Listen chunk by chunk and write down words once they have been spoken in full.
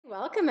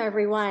Welcome,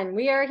 everyone.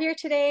 We are here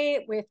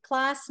today with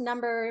class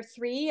number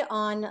 3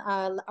 on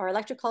our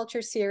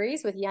Electroculture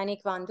series with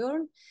Yannick Van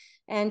Doorne.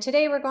 And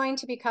today we're going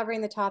to be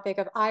covering the topic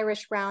of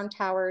Irish round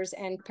towers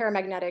and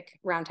paramagnetic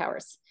round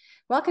towers.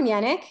 Welcome,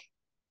 Yannick.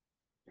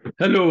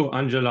 Hello,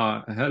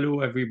 Angela.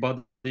 Hello,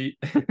 everybody.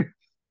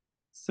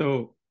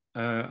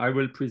 I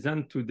will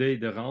present today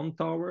the round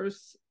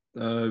towers.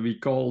 We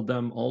call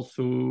them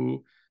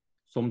also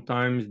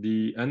sometimes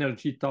the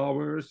energy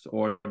towers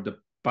or the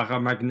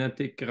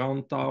paramagnetic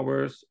round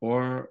towers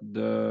or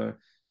the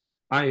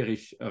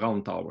Irish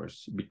round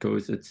towers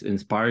because it's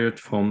inspired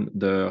from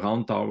the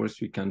round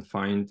towers we can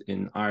find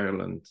in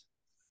Ireland.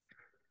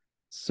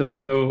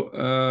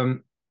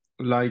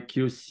 Like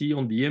you see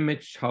on the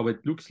image, how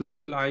it looks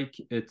like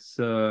it's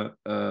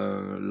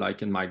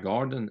like in my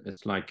garden.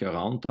 It's like a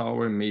round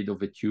tower made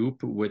of a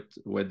tube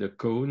with a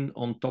cone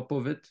on top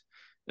of it.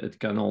 It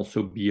can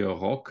also be a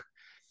rock,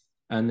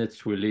 and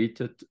it's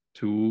related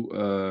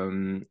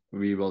to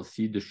we will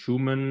see the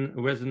Schumann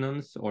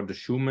resonance or the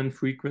Schumann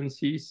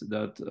frequencies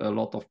that a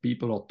lot of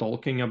people are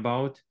talking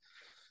about,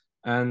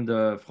 and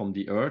from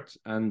the Earth,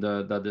 and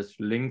that is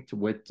linked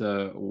with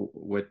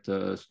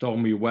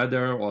stormy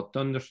weather or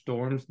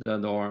thunderstorms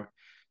that are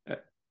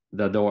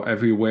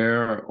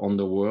everywhere on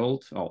the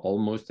world, or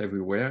almost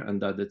everywhere, and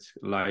that it's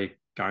like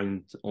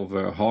kind of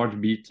a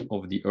heartbeat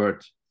of the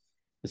Earth.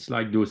 It's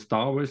like those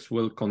towers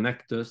will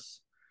connect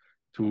us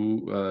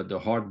to the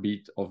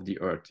heartbeat of the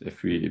Earth,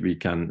 if we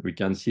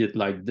can see it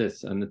like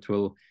this, and it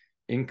will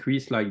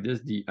increase like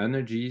this the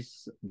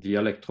energies, the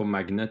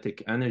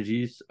electromagnetic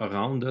energies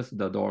around us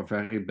that are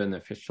very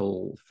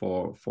beneficial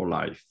for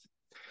life.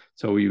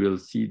 So we will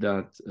see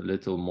that a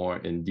little more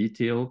in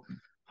detail,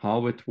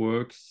 how it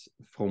works,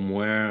 from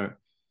where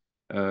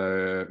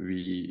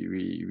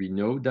we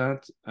know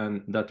that,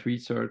 and that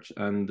research,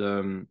 and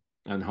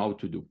how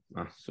to do.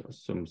 So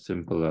some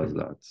simple as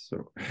that.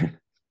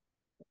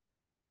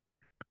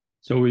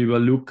 So we will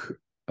look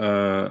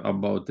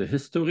about the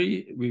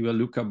history. We will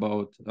look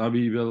about. I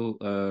will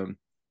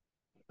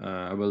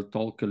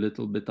talk a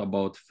little bit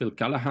about Phil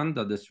Callahan.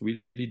 That is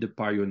really the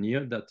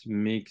pioneer that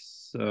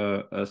makes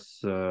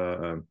us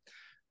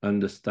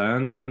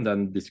understand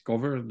and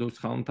discover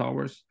those round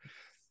towers.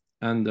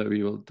 And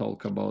we will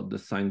talk about the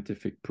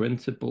scientific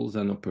principles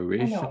and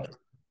operation,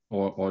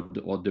 or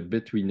the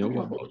bit we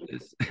know about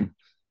this,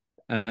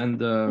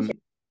 and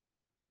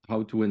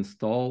how to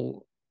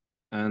install,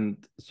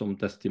 and some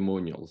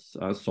testimonials,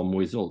 some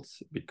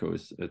results,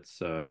 because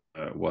it's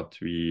what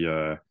we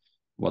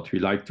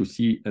like to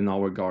see in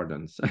our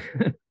gardens.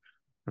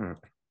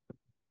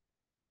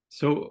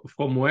 So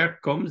from where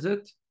comes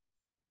it?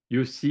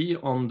 You see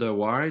on the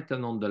right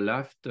and on the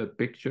left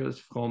pictures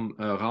from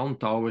round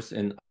towers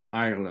in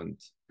Ireland.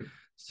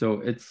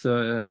 So it's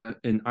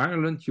in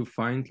Ireland you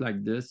find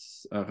like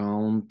this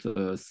around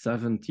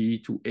 70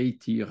 to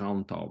 80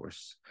 round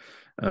towers.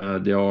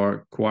 They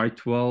are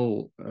quite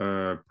well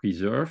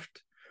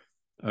preserved,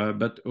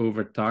 but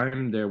over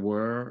time there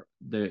were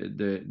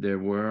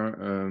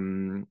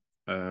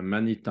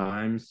many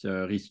times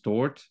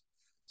restored.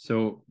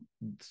 So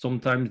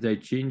sometimes they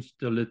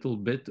changed a little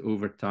bit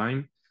over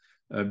time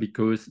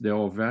because they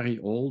are very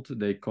old.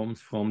 They come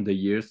from the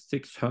years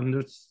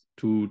 600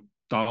 to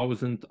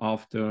 1000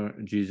 after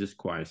Jesus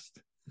Christ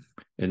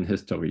in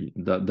history.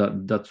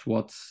 That's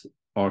what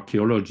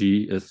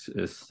archaeology is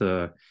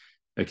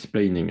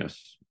explaining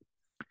us.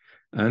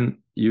 And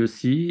you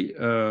see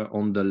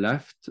on the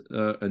left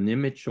an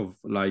image of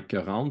like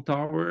a round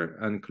tower,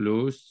 and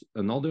close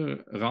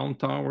another round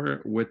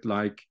tower with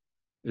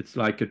it's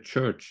like a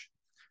church.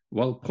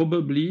 Well,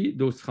 probably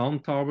those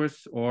round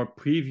towers are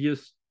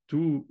previous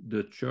to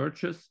the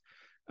churches,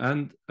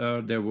 and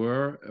they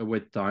were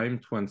with time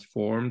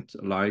transformed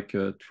like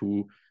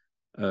to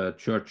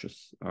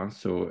churches.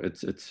 So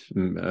it's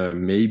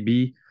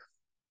maybe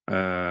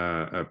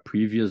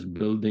previous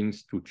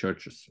buildings to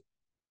churches,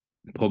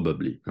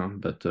 probably,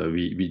 but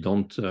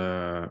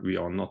we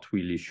are not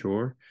really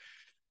sure.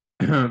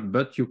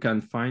 But you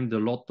can find a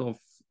lot of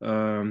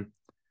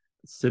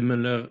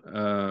similar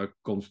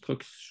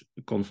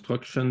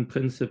construction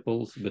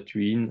principles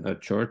between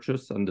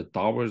churches and the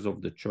towers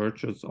of the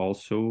churches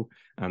also,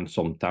 and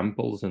some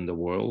temples in the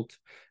world,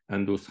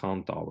 and those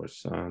round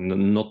towers.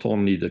 Not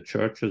only the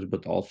churches,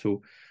 but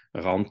also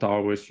round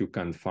towers you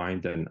can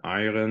find in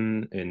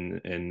Iran,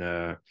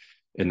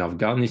 in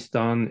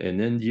Afghanistan,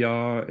 in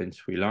India, in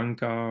Sri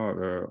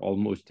Lanka,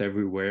 almost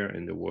everywhere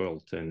in the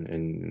world.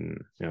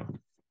 Yeah.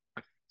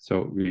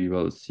 So we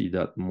will see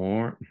that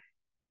more.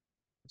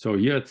 So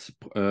here it's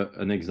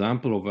an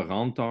example of a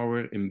round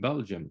tower in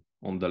Belgium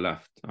on the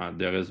left.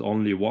 There is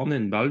only one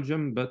in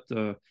Belgium, but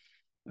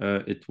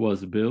it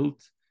was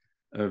built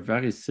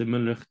very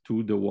similar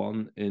to the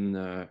one in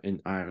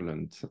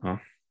Ireland.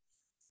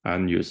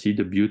 And you see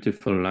the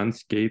beautiful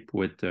landscape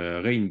with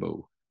a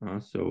rainbow.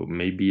 So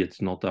maybe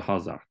it's not a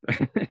hazard.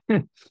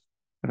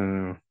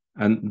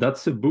 And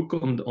that's a book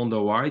on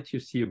the right. You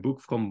see a book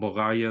from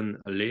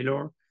Brian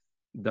Laylor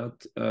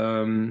that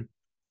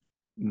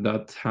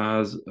that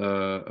has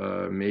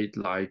made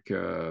like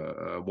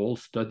a whole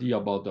study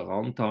about the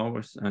round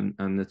towers,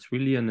 and it's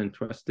really an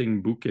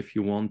interesting book if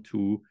you want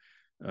to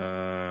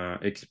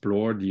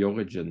explore the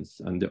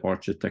origins and the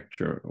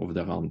architecture of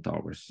the round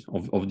towers,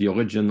 of the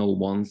original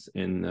ones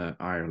in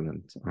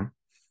Ireland.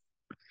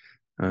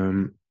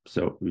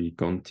 So we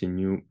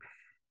continue.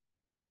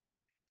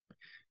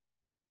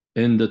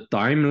 In the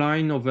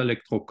timeline of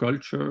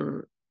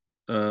electroculture,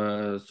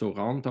 so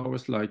round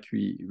towers, like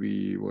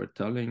we were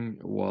telling,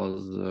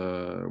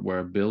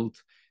 were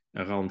built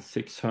around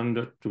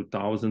 600 to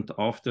 1000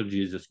 after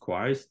Jesus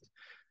Christ.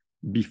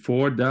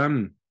 Before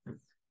them,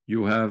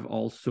 you have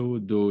also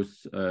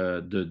those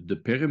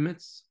the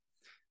pyramids,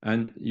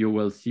 and you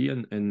will see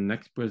in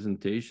next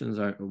presentations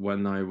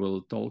when I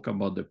will talk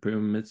about the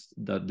pyramids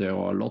that there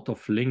are a lot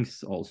of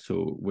links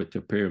also with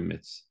the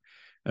pyramids.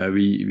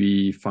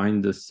 We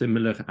find the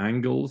similar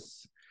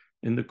angles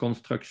in the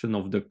construction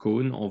of the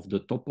cone of the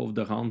top of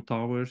the round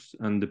towers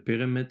and the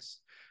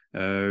pyramids.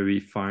 We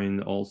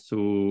find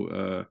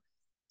also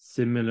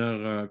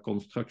similar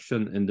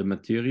construction in the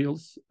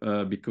materials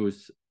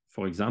because,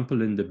 for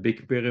example, in the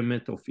big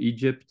pyramid of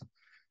Egypt,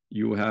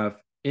 you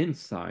have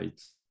inside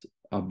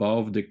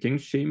above the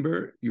king's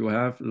chamber, you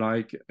have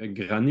like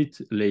granite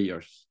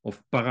layers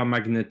of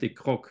paramagnetic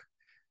rock.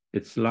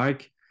 It's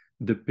like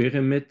the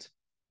pyramid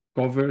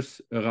covers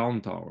a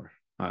round tower.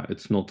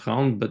 It's not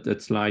round, but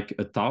it's like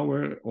a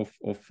tower of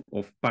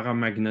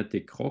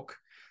paramagnetic rock.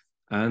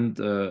 And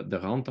the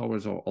round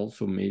towers are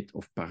also made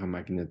of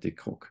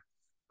paramagnetic rock.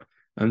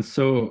 And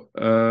so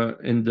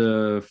in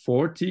the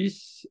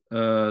 40s,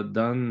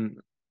 then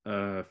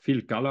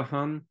Phil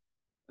Callahan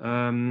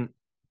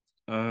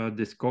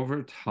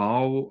discovered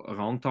how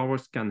round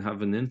towers can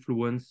have an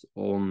influence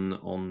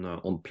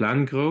on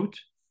plant growth.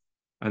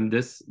 And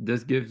this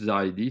gives the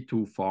idea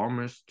to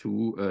farmers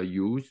to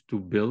use to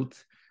build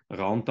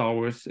round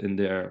towers in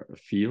their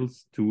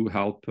fields to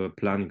help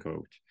plant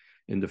growth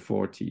in the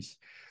 40s.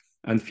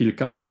 And Phil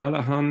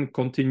Callahan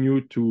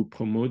continued to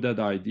promote that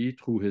idea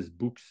through his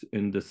books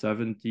in the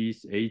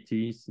 70s,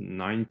 80s,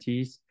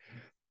 90s.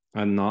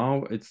 And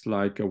now it's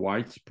like a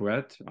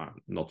widespread,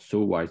 not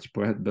so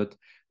widespread, but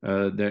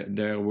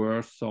there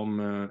were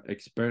some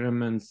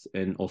experiments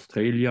in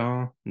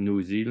Australia,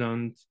 New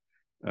Zealand,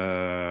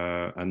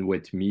 and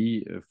with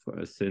me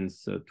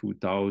since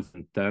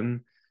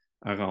 2010.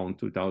 Around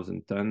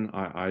 2010,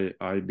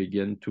 I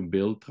began to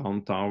build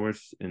round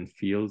towers in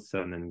fields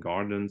and in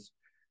gardens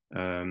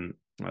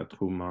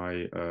through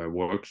my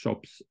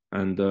workshops.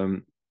 And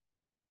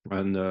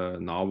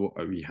now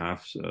we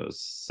have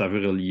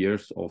several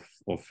years of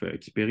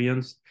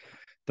experience,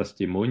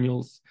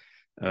 testimonials,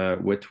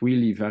 with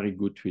really very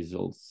good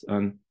results.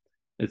 And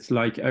it's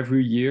like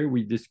every year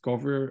we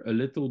discover a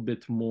little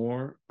bit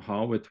more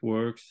how it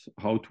works,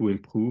 how to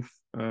improve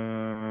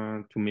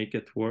to make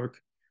it work.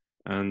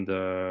 And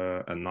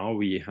now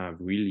we have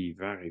really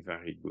very,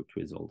 very good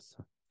results.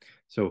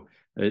 So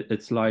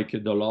it's like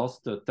the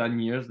last 10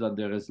 years that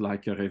there is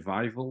like a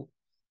revival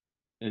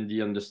in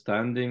the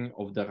understanding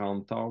of the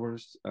round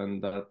towers,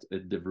 and that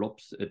it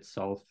develops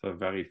itself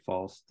very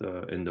fast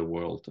in the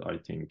world, I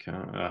think.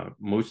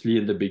 Mostly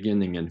in the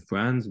beginning in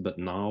France, but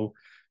now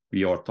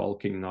we are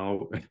talking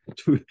now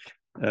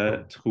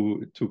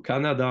to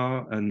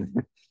Canada,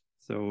 and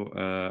so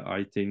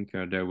I think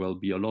there will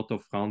be a lot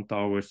of round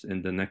towers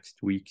in the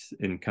next weeks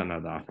in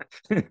Canada.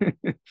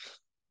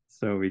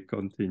 So we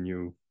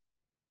continue.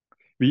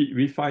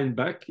 We find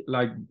back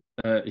like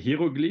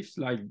hieroglyphs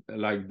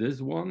like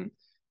this one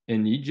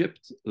in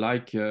Egypt,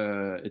 like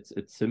it's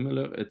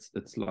similar.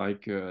 It's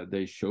like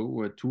they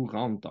show two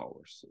round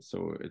towers,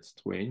 so it's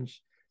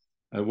strange.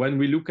 When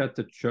we look at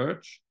the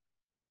church,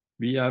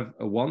 we have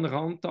one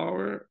round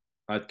tower.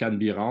 It can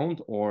be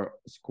round or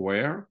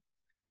square,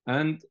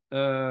 and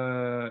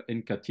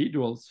in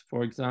cathedrals,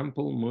 for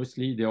example,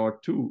 mostly there are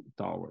two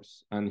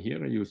towers, and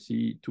here you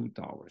see two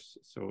towers.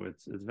 So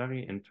it's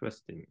very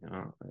interesting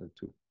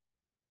too.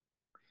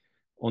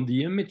 On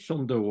the image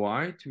on the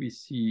right, we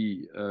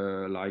see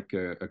like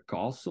a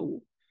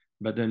castle,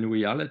 but in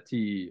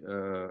reality,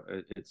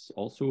 it's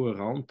also a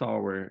round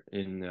tower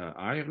in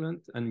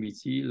Ireland, and we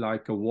see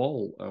like a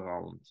wall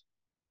around.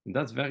 And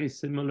that's very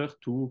similar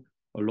to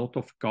a lot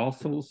of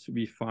castles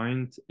we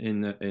find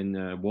in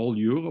whole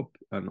Europe,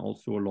 and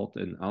also a lot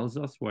in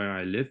Alsace, where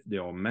I live.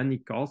 There are many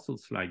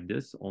castles like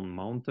this on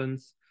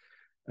mountains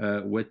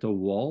with a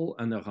wall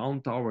and a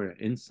round tower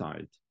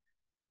inside.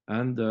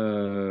 And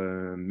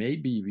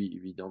maybe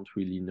we don't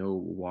really know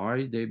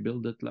why they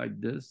built it like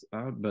this,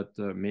 but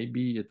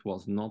maybe it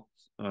was not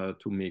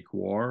to make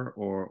war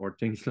or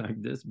things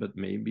like this, but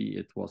maybe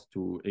it was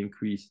to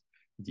increase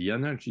the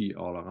energy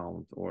all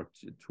around, or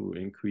to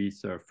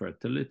increase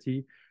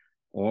fertility,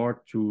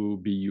 or to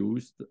be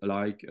used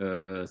like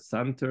a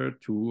center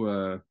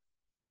to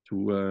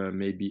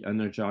maybe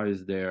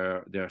energize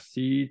their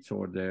seeds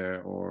or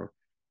their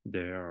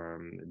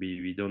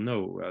we don't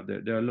know.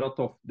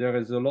 There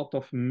is a lot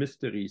of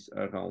mysteries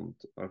around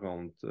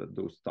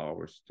those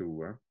towers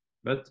too.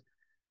 But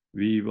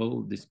we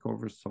will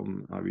discover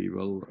some, we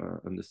will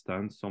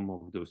understand some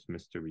of those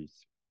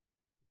mysteries.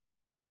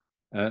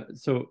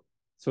 So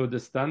the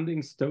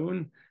standing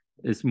stone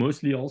is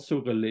mostly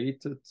also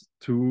related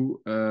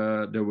to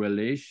the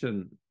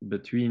relation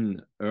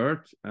between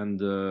Earth and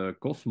the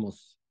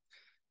cosmos.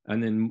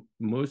 And in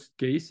most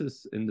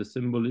cases, in the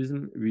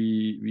symbolism,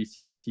 we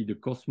see the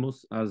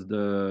cosmos as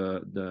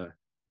the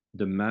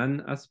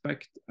man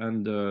aspect,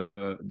 and the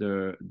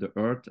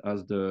Earth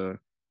as the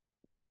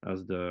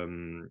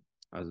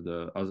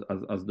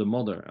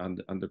mother,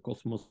 and the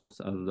cosmos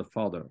as the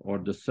father, or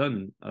the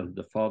sun as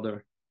the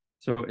father.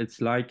 So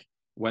it's like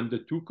when the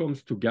two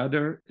comes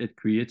together, it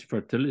creates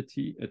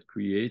fertility, it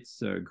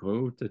creates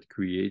growth, it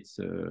creates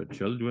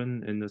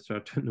children in a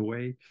certain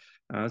way.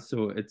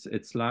 So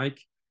it's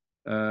like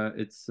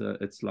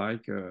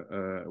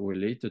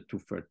related to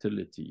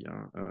fertility.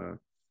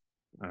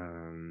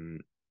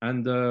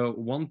 And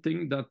one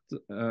thing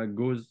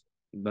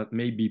that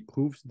maybe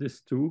proves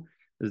this too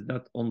is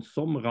that on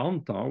some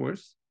round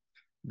towers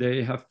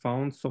they have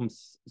found some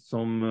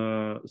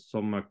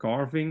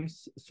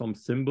carvings, some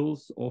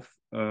symbols of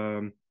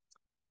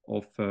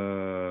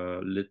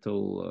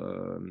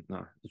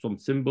some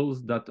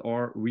symbols that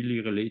are really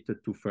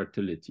related to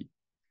fertility.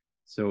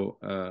 So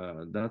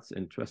that's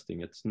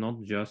interesting. It's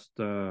not just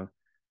a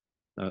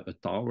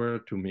tower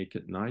to make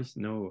it nice.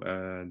 No,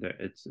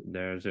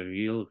 there's a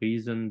real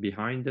reason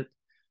behind it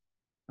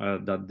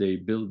that they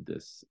build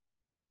this.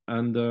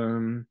 And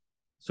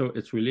so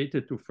it's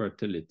related to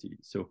fertility.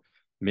 So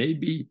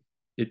maybe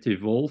it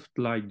evolved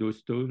like those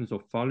stones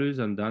of phallus,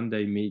 and then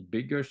they made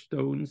bigger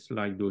stones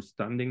like those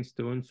standing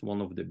stones,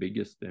 one of the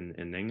biggest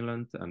in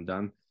England. And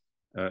then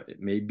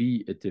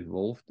maybe it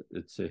evolved,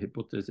 it's a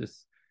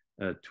hypothesis,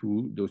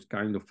 to those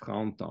kind of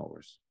round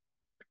towers.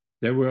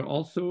 There were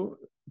also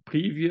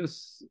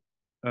previous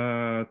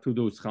to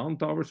those round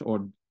towers,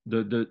 or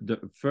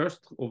the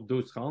first of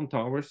those round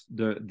towers,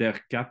 their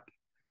cap,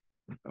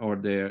 or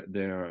their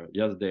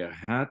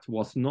hat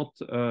was not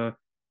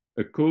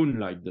a cone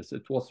like this.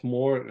 It was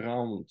more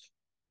round.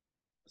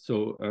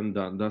 So, and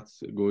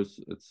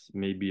it's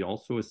maybe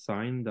also a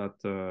sign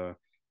that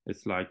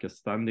it's like a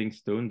standing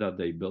stone that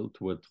they built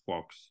with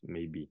rocks,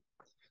 maybe,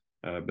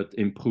 but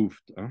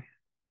improved.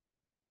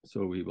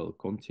 So we will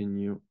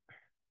continue.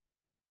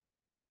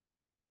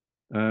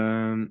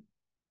 And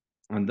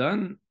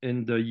then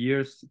in the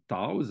years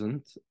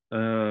 1000,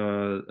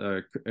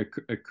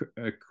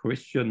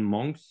 Christian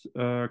monks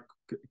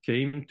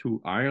came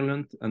to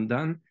Ireland, and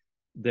then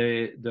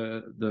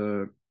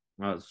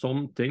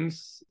some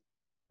things,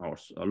 or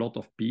a lot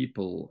of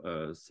people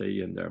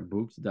say in their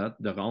books, that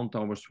the round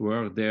towers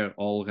were there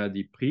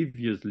already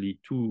previously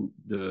to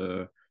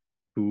the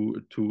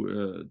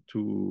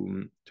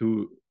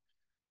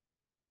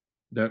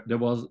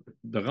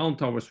round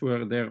towers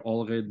were there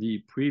already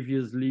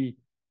previously.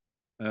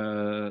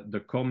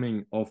 The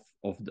coming of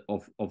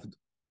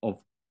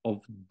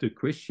the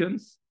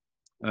Christians,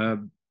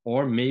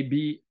 or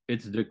maybe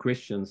it's the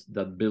Christians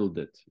that build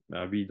it.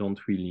 We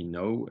don't really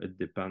know. It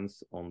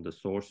depends on the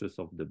sources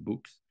of the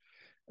books.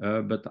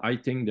 But I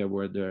think they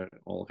were there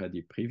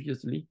already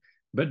previously.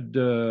 But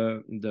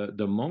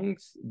the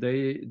monks,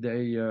 they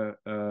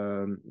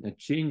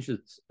changed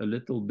it a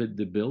little bit,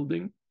 the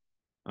building.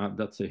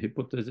 That's a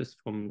hypothesis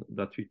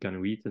that we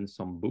can read in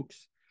some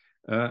books.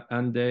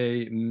 And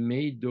they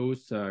made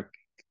those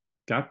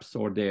caps,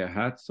 or their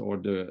hats, or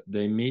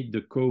they made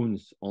the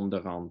cones on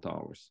the round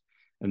towers.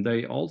 And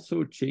they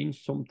also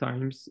changed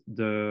sometimes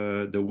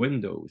the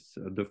windows,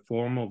 the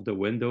form of the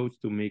windows,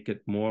 to make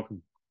it more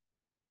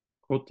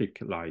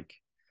Gothic-like.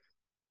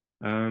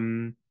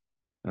 And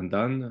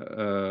then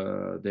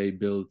they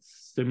built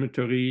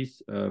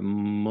cemeteries,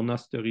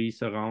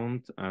 monasteries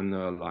around, and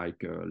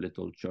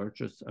little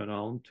churches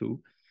around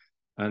too.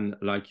 And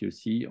like you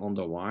see on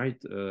the right,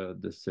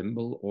 the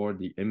symbol or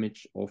the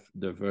image of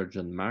the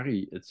Virgin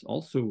Mary, it's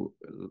also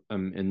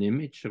an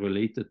image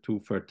related to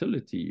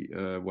fertility.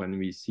 When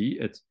we see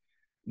it,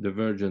 the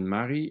Virgin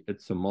Mary,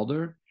 it's a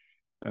mother,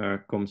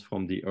 comes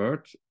from the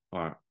earth,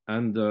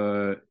 and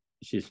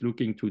she's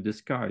looking to the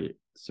sky.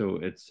 So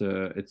it's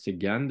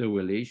again the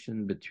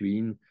relation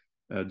between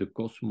the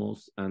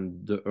cosmos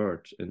and the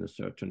earth in a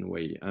certain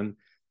way, and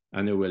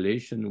a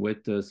relation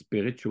with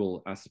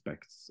spiritual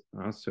aspects.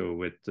 So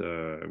with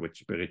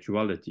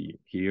spirituality,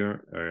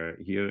 here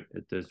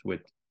it is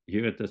with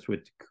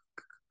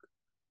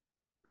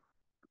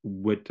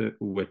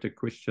a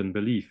Christian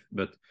belief,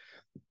 but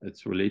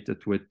it's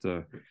related with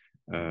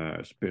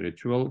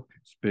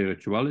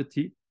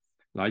spirituality.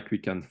 Like we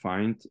can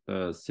find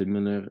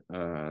similar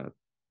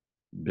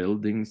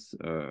buildings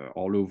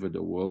all over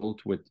the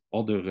world with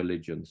other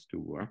religions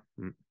too.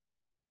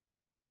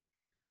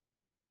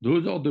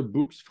 Those are the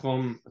books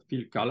from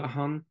Phil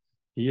Callahan.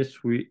 He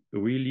is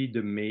really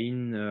the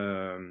main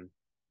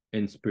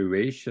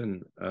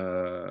inspiration.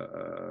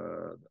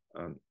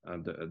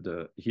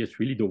 He is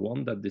really the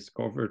one that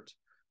discovered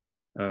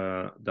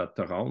that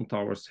the round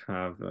towers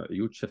have a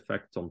huge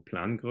effect on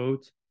plant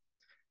growth.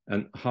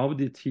 And how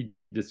did he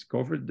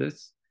discover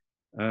this?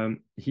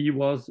 He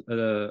was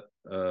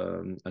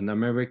an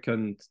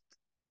American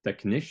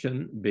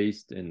technician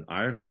based in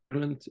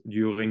Ireland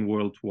during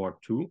World War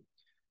II,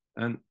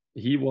 and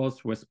he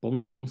was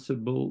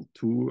responsible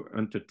to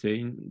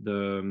entertain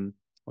the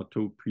or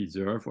to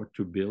preserve or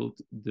to build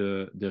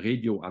the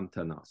radio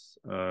antennas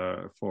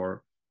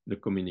for the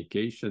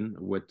communication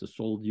with the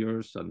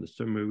soldiers and the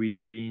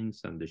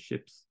submarines and the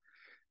ships.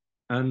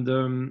 And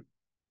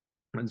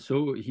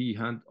so he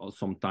had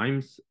some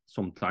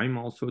time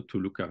also to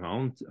look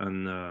around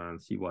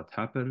and see what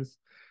happens.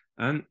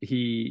 And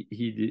he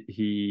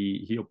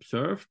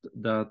observed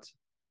that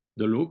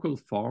the local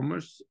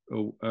farmers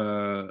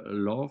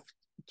loved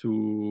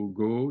to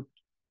go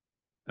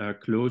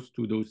close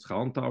to those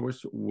round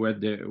towers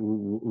with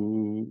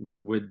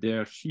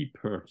their sheep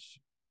herds.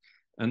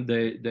 And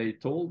they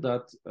told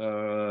that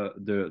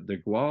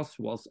the grass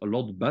was a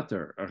lot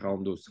better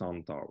around those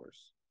round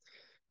towers.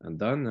 And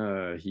then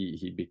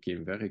he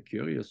became very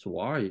curious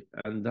why.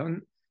 And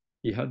then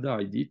he had the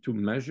idea to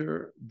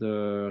measure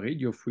the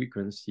radio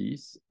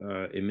frequencies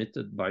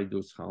emitted by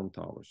those round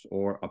towers,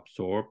 or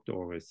absorbed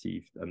or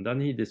received. And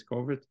then he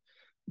discovered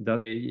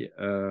that they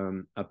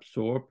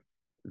absorb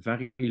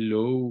very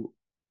low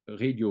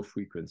radio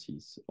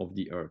frequencies of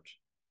the Earth.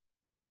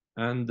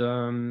 And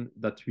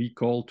that we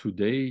call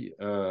today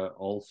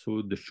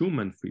also the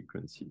Schumann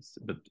frequencies.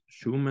 But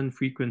Schumann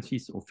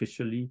frequencies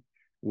officially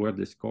were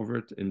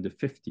discovered in the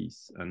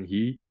 50s, and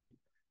he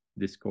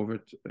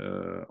discovered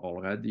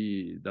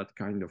already that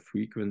kind of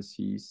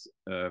frequencies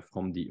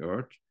from the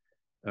Earth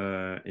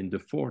in the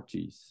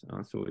 40s.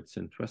 So it's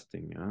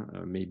interesting.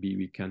 Maybe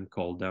we can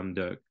call them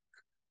the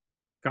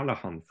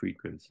Callahan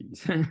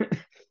frequencies.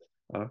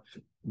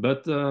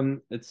 But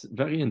it's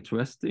very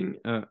interesting,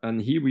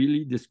 and he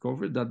really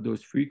discovered that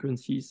those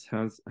frequencies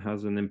has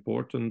an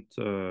important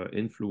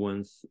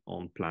influence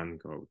on plant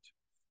growth.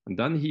 And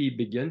then he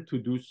began to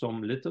do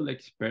some little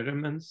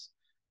experiments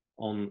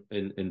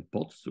in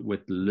pots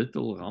with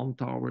little round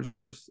towers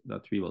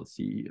that we will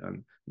see,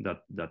 and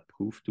that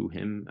prove to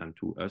him and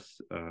to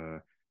us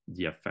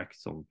the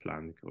effects on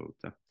plant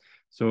growth.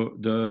 So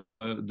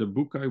the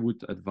book I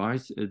would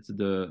advise, it's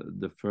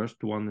the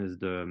first one is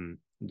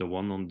the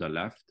one on the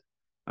left,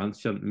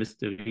 Ancient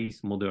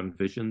Mysteries, Modern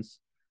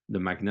Visions, The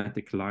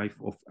Magnetic Life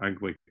of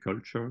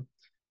Agriculture,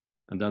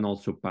 and then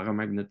also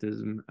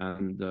Paramagnetism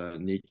and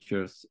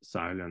Nature's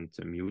Silent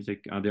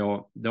Music. There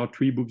are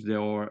three books. They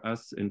are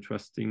as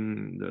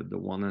interesting, the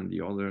one and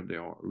the other. They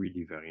are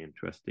really very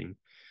interesting.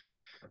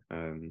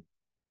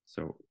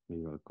 So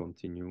we will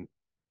continue.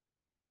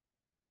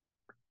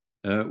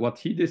 What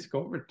he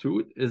discovered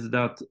too is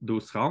that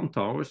those round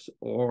towers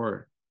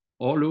are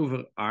all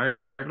over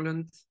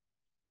Ireland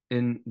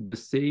in the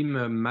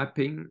same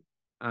mapping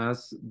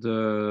as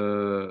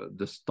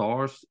the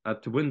stars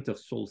at winter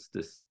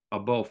solstice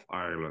above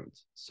Ireland.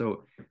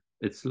 So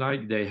it's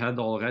like they had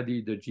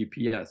already the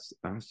GPS.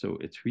 So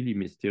it's really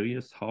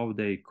mysterious how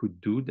they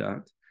could do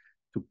that,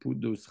 to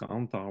put those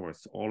round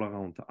towers all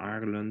around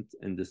Ireland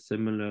in the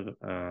similar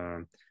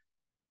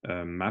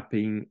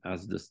mapping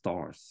as the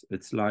stars.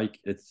 It's like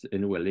it's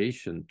in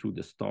relation to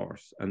the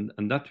stars, and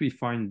that we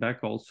find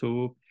back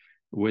also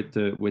with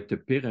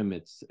the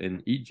pyramids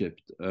in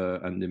Egypt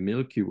and the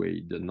Milky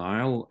Way. The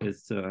Nile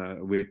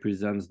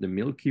represents the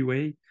Milky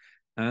Way,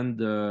 and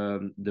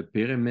the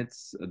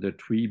pyramids, the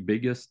three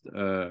biggest,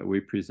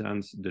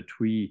 represents the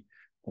three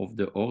of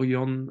the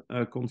Orion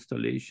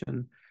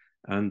constellation.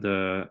 And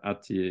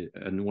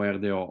where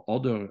there are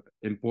other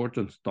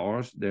important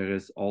stars, there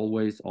is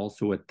always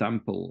also a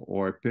temple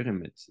or a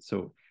pyramid.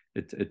 So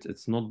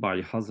it's not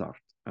by hazard.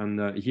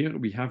 And here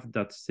we have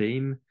that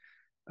same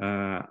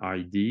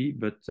idea,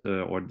 but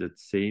or that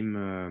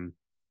same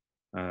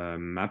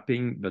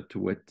mapping, but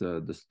with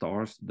the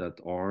stars that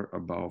are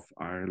above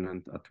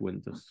Ireland at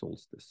winter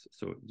solstice.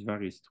 So it's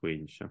very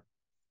strange.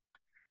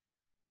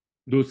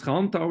 Those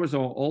round towers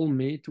are all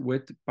made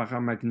with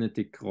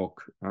paramagnetic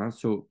rock.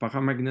 So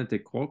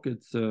paramagnetic rock,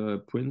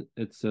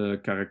 it's a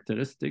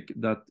characteristic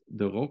that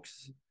the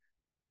rocks,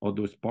 or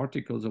those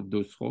particles of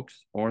those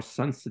rocks, are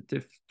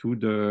sensitive to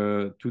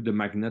the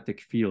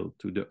magnetic field,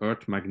 to the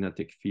Earth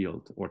magnetic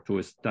field, or to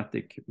a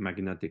static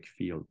magnetic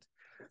field.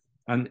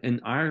 And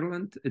in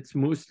Ireland, it's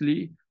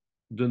mostly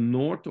the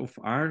north of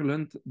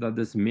Ireland that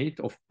is made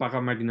of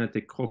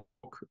paramagnetic rock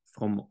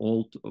from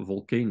old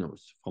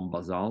volcanoes, from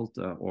basalt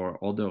or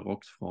other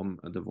rocks from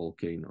the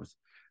volcanoes.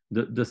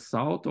 The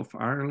south of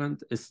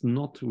Ireland is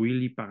not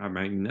really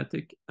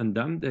paramagnetic, and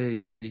then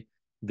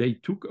they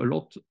took a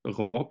lot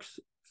of rocks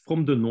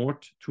from the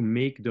north to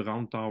make the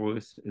round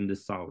towers in the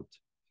south.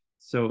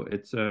 So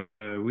it's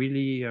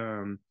really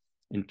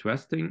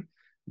interesting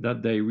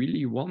that they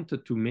really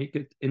wanted to make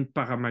it in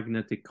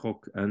paramagnetic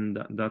rock, and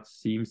that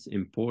seems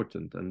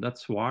important. And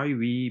that's why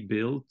we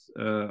built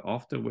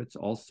afterwards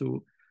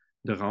also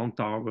the round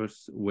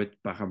towers with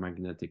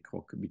paramagnetic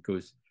rock,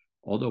 because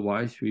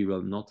otherwise we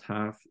will not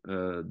have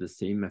the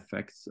same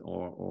effects,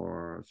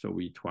 or so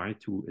we try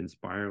to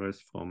inspire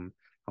us from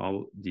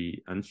how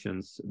the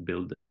ancients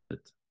built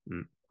it.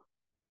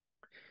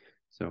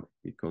 So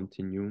we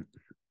continue.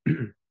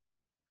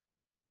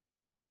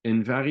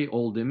 in very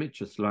old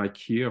images, like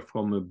here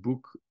from a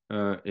book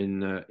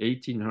in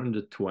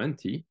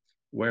 1820,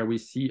 where we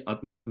see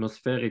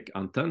atmospheric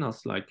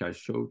antennas, like I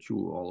showed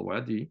you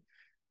already,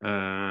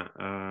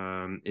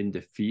 in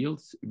the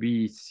fields.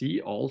 We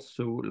see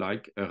also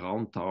like a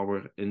round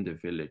tower in the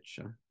village,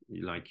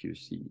 like you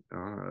see.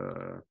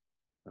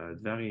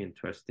 Very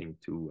interesting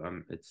too.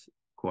 It's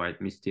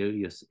quite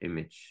mysterious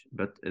image,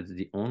 but it's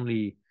the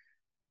only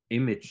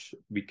image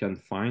we can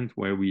find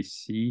where we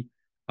see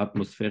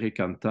atmospheric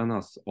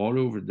antennas all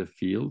over the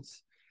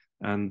fields,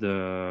 and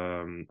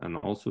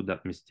also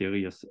that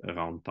mysterious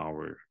round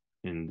tower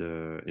in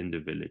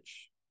the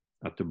village,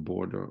 at the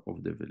border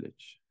of the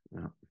village.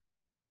 Yeah.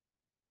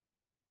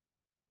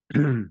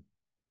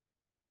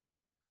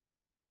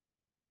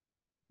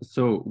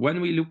 So when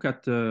we look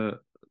at the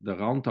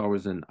round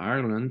towers in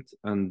Ireland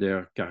and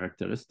their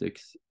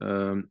characteristics,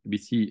 we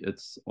see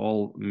it's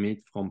all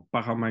made from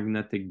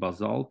paramagnetic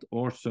basalt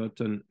or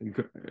certain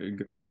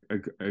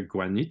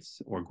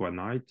granites or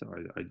granite.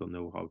 I don't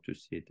know how to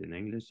say it in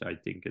English. I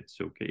think it's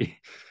okay.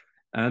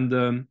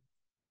 And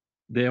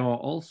they are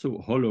also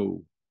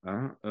hollow.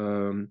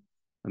 And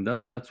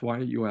that's why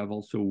you have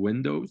also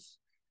windows,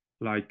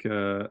 like,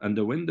 and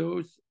the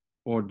windows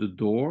or the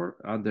door,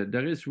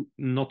 there is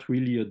not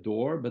really a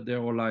door, but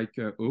there are like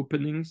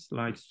openings,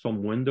 like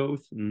some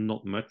windows,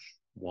 not much,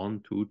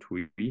 1, 2,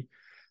 3.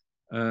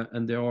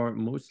 And they are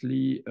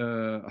mostly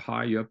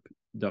high up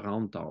the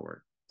round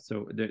tower.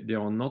 So they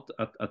are not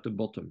at the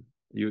bottom.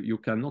 You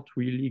cannot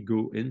really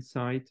go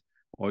inside,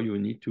 or you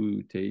need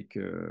to take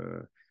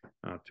to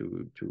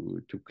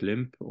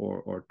climb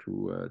or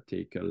to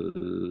take a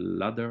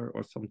ladder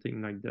or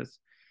something like this.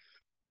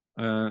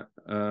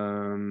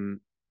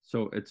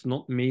 So it's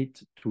not made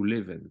to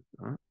live in.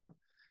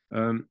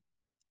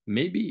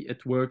 Maybe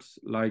it works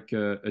like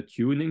a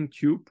tuning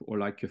tube, or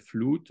like a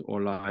flute,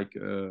 or like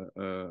a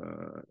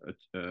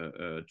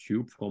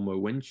tube from a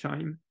wind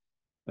chime,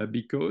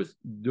 because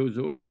those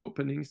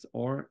openings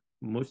are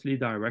mostly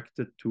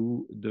directed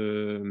to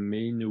the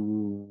main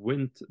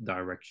wind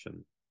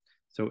direction.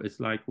 So it's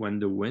like when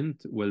the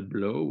wind will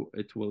blow,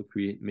 it will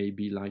create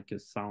maybe like a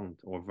sound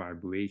or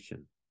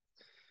vibration.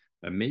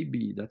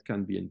 Maybe that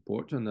can be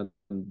important, and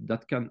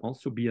that can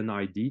also be an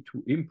idea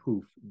to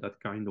improve that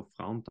kind of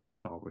round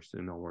towers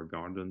in our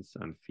gardens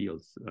and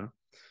fields.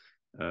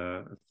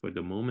 For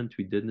the moment,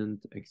 we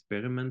didn't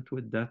experiment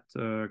with that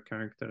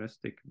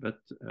characteristic, but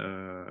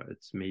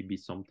it's maybe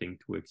something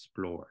to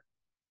explore.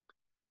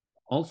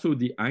 Also,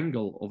 the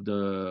angle of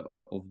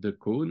the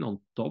cone on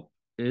top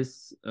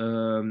is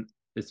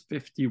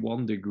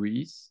 51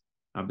 degrees,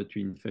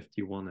 between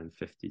 51 and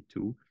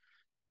 52.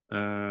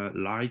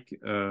 Like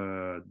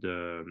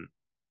the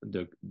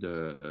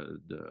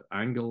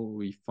angle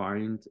we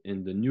find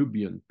in the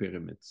Nubian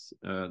pyramids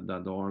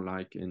that are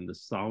like in the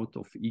south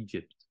of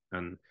Egypt,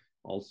 and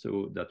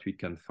also that we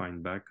can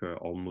find back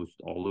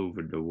almost all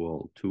over the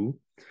world too.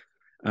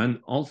 And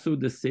also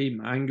the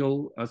same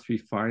angle as we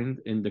find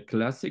in the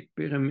classic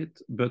pyramid,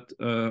 but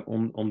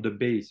on the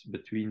base,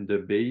 between the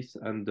base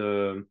and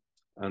the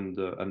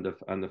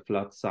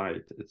flat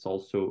side, it's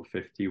also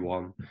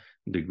 51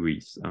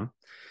 degrees.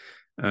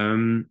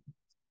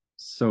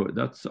 So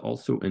that's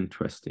also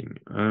interesting.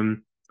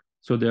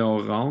 So they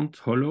are round,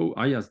 hollow.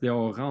 Yes, they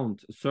are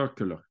round,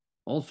 circular.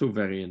 Also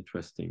very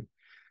interesting.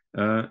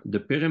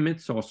 The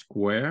pyramids are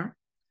square,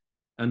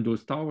 and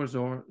those towers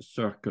are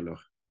circular.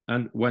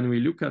 And when we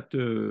look at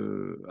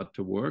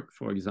the work,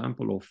 for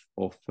example,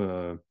 of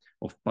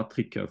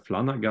Patrick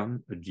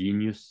Flanagan, a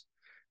genius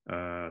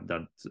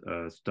that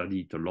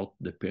studied a lot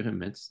the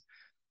pyramids,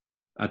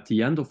 at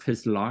the end of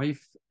his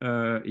life,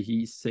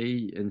 he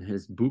say in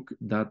his book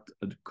that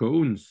the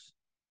cones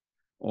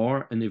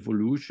are an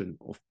evolution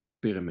of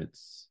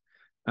pyramids,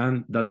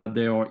 and that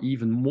they are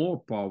even more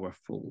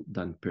powerful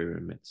than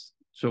pyramids.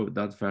 So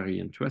that's very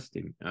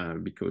interesting,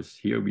 because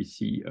here we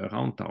see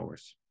round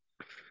towers.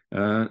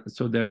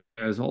 So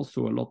there's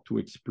also a lot to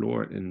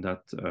explore in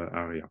that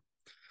area.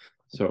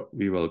 So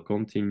we will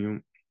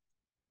continue.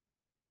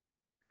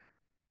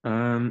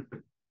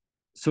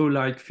 So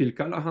like Phil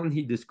Callahan,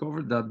 he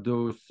discovered that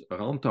those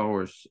round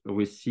towers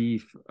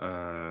receive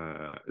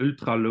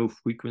ultra low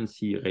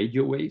frequency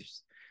radio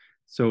waves.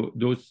 So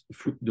those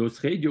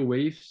radio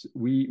waves,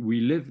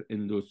 we live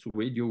in those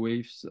radio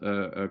waves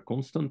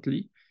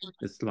constantly.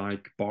 It's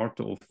like part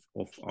of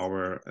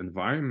our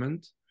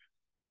environment,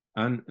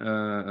 and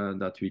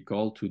that we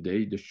call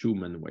today the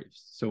Schumann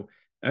waves. So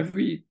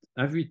every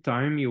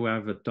time you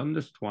have a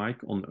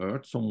thunderstrike on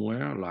Earth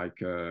somewhere,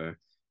 like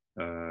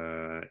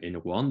in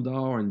Rwanda,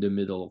 or in the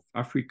middle of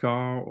Africa,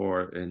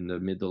 or in the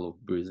middle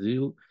of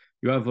Brazil,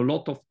 you have a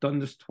lot of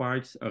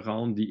thunderstrikes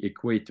around the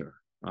equator,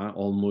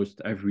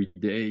 almost every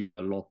day,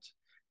 a lot.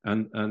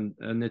 And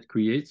it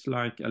creates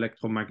like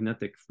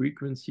electromagnetic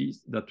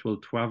frequencies that will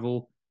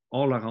travel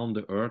all around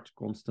the Earth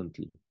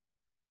constantly.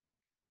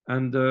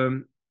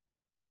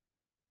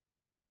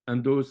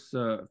 And those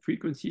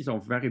frequencies are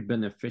very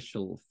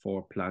beneficial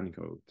for plant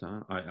growth.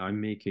 I'm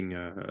making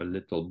a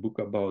little book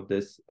about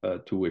this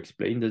to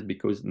explain this,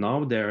 because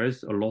now there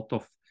is a lot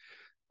of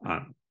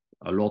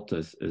a lot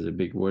is a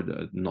big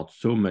word, not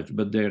so much,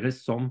 but there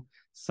is some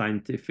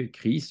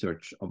scientific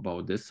research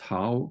about this,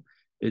 how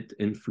it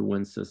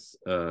influences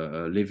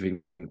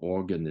living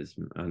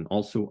organism and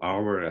also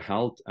our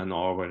health and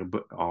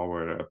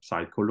our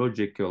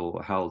psychological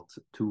health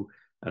too,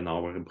 and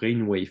our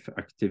brainwave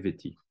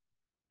activity.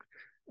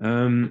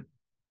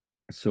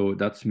 So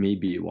that's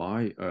maybe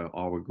why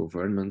our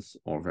governments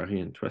are very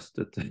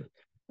interested to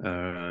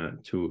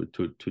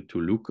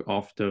look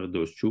after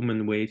those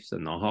human waves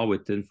and how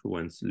it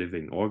influences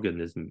living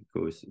organisms,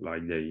 because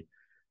like they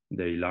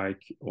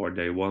like or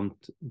they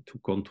want to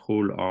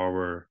control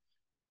our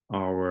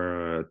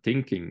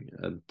thinking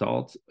and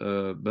thought,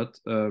 but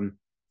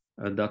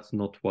that's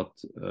not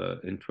what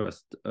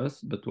interests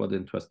us. But what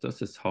interests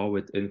us is how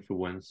it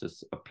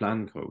influences a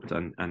plant growth,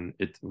 and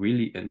it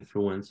really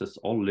influences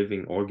all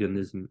living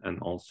organism and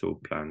also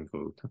plant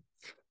growth.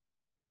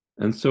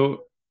 And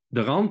so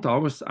the round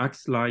towers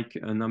acts like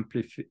an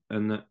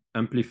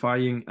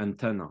amplifying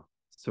antenna.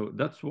 So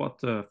that's what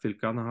Phil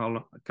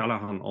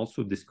Callahan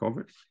also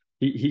discovered.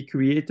 He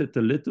created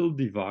a little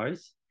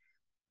device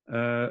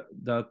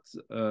that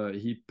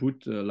he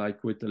put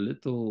like with a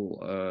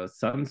little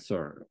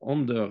sensor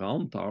on the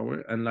round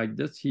tower, and like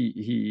this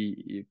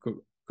he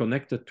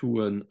connected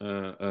to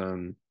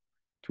an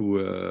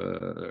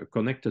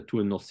connected to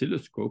an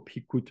oscilloscope.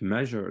 He could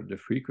measure the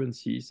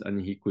frequencies,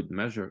 and he could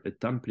measure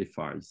it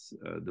amplifies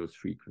those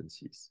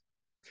frequencies.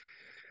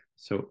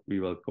 So we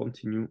will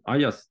continue.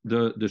 Yes,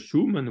 the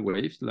Schumann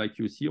waves, like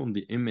you see on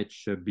the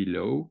image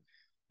below,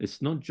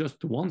 it's not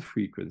just one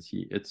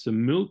frequency, it's a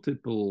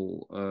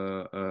multiple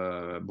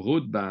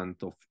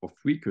broadband of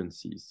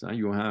frequencies.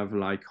 You have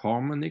like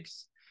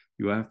harmonics,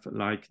 you have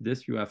like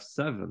this, you have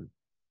 7.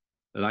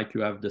 Like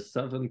you have the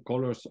 7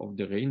 colors of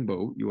the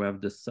rainbow, you have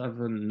the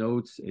 7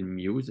 notes in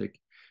music,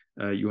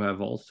 you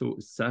have also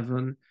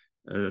 7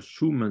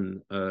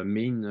 Schumann,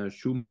 main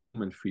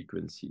Schumann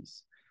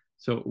frequencies.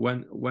 So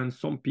when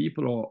some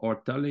people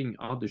are telling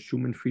the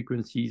Schumann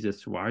frequencies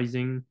is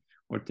rising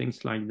or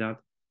things like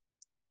that,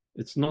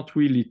 it's not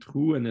really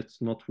true, and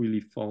it's not really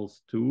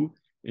false too.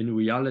 In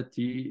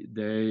reality,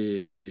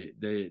 there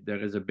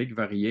is a big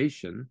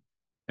variation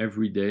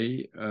every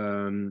day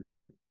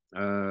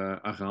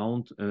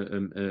around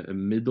a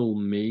middle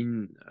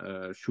main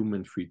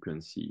Schumann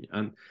frequency.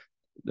 And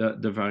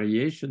the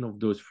variation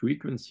of those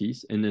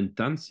frequencies in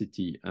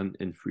intensity and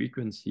in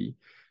frequency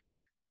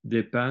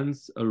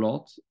depends a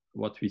lot,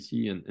 what we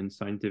see in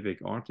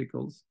scientific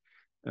articles,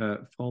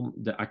 from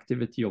the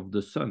activity of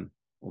the sun,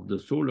 of the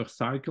solar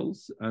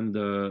cycles, and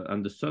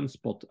the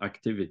sunspot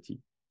activity,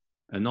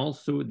 and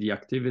also the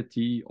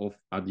activity of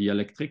the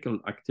electrical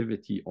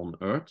activity on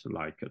Earth,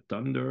 like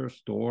thunder,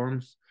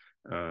 storms,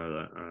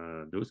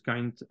 those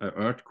kind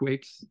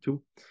earthquakes too.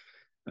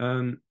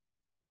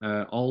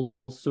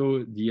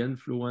 Also the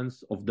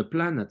influence of the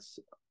planets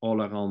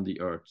all around the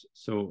Earth.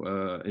 So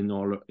in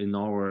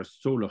our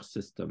solar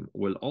system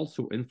will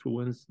also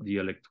influence the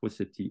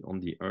electricity on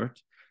the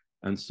Earth,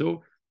 and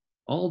so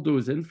all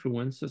those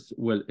influences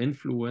will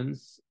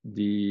influence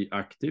the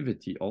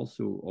activity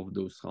also of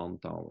those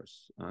round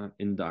towers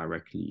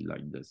indirectly,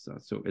 like this.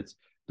 So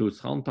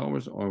those round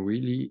towers are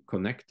really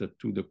connected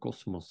to the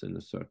cosmos in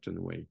a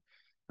certain way.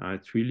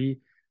 It's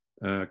really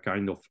a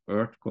kind of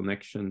Earth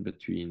connection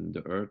between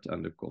the Earth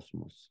and the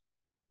cosmos.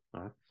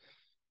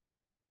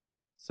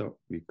 So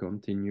we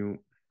continue.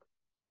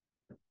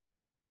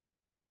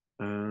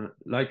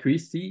 Like we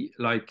see,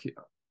 like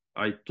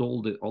I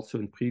told it also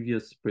in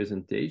previous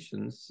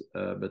presentations,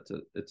 but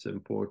it's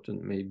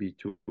important maybe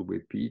to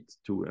repeat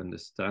to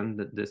understand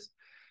that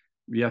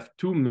we have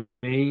 2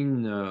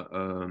 main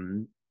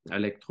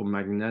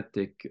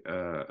electromagnetic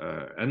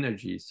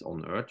energies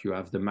on Earth. You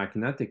have the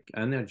magnetic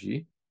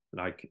energy,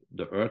 like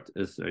the Earth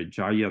is a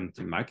giant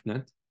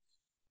magnet,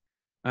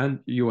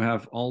 and you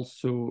have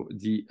also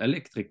the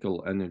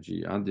electrical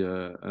energy and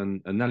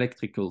an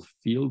electrical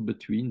field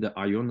between the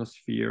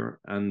ionosphere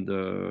and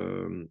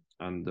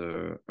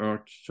the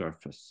Earth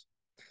surface.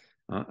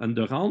 And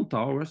the round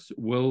towers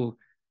will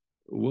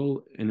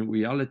in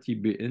reality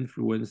be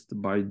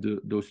influenced by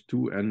those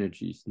 2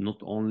 energies,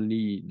 not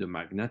only the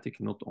magnetic,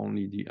 not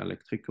only the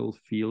electrical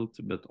field,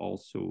 but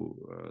also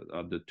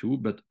the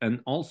 2,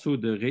 and also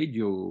the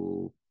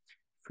radio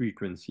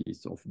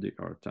frequencies of the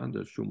Earth and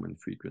the Schumann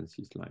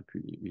frequencies, like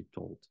we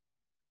told.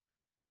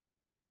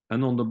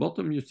 And on the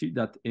bottom, you see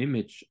that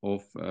image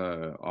of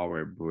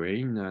our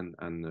brain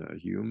and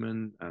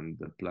human and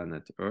the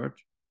planet Earth.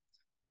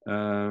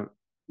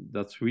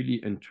 That's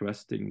really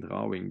interesting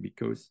drawing,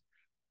 because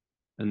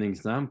an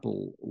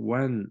example,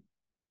 when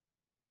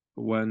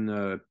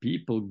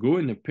people go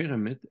in a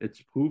pyramid,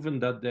 it's proven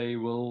that they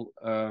will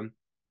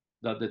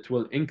that it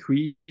will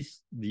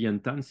increase the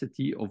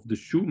intensity of the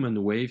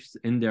Schumann waves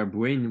in their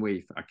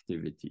brainwave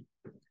activity.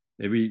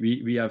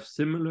 We have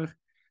similar,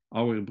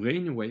 our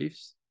brain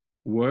waves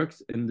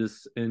works in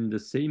the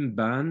same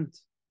band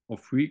of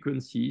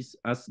frequencies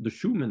as the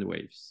Schumann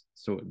waves.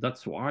 So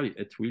that's why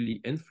it really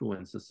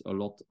influences a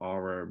lot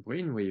our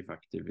brainwave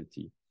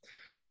activity.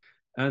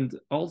 And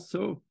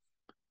also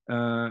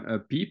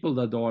people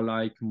that are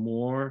like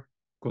more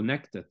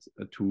connected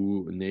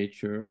to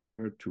nature,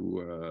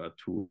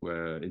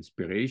 to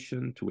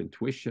inspiration, to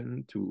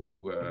intuition, to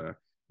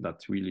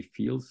that really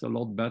feels a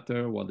lot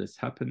better what is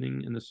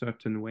happening in a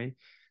certain way.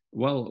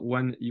 Well,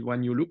 when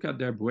you look at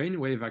their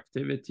brainwave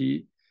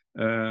activity,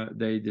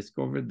 they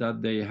discovered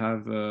that they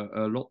have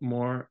a lot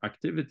more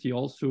activity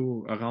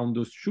also around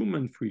those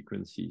Schumann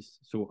frequencies,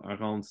 so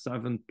around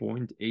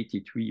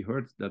 7.83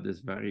 hertz. That is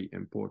very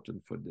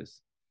important for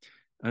this.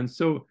 And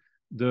so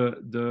the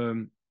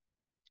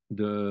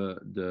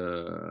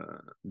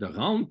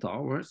round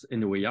towers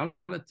in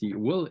reality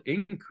will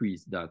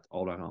increase that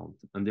all around.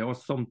 And there are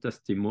some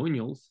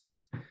testimonials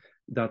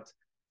that,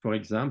 for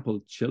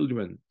example,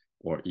 children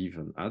or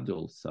even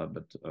adults,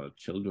 but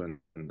children,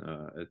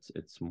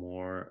 it's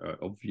more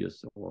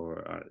obvious,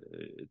 or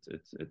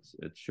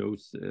it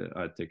shows.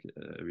 I think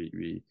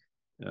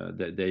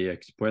they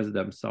express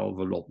themselves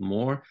a lot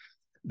more.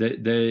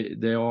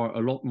 They are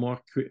a lot more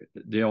creative.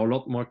 They are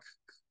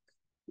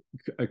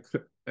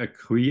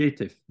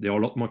a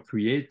lot more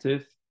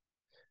creative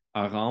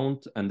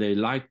around, and they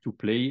like to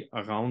play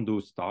around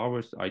those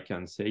towers. I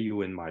can say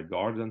you in my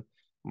garden,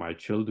 my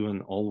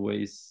children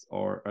always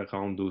are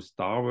around those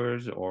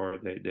towers, or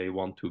they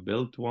want to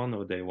build one,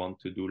 or they want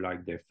to do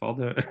like their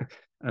father,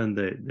 and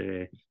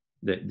they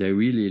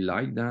really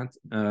like that.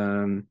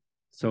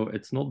 So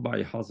it's not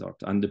by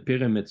hazard. And the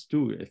pyramids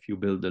too. If you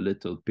build a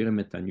little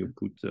pyramid and you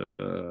put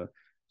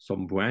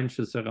some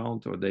branches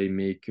around, or they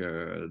make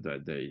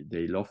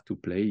they love to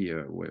play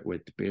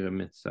with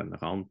pyramids and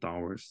round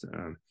towers.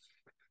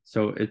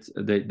 So it's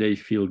they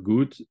feel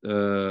good,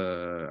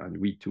 and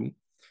we too.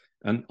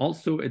 And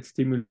also it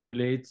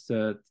stimulates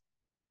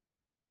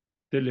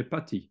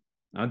telepathy.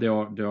 There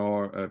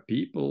are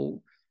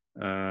people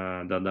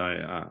that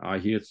I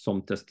hear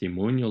some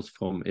testimonials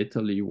from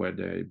Italy where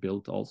they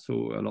built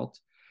also a lot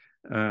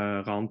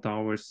round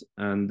towers,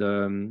 and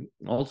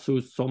also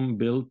some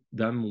built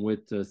them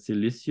with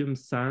silicium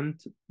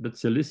sand, but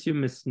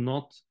silicium is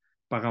not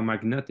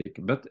paramagnetic,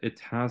 but it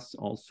has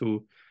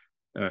also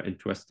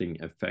interesting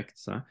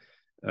effects.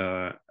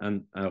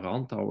 And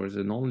round towers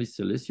and only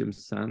silicium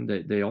sand,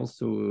 they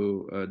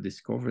also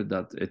discovered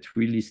that it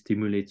really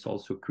stimulates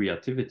also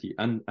creativity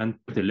and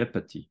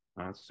telepathy.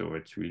 So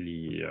it's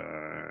really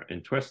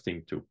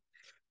interesting too.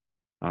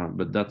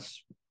 But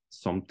that's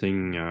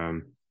something,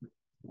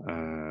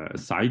 a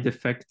side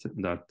effect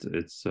that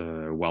it's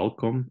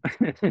welcome.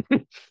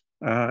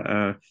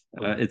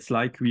 It's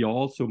like we are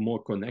also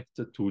more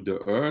connected to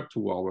the earth,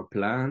 to our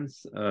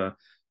plants.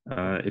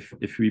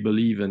 If we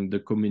believe in the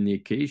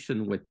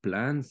communication with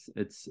plants,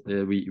 it's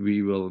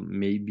we will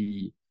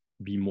maybe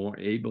be more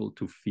able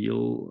to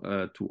feel,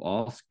 to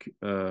ask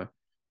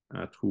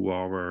through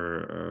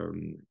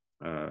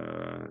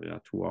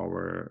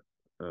our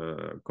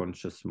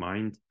conscious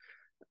mind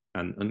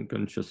and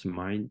unconscious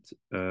mind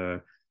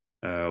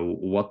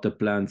what the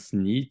plants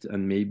need,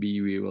 and maybe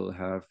we will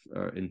have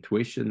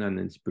intuition and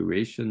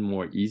inspiration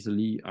more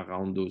easily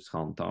around those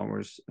round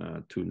towers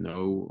to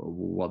know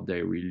what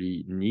they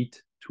really need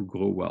to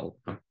grow well.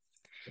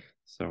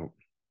 So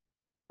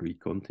we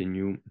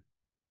continue.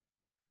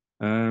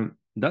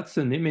 That's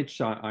an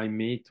image I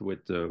made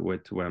with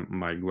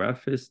my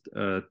graphist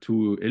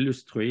to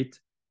illustrate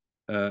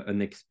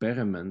an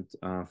experiment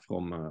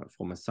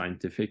from a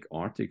scientific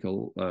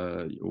article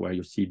where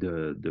you see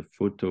the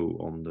photo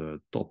on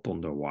the top on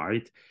the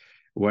right,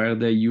 where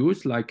they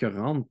use like a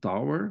round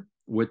tower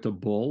with a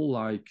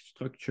ball-like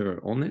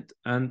structure on it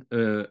and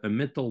a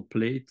metal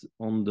plate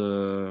on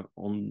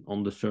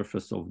the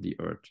surface of the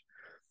Earth.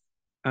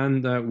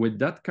 And with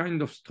that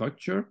kind of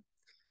structure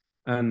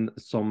and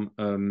some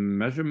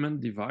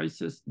measurement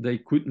devices, they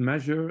could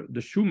measure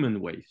the Schumann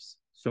waves.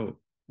 So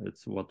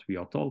it's what we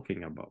are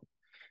talking about.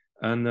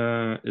 And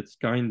it's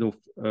kind of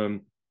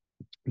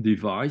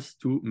device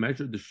to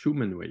measure the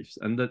Schumann waves,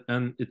 and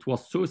it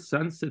was so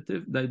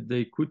sensitive that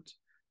they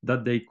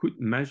could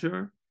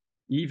measure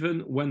even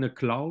when a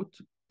cloud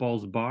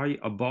passed by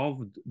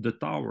above the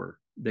tower.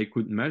 They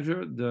could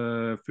measure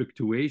the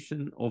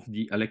fluctuation of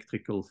the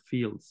electrical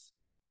fields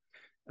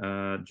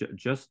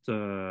just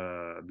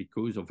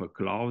because of a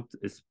cloud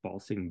is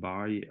passing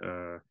by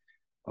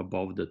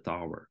above the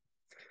tower.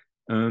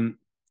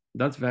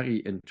 That's very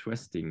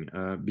interesting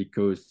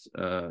because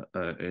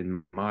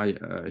in my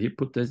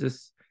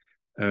hypothesis,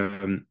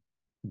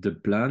 the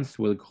plants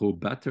will grow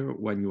better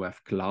when you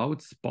have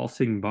clouds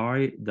passing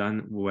by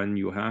than when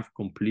you have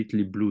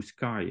completely blue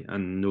sky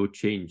and no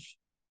change,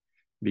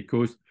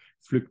 because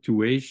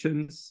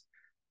fluctuations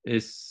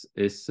is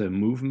a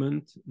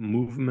movement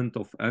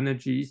of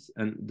energies,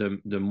 and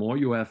the more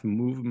you have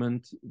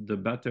movement, the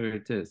better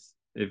it is.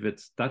 If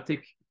it's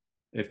static,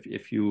 if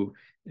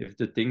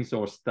the things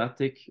are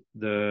static,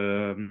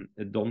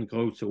 it don't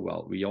grow so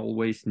well. We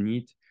always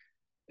need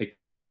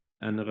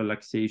and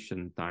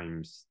relaxation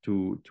times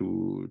to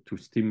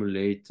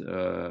stimulate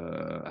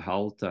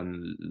health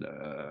and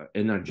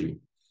energy.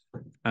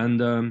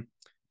 And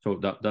So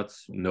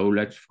that's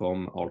knowledge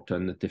from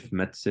alternative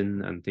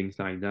medicine and things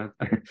like that.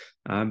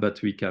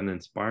 But we can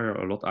inspire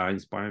a lot. I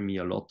inspire me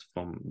a lot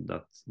from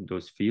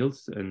those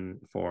fields, and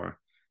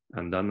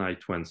then I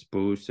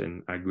transpose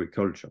in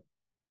agriculture.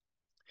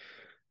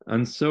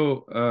 And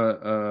so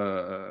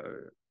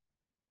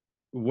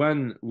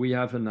when we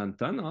have an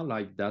antenna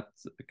like that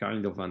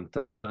kind of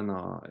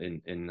antenna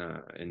in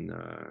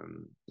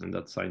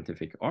that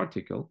scientific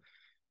article,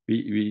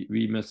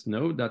 we must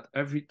know that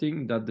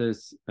everything that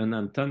is an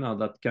antenna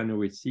that can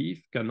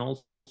receive can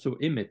also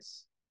emit.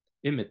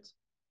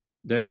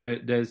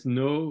 There's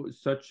no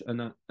such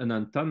an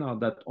antenna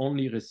that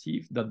only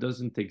receives that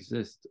doesn't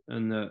exist,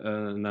 and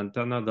an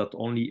antenna that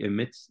only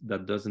emits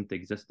that doesn't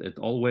exist. It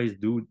always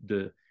do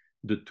the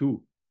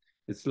two.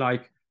 It's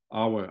like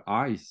our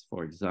eyes,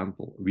 for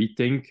example. We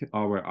think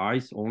our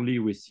eyes only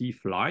receive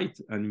light,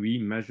 and we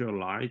measure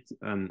light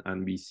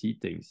and we see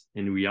things.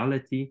 In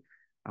reality,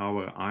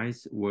 our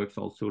eyes works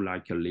also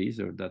like a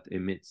laser that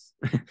emits.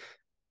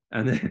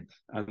 and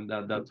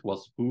that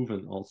was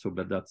proven also,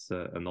 but that's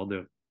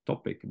another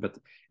topic. But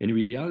in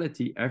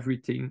reality,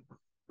 every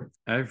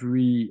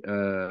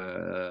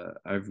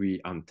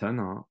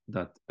antenna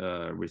that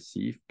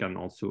receive can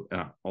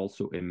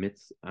also emit,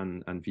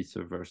 and vice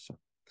versa.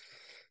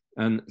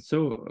 And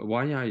so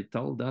why I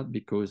tell that,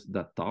 because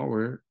that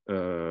tower,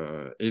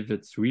 if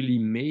it's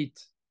really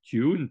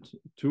tuned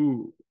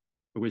to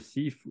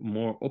receive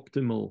more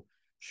optimal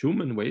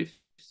Schumann waves,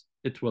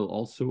 it will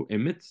also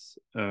emit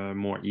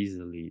more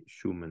easily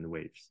Schumann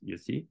waves, you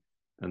see?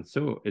 And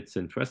so it's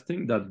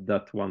interesting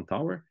that one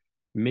tower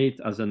made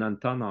as an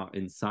antenna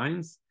in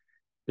science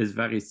is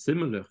very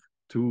similar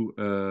to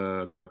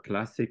a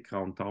classic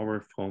round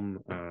tower from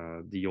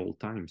the old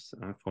times,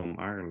 from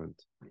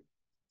Ireland.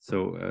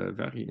 So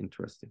very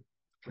interesting.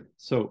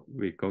 So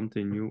we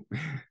continue.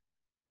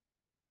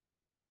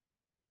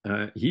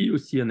 Here you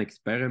see an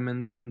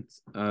experiment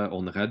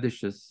on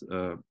radishes.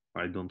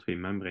 I don't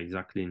remember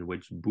exactly in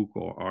which book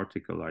or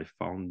article I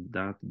found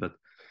that, but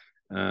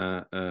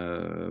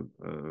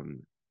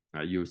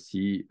you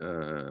see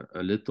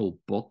a little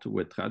pot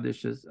with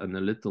radishes and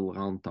a little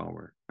round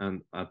tower,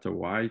 and at the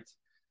right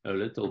a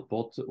little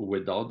pot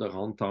without the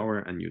round tower,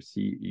 and you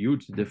see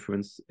huge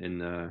difference in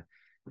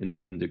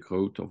the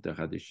growth of the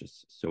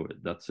radishes. So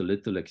that's a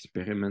little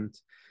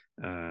experiment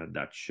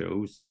that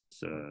shows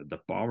the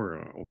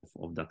power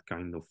of that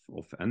kind of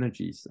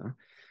energies,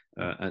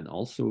 and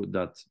also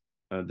that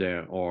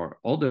there are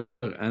other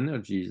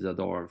energies that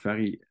are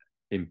very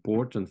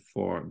important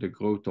for the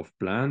growth of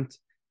plant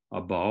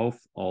above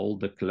all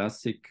the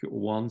classic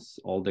ones,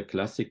 all the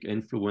classic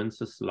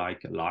influences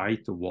like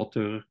light,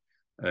 water,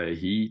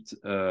 heat,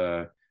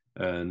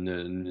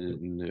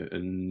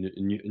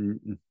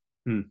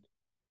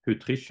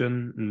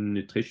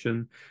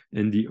 nutrition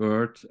in the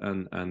earth,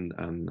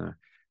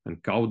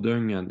 and cow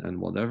dung and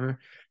whatever.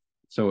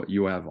 So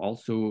you have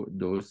also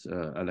those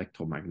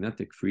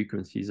electromagnetic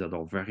frequencies that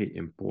are very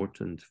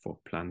important for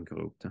plant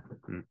growth.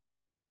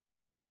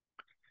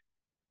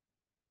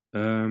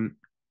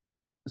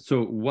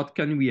 So what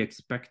can we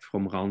expect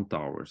from round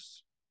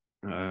towers?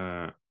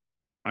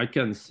 I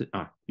can see,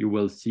 you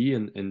will see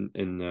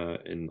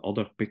in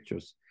other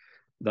pictures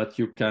that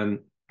you can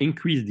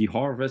increase the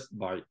harvest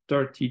by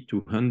 30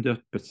 to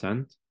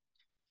 100%.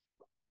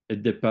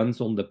 It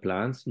depends on the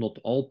plants. Not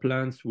all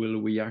plants will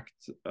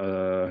react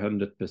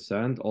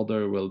 100%.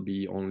 Other will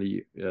be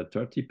only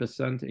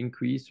 30%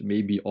 increase.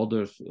 Maybe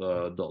others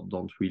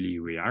don't really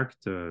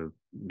react,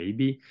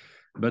 maybe.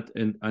 But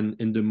in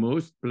the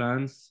most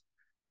plants,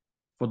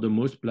 for the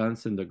most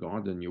plants in the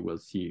garden, you will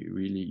see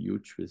really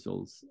huge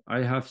results.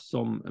 I have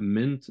some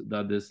mint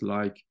that is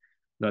like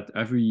that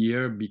every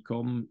year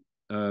become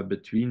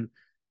between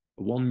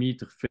 1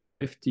 meter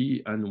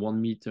 50 and 1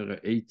 meter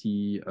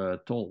 80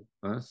 tall.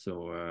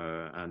 So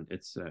and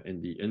it's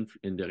in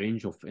the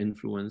range of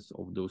influence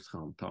of those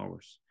round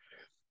towers.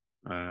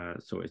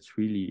 So it's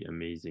really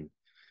amazing.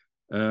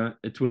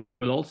 It will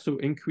also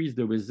increase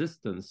the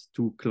resistance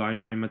to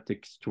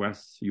climatic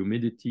stress,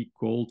 humidity,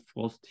 cold,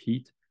 frost,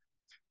 heat.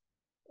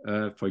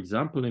 For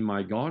example, in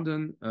my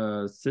garden,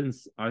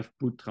 since I've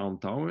put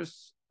round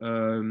towers,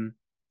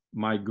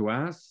 my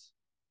grass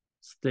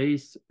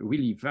stays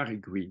really very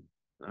green.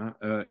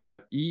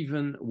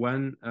 Even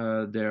when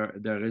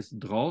there is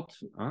drought,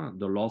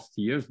 the last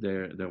years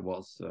there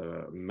was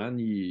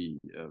many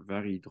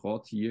very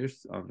drought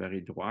years,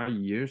 very dry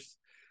years,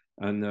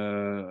 and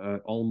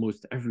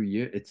almost every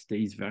year it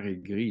stays very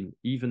green.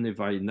 Even if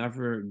I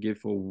never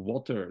give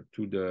water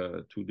to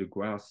the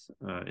grass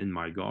in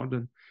my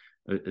garden,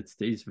 it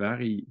stays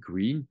very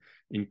green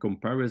in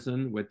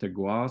comparison with the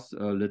grass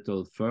a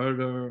little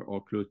further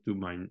or close to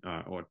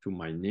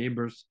my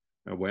neighbors,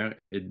 where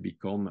it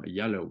become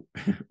yellow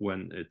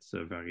when it's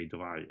very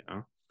dry.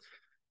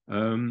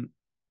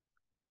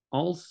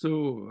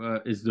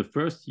 Also, is the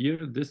first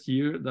year this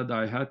year that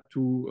I had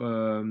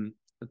to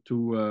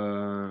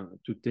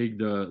take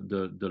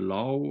the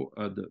law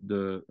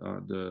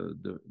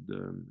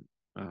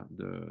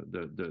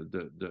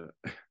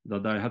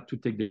that I had to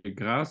take the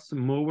grass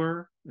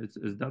mower.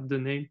 Is that the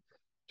name?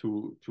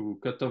 to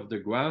cut off the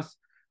grass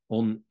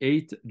on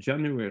 8th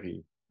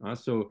January.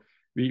 So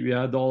we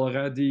had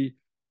already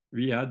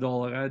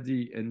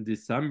in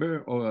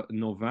December or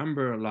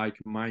November like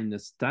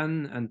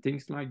 -10 and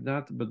things like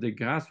that, but the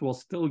grass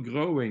was still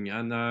growing,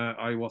 and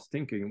I was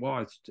thinking,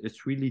 wow,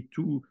 it's really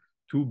too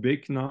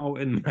big now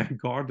in my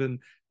garden.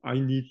 I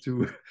need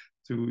to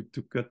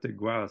cut the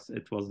grass.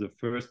 It was the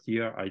first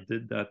year I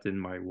did that in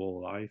my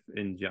whole life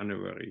in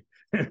January.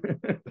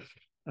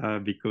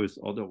 Because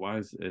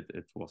otherwise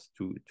it was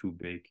too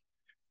big.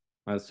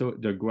 So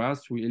the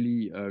grass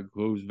really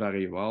grows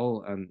very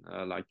well, and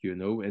like you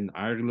know, in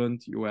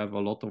Ireland you have a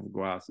lot of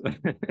grass,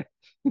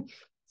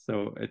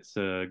 so it's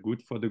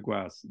good for the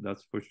grass,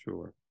 that's for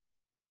sure.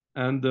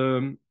 And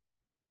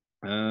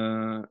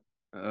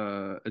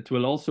it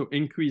will also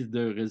increase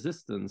the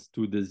resistance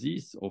to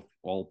disease of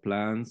all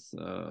plants,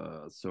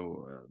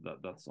 so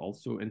that's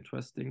also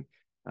interesting.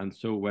 And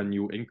so when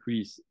you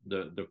increase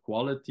the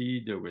quality,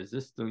 the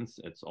resistance,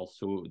 it's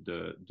also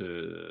the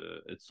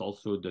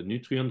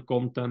nutrient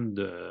content,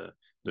 the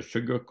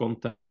sugar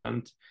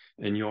content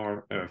in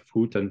your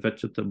fruit and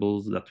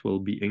vegetables that will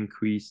be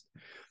increased.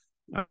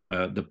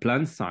 The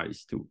plant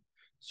size too.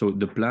 So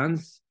the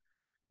plants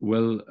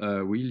will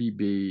really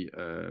be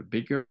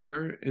bigger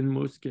in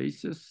most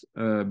cases,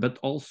 but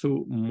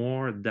also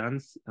more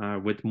dense,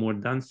 with more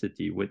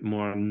density, with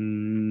more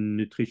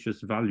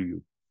nutritious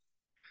value.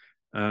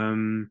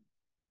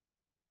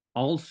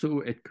 Also,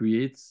 it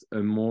creates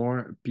a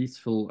more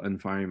peaceful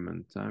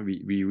environment.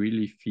 We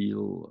really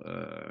feel,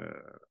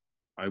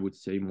 I would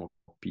say, more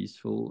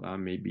peaceful.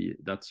 Maybe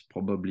that's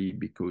probably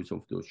because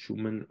of those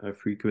Schumann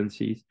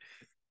frequencies.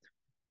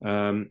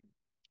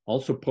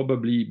 Also,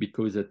 probably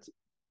because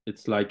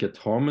it's like it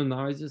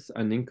harmonizes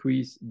and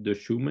increases the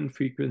Schumann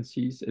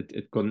frequencies.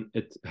 It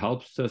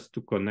helps us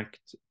to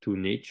connect to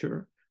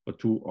nature or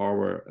to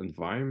our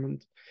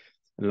environment.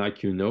 And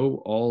like you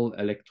know, all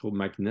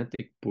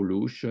electromagnetic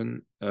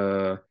pollution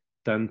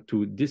tend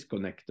to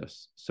disconnect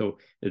us. So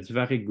it's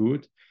very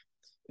good,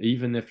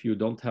 even if you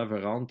don't have a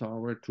round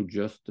tower, to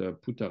just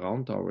put a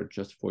round tower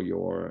just for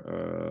your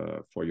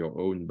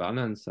own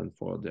balance and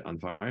for the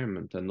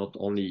environment, and not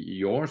only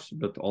yours,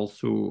 but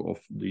also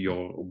of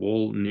your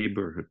whole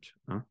neighborhood.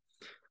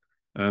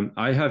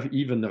 I have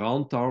even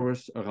round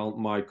towers around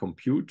my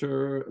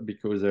computer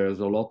because there's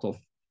a lot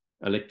of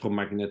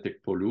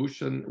electromagnetic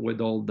pollution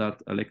with all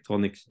that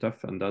electronic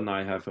stuff, and then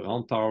I have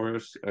round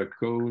towers,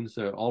 cones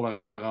all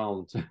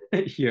around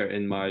here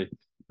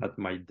at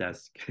my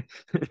desk.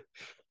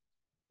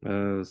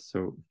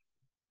 So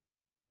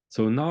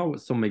now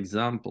some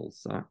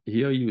examples.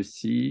 Here you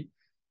see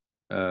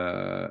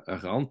a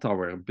round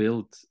tower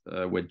built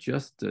with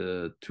just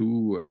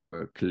 2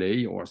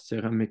 clay or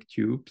ceramic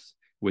tubes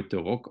with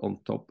the rock on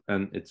top,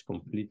 and it's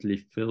completely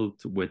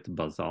filled with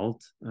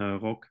basalt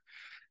rock.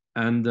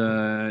 And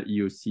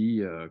you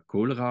see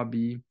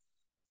kohlrabi.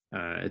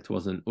 It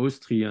was an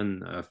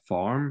Austrian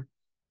farm,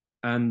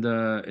 and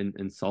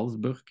in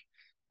Salzburg,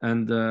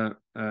 and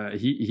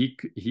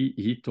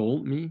he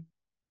told me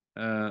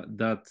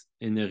that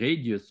in a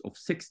radius of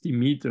 60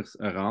 meters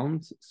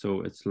around,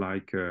 so it's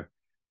like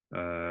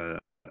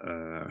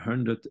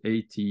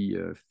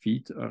 180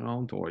 feet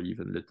around, or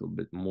even a little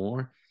bit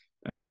more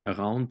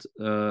around,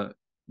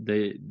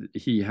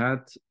 he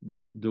had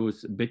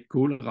those big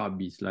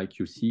kohlrabis like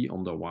you see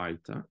on the right,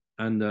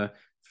 and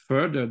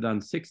further than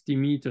 60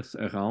 meters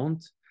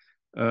around,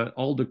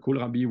 all the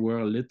kohlrabi were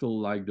a little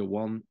like the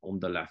one on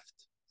the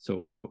left.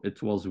 So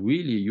it was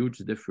really a huge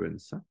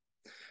difference.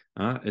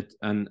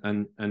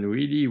 And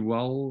really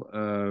well.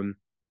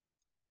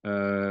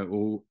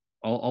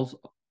 Also,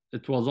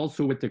 it was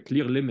also with a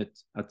clear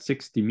limit at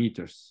 60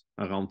 meters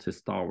around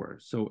his tower.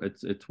 So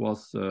it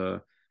was.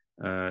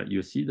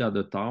 You see that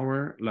a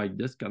tower like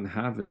this can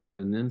have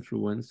an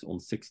influence on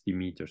 60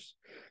 meters.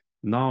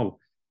 Now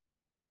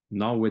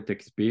with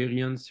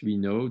experience, we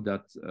know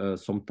that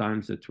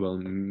sometimes it will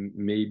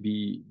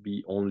maybe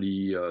be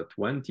only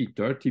 20,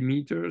 30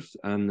 meters,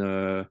 and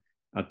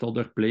at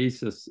other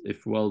places,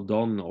 if well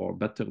done or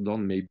better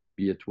done, maybe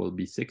it will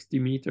be 60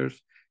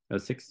 meters.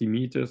 60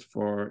 meters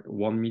for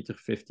 1.50 meters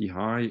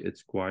high,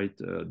 it's quite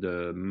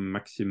the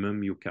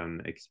maximum you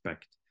can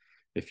expect.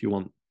 If you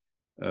want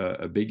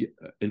a big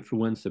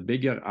influence, a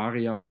bigger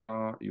area,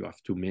 you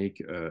have to make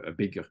a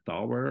bigger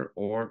tower,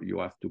 or you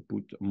have to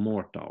put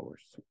more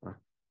towers.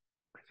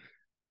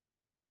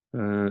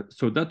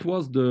 So that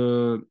was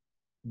the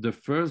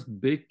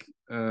first big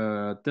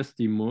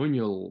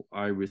testimonial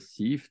I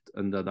received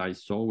and that I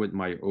saw with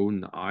my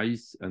own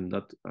eyes, and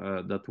that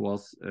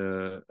was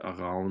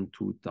around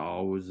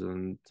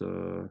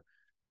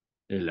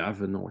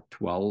 2011 or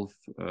 12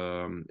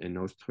 in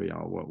Austria,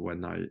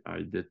 when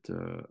I did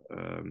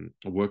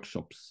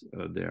workshops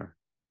there.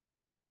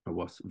 I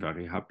was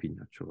very happy,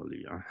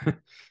 naturally.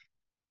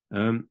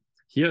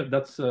 Here,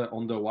 that's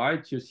on the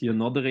right. You see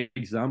another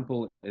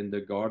example in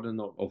the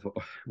garden of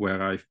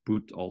where I've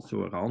put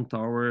also a round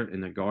tower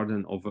in a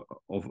garden of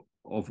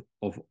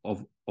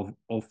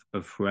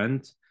a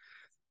friend,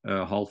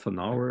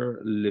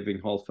 living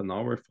half an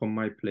hour from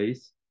my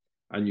place.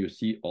 And you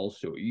see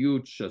also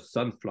huge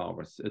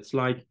sunflowers. It's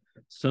like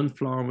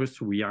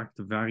sunflowers react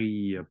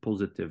very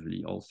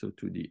positively also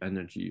to the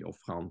energy of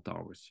round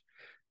towers.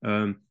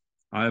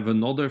 I have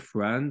another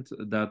friend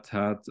that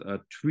had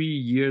 3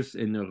 years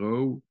in a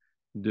row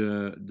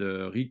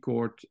the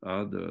record,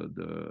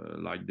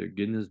 like the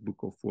Guinness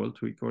Book of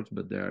World Records,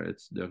 but there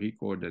it's the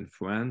record in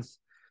France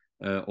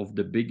of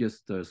the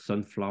biggest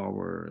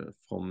sunflower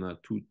from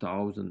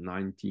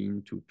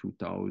 2019 to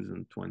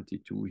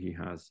 2022. He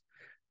has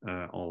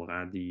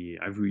already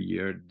every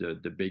year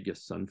the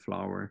biggest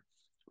sunflower,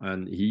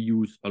 and he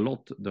used a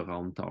lot the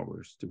round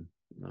towers too.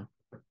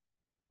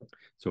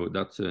 So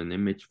that's an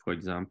image, for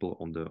example,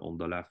 on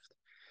the left.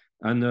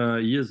 And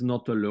he is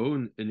not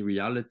alone. In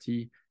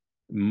reality,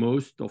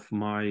 most of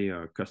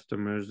my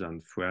customers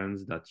and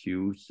friends that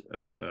use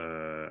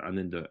and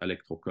in the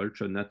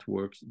electroculture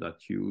networks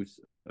that use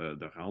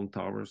the round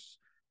towers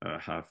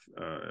have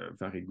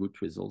very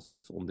good results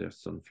on their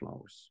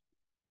sunflowers.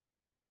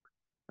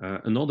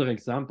 Another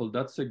example,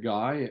 that's a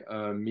guy,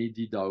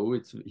 Mehdi Dao.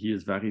 He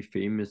is very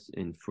famous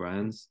in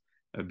France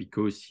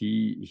because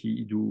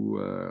he do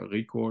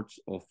records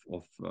of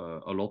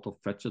a lot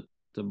of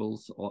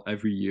vegetables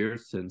every year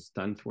since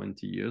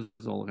 10-20 years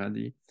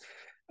already.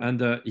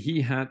 And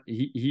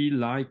he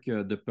like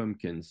the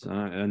pumpkins,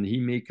 and he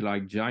make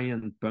like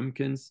giant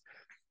pumpkins.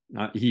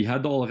 He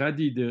had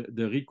already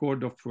the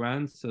record of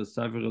France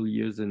several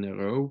years in a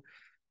row.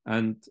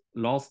 And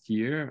last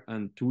year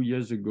and 2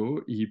 years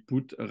ago, he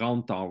put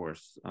round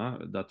towers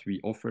that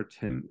we offered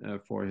him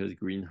for his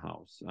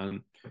greenhouse.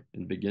 And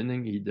in the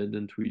beginning, he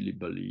didn't really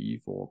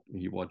believe, or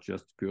he was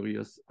just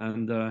curious.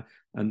 And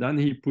then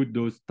he put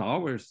those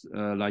towers,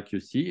 like you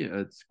see,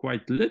 it's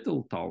quite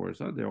little towers.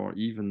 They are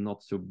even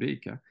not so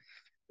big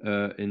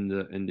in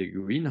the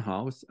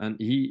greenhouse. And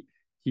he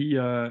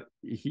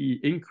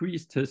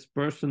increased his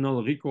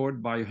personal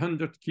record by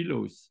 100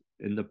 kilos.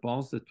 In the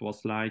past, it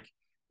was like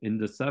in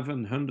the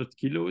 700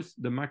 kilos,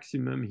 the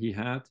maximum he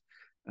had.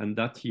 And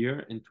that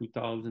year in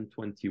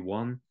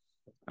 2021,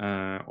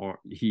 or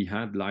he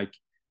had like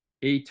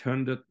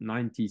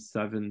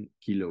 897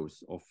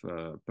 kilos of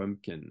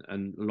pumpkin.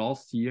 And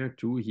last year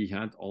too, he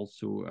had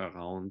also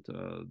around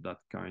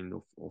that kind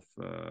of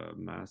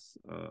mass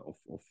of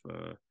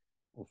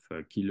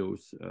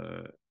kilos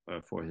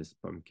for his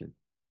pumpkin.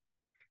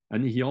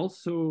 And he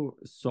also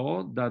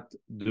saw that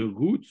the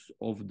roots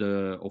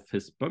of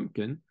his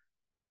pumpkin,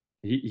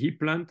 he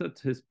planted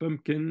his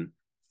pumpkin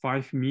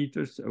 5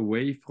 meters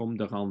away from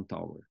the round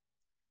tower.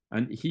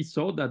 And he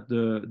saw that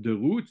the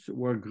roots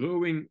were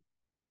growing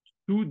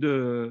to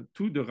the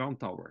round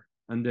tower.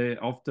 And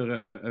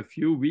after a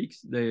few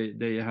weeks,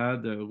 they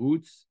had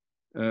roots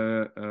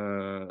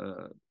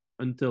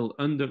until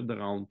under the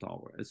round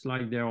tower. It's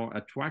like they are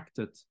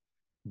attracted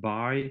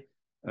by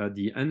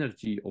the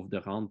energy of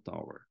the round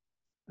tower.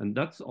 And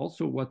that's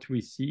also what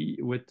we see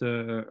with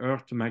the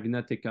Earth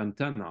magnetic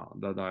antenna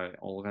that I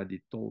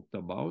already talked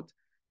about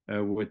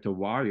with the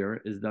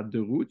wire, is that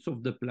the roots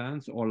of the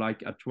plants are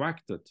like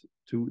attracted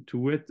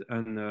to it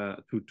and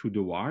to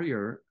the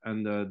wire,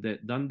 and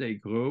then they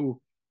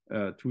grow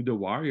to the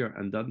wire,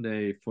 and then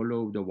they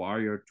follow the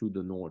wire to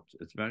the north.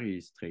 It's very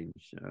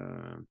strange.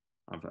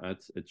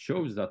 It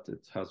shows that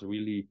it has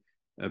really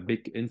a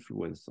big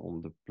influence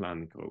on the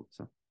plant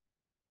growth.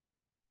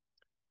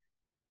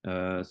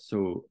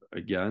 So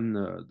again,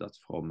 that's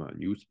from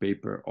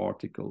newspaper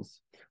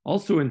articles.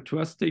 Also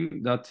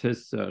interesting that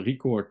his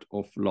record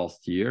of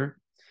last year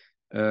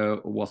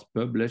was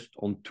published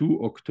on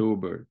 2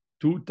 October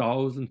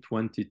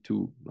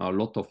 2022. A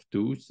lot of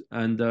twos,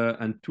 and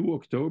 2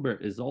 October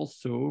is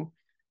also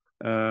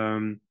a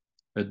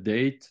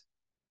date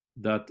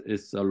that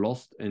is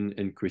lost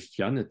in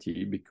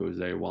Christianity, because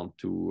they want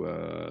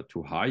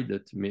to hide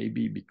it,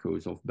 maybe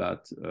because of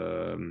bad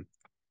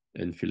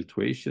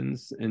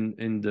infiltrations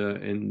in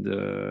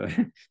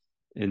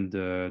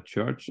the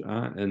church,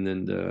 and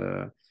in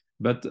the,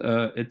 but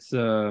it's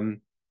a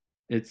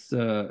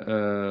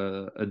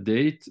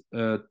date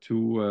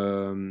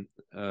to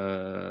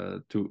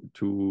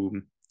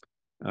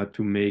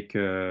make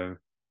a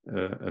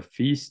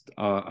feast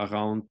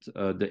around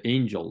the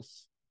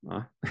angels.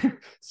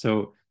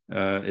 So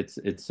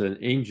it's an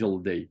angel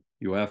day.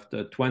 You have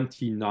the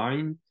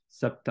 29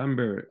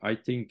 September, I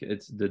think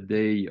it's the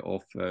day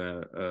of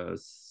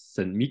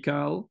Saint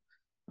Michael,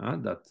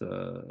 and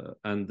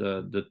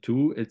the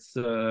two, it's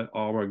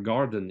our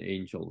garden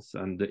angels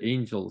and the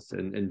angels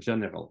in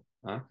general.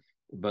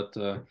 But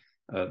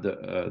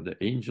the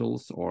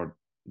angels, or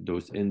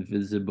those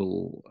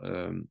invisible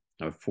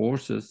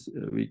forces,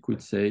 we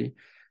could say,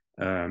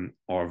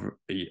 are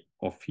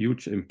of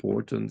huge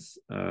importance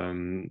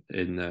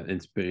in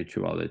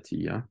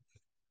spirituality.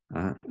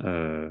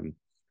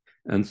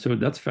 And so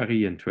that's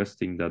very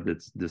interesting that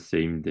it's the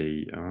same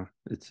day.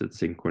 It's a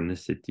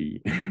synchronicity.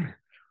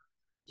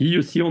 Here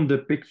you see on the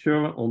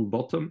picture on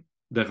bottom,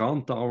 the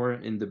round tower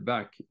in the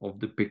back of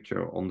the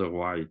picture on the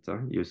right.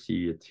 You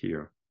see it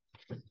here.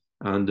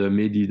 And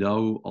Mehdi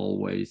Dao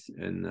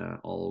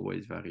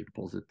always very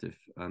positive.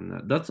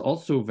 And that's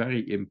also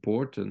very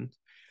important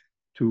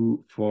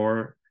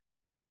for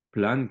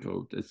plant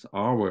growth. It's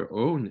our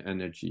own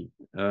energy.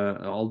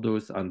 All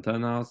those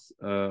antennas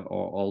are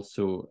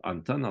also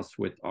antennas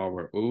with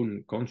our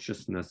own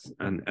consciousness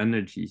and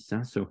energies.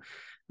 So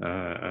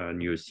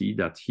and you see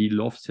that he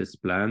loves his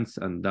plants,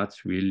 and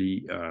that's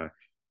really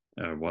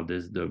what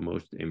is the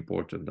most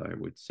important, I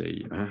would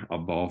say,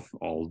 above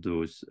all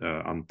those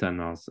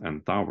antennas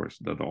and towers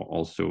that are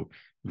also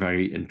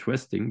very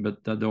interesting,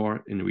 but that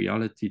are in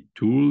reality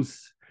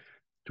tools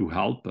to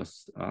help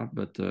us.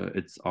 But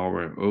it's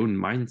our own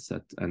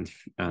mindset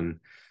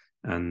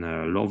and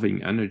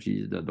loving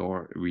energies that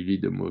are really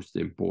the most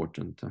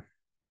important.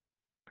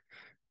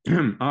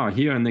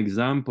 Here an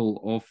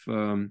example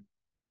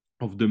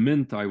of the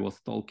mint I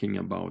was talking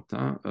about.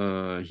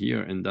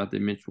 Here in that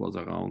image was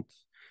around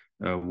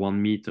 1.70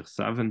 meters.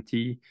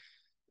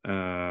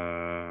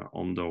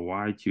 On the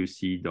right, you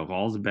see the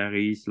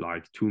raspberries,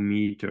 like 2.50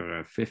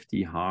 meters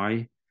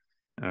high,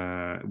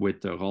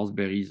 with the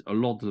raspberries a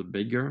lot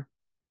bigger.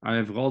 I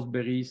have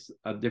raspberries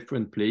at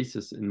different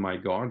places in my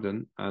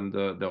garden, and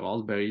the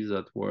raspberries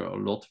that were a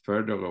lot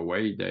further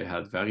away, they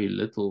had very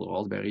little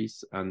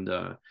raspberries, and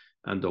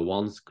the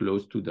ones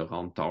close to the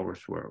round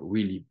towers were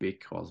really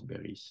big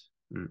raspberries.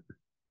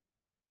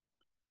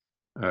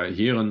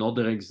 Here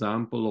another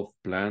example of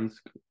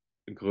plants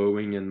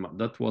growing in,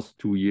 that was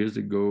 2 years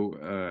ago,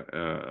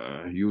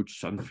 a huge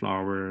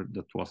sunflower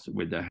that was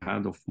with a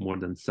head of more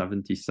than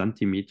 70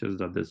 centimeters.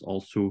 That is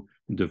also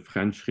the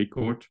French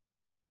record,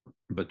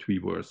 but we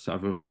were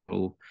several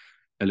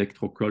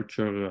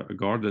electroculture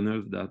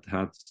gardeners that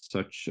had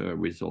such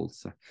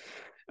results.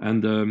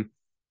 And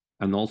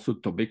also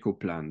tobacco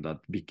plant that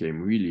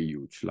became really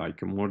huge,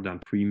 like more than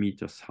 3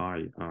 meters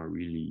high,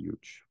 really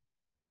huge.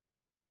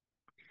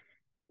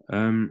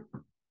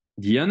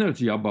 The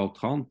energy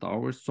about round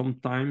towers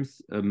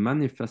sometimes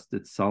manifests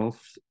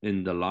itself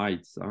in the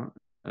lights.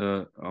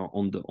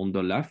 On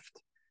the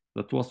left,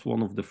 that was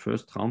one of the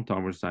first round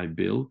towers I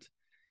built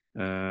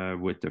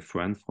with a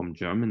friend from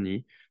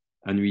Germany,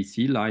 and we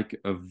see like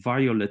a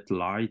violet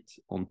light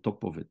on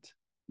top of it.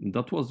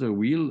 That was a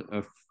real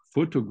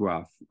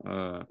photograph,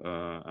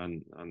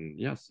 and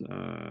yes,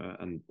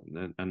 and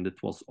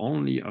it was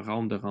only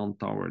around the round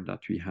tower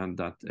that we had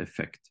that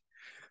effect.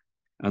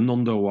 And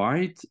on the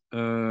right,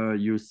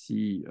 you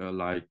see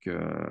like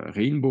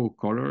rainbow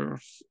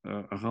colors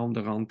around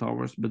the round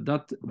towers, but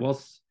that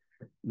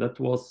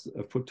was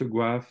a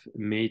photograph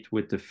made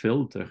with a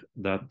filter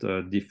that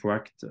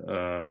diffract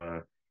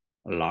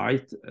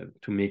light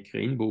to make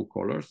rainbow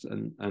colors,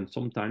 and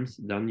sometimes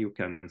then you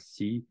can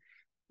see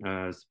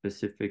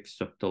specific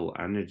subtle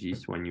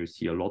energies. When you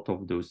see a lot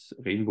of those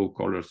rainbow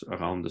colors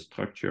around the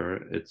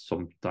structure, it's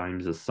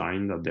sometimes a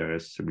sign that there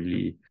is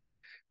really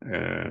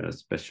a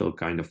special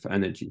kind of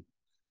energy.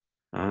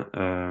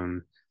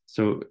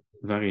 So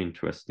very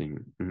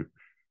interesting.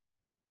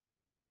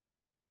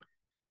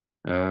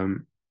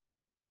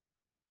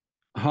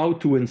 How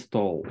to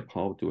install?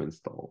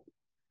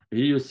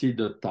 Here you see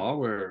the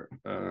tower,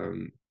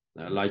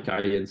 like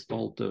I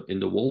installed in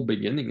the wall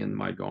beginning in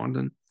my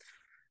garden.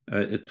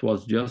 It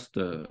was just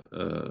a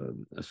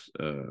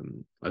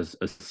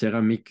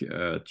ceramic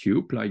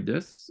tube like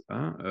this,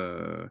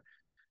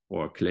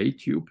 or a clay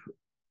tube,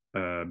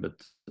 but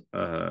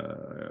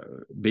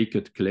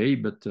baked clay,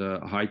 but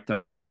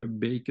high-tech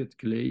baked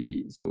clay,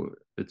 so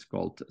it's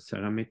called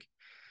ceramic.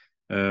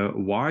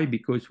 Why?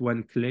 Because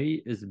when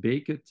clay is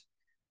baked,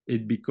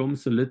 it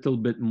becomes a little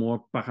bit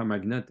more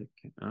paramagnetic.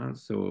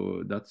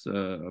 So that's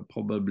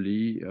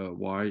probably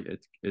why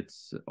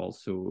it's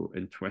also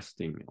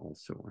interesting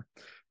also.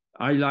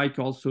 I like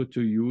also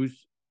to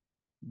use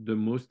the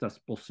most as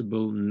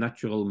possible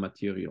natural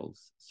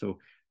materials. So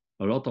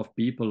a lot of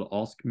people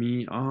ask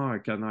me,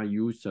 can I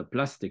use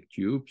plastic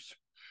tubes?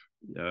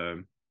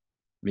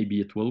 Maybe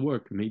it will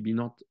work, maybe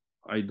not.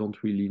 I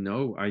don't really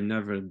know. I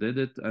never did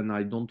it, and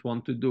I don't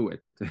want to do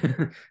it.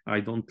 I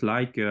don't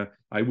like.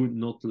 I would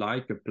not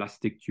like a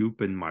plastic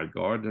tube in my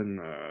garden.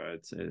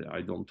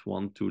 I don't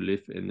want to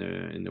live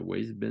in a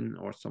waste bin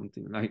or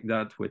something like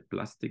that with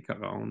plastic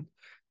around.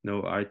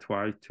 No, I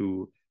try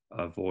to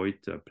avoid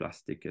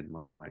plastic in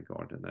my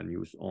garden and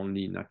use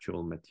only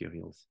natural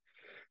materials,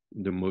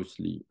 the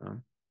mostly.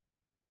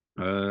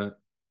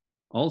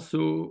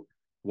 Also,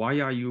 why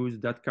I use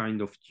that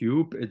kind of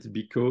tube, it's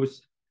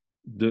because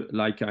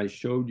like I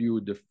showed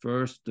you, the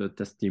first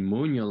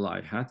testimonial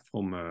I had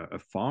from a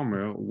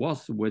farmer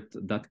was with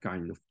that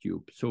kind of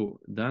tube. So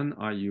then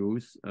I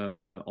use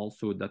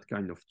also that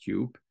kind of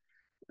tube,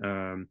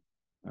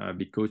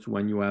 because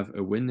when you have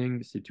a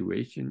winning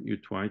situation, you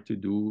try to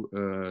do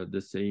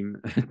the same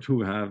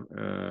to have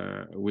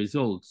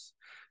results.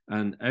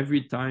 And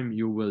every time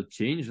you will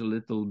change a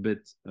little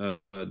bit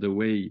the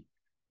way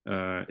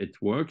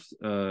it works,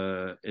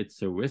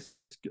 it's a risk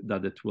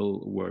that it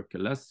will work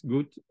less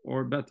good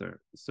or better.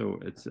 So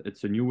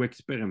it's a new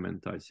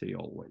experiment, I say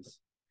always.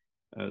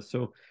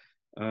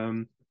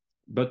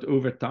 But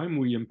over time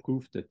we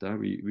improved it. I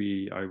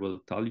will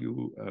tell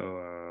you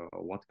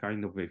what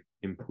kind of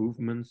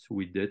improvements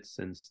we did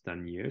since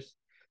 10 years.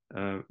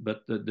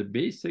 But the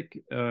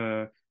basic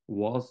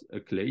was a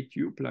clay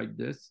tube like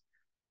this,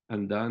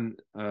 and then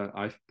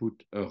I've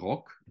put a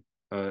rock.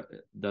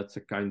 That's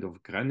a kind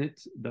of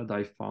granite that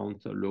I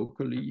found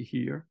locally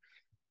here.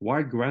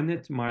 Why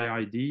granite? My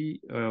idea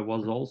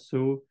was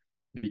also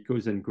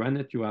because in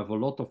granite you have a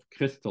lot of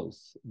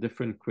crystals,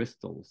 different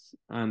crystals.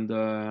 And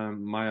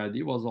my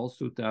idea was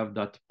also to have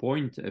that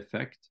point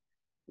effect,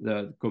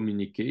 the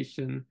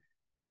communication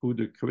through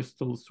the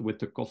crystals with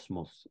the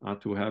cosmos,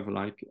 to have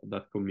like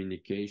that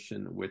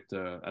communication with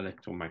the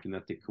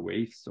electromagnetic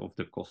waves of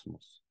the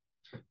cosmos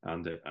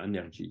and the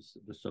energies,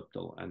 the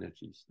subtle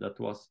energies. That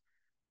was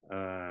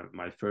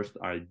my first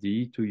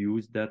idea, to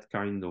use that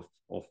kind of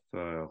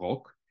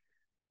rock.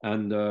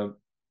 And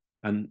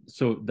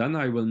so then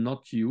I will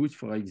not use,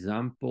 for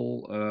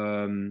example,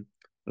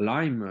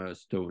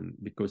 limestone,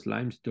 because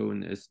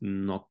limestone is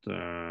not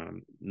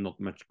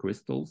much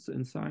crystals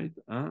inside,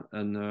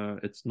 and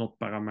it's not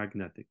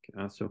paramagnetic.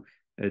 So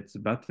it's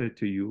better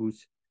to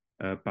use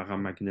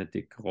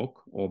paramagnetic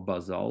rock or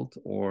basalt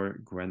or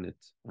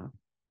granite.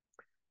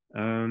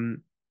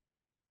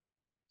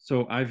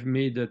 So I've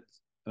made it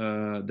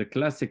the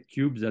classic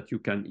tubes that you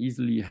can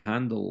easily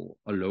handle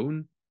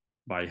alone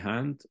by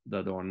hand,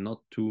 that are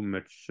not too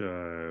much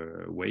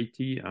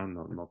weighty and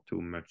not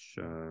too much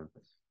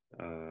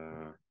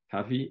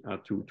heavy,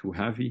 too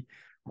heavy,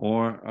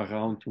 or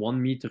around 1.50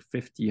 meters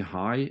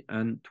high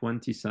and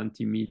 20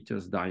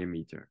 centimeters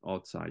diameter,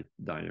 outside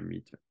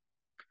diameter.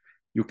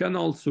 You can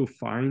also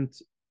find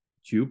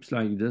tubes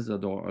like this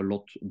that are a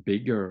lot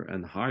bigger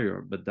and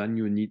higher, but then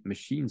you need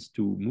machines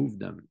to move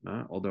them.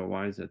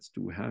 Otherwise, it's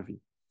too heavy.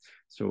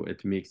 So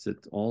it makes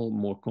it all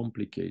more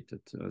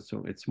complicated.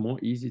 So it's more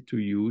easy to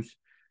use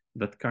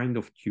that kind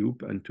of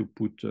tube and to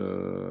put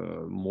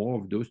more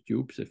of those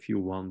tubes if you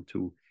want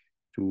to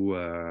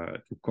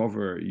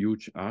cover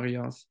huge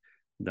areas,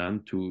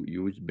 than to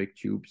use big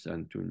tubes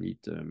and to need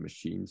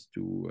machines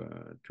to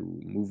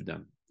move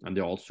them. And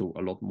they're also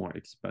a lot more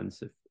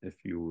expensive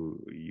if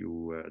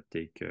you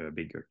take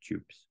bigger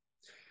tubes.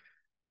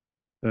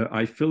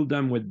 I fill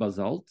them with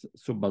basalt.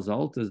 So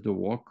basalt is the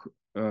rock,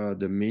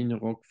 the main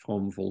rock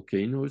from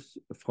volcanoes,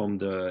 from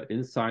the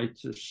inside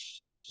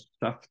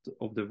shaft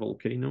of the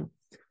volcano.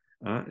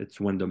 It's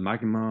when the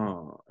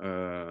magma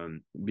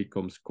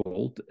becomes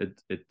cold,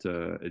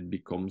 it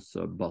becomes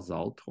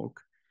basalt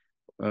rock.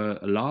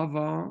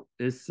 Lava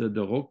is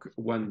the rock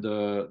when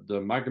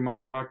the magma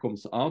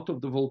comes out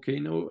of the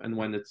volcano, and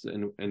when it's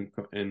in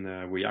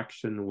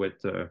reaction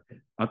with the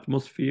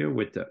atmosphere,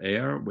 with the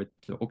air, with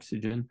the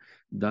oxygen,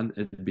 then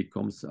it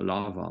becomes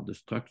lava. The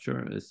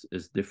structure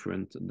is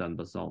different than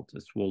basalt.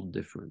 It's all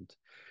different.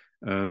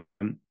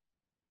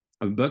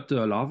 But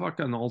lava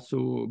can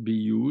also be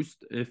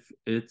used if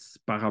it's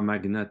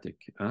paramagnetic.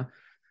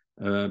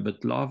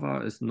 But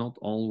lava is not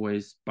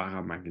always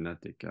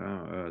paramagnetic.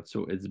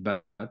 So it's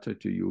better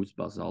to use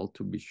basalt,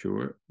 to be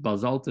sure.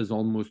 Basalt is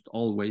almost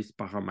always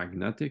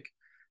paramagnetic,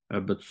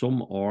 but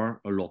some are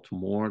a lot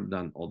more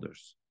than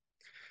others.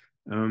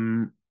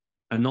 And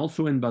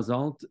also in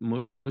basalt,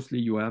 mostly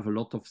you have a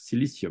lot of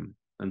silicium.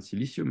 And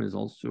silicium is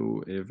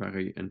also a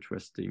very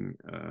interesting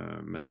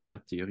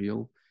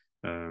material.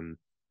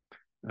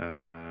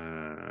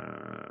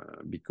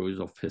 Because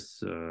of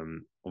his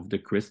of the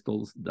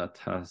crystals that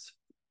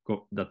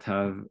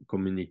have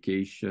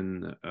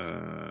communication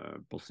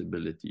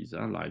possibilities,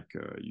 like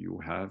you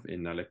have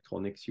in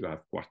electronics, you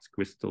have quartz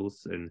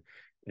crystals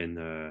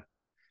in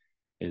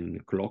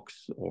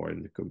clocks or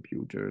in the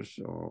computers,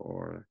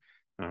 or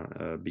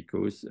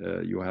because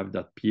you have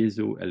that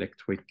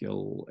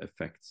piezoelectrical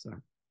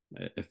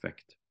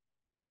effect.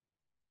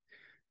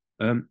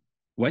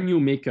 When you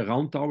make a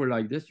round tower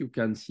like this, you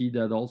can see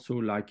that also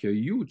like a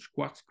huge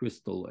quartz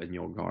crystal in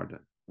your garden.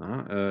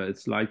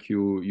 It's like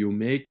you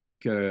make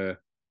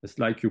it's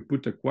like you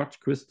put a quartz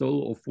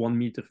crystal of 1.50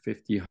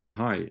 meters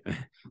high,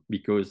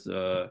 because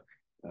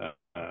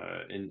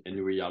in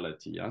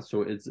reality,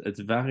 so it's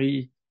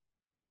very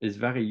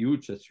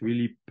huge. It's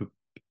really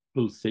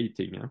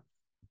pulsating.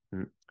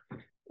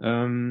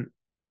 And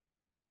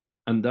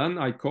then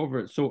I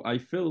cover, so I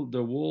fill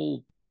the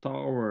whole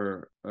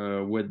tower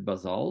with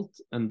basalt,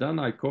 and then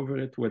I cover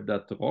it with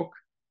that rock,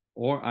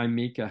 or I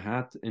make a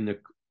hat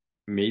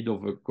made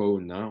of a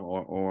cone,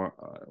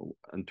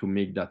 and to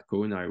make that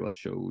cone, I will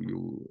show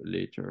you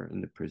later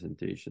in the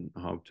presentation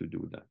how to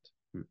do that.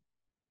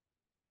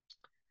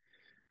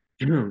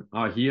 Here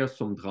are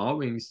some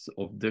drawings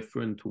of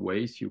different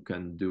ways you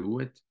can do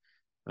it.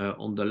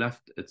 On the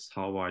left, it's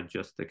how I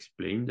just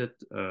explained it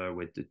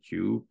with the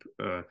tube.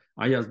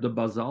 Yes, the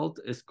basalt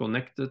is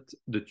connected.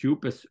 The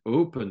tube is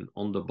open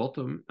on the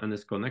bottom and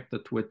is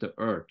connected with the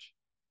earth.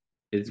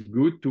 It's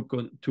good to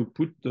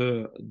put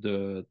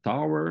the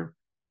tower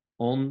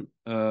on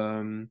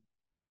the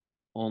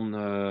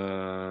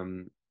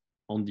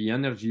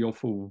energy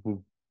of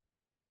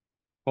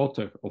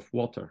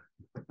water.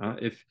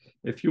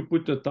 If you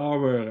put the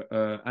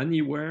tower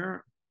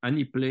anywhere,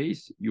 any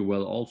place, you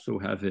will also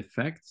have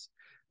effects.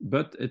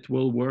 But it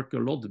will work a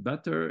lot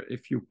better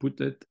if you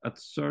put it at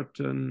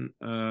certain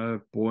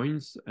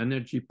points,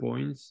 energy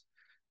points,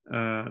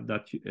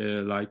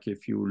 like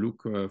if you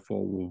look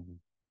for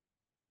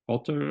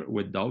water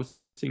with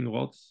dowsing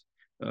rods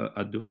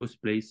at those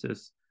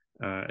places,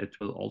 it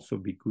will also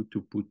be good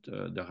to put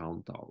the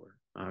round tower.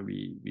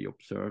 We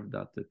observe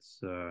that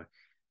it's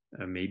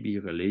maybe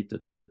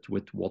related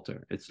with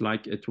water. It's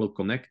like it will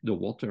connect the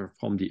water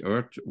from the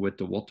earth with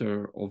the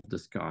water of the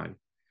sky,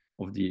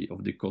 of the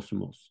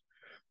cosmos.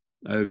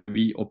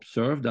 We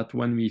observe that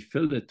when we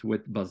fill it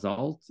with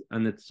basalt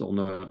and it's on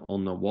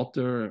a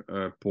water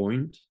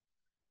point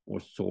or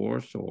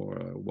source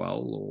or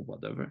well or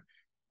whatever,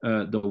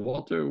 the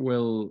water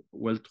will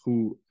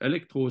through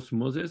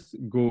electroosmosis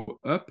go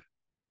up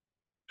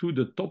to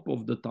the top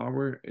of the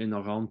tower in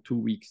around 2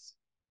 weeks.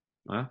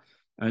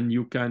 And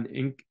you can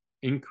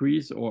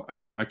increase or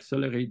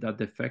accelerate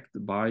that effect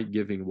by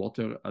giving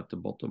water at the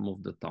bottom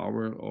of the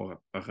tower or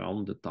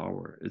around the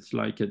tower. It's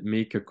like it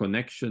make a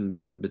connection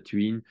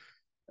between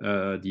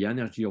the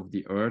energy of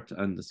the earth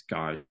and the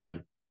sky.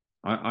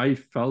 I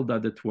felt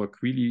that it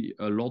worked really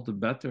a lot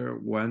better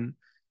when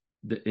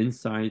the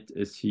inside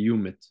is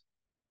humid.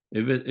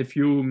 If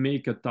you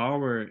make a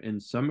tower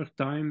in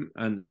summertime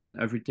and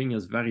everything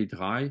is very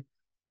dry,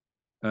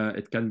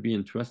 it can be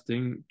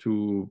interesting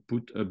to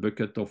put a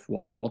bucket of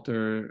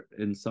water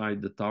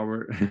inside the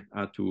tower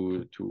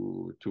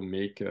to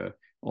make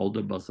all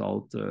the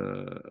basalt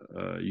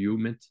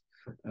humid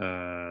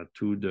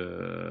to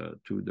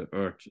the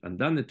earth, and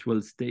then it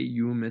will stay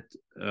humid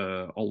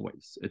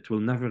always. It will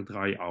never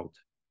dry out.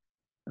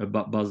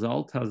 But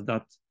basalt has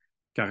that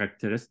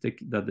characteristic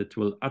that it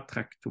will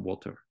attract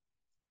water.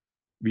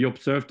 We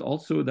observed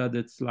also that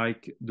it's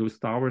like those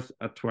towers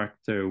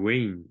attract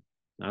rain.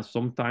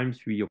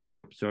 Sometimes we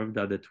observe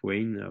that it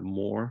rains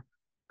more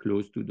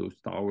close to those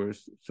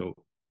towers, so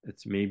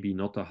it's maybe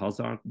not a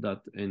hazard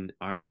that in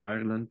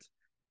Ireland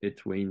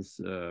it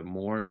rains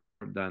more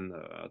than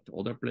at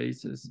other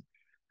places.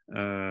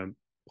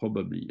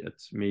 Probably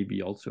it's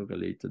maybe also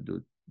related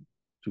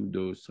to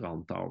those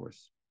round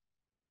towers.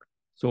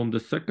 So on the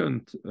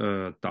second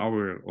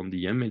tower on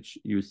the image,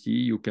 you see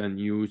you can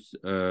use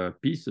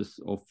pieces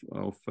of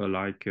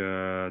like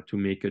to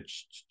make a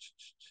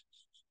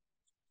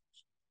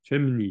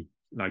chimney,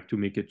 like to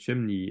make a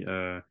chimney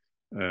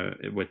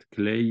with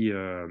clay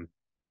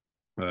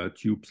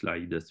tubes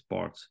like this,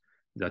 parts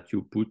that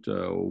you put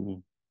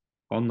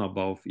on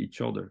above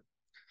each other.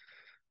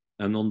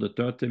 And on the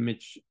third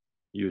image,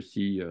 you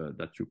see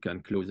that you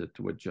can close it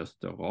with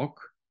just a rock.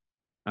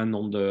 And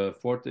on the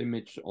fourth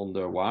image on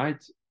the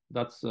right,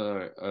 that's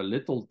a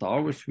little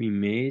towers we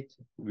make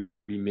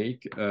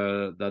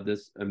that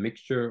is a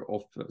mixture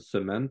of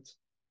cement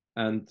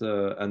and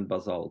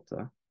basalt.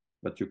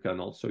 But you can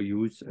also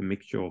use a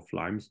mixture of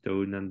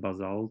limestone and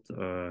basalt.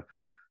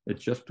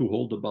 It's just to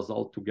hold the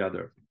basalt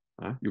together.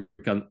 You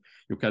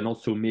can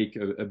also make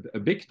a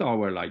big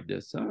tower like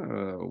this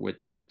with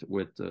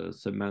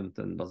cement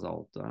and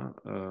basalt.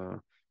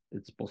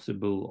 It's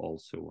possible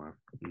also.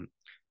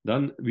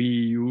 Then we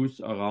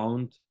use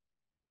around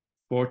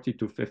 40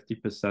 to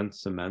 50%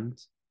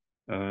 cement.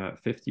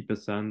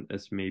 50%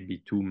 is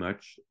maybe too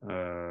much,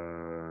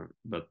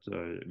 but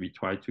we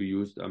try to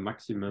use a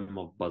maximum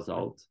of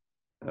basalt,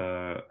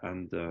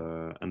 and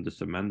the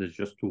cement is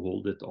just to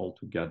hold it all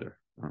together.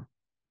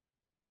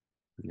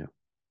 Yeah.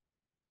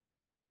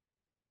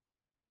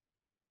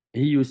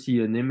 Here you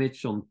see an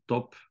image on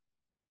top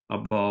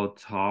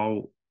about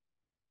how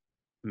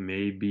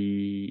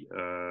maybe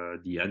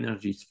the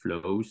energies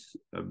flows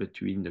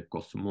between the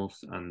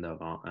cosmos and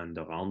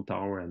the round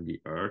tower and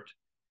the earth.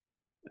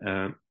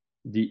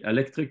 The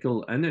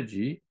electrical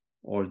energy,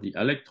 or the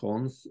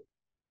electrons,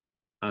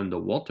 and the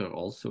water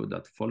also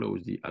that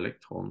follows the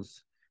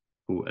electrons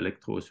through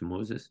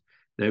electroosmosis,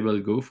 they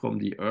will go from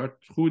the earth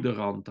through the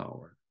round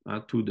tower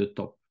to the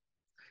top.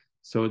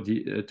 So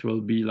it will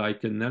be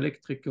like an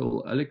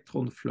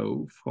electron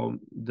flow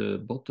from the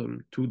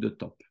bottom to the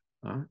top.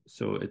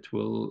 So it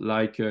will,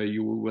 like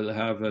you will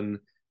have an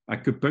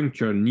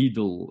acupuncture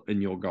needle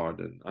in your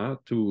garden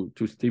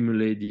to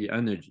stimulate the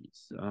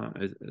energies.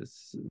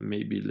 It's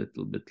maybe a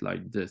little bit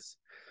like this.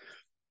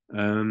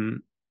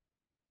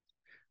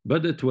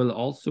 But it will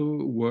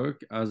also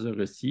work as a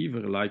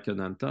receiver, like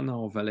an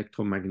antenna of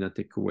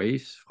electromagnetic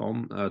waves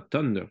from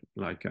thunder,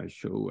 like I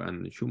show,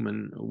 and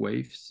Schumann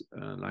waves,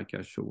 like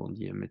I show on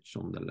the image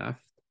on the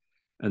left,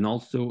 and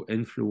also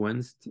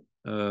influenced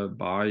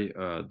by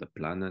the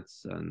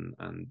planets and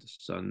the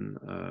sun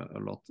a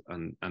lot,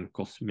 and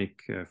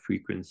cosmic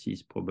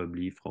frequencies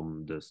probably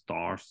from the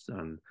stars,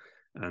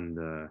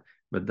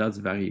 but that's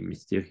very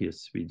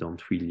mysterious. We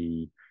don't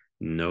really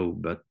know,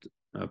 but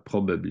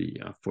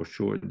probably for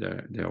sure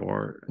there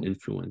are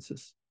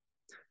influences.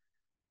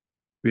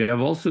 We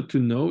have also to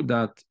know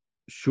that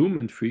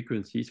Schumann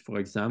frequencies, for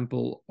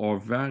example, are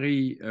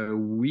very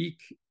weak,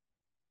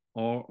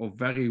 or of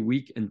very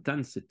weak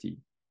intensity.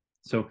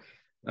 So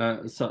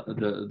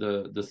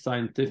the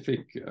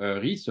scientific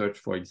research,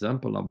 for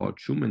example, about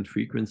Schumann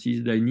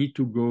frequencies, they need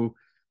to go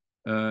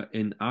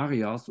in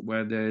areas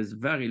where there is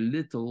very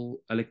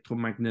little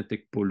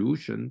electromagnetic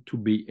pollution to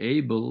be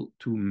able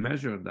to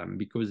measure them,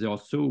 because they are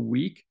so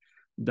weak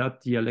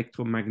that the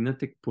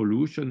electromagnetic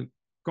pollution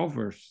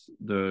covers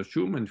the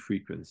Schumann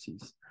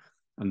frequencies.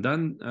 And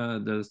then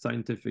the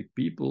scientific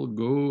people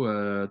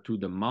go to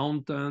the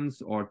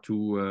mountains or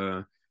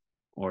to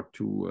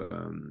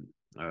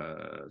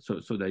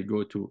so they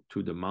go to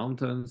the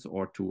mountains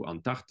or to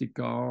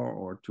Antarctica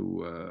or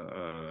to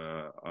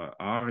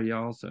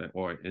areas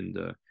or in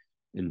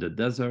the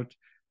desert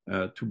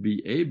to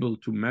be able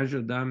to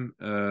measure them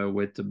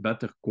with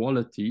better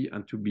quality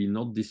and to be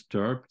not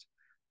disturbed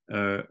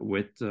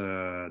with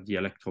the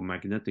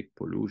electromagnetic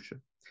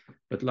pollution.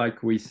 But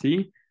like we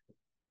see,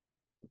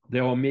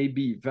 there are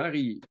maybe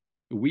very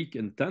weak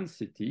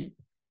intensity,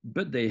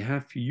 but they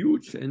have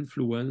huge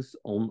influence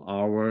on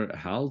our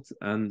health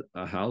and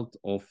health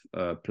of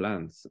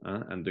plants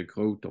and the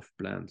growth of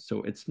plants.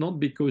 So it's not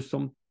because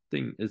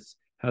something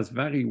has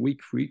very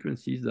weak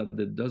frequencies that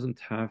it doesn't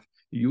have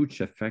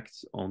huge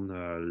effects on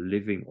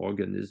living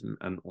organism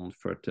and on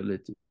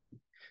fertility.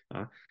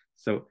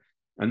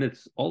 And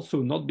it's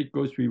also not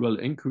because we will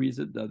increase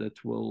it that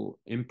it will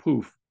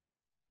improve,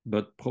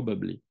 but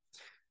probably.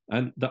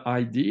 And the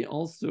idea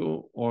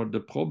also, or the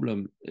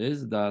problem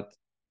is that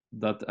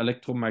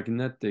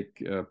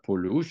electromagnetic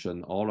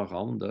pollution all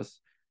around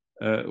us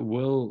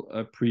will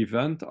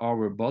prevent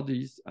our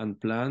bodies and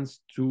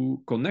plants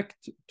to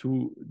connect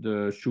to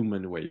the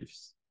Schumann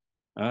waves.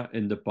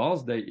 In the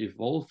past, they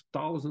evolved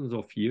thousands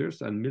of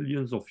years and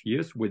millions of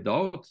years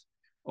without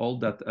all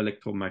that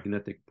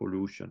electromagnetic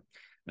pollution.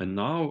 And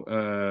now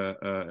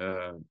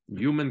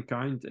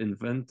humankind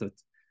invented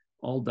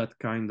all that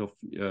kind of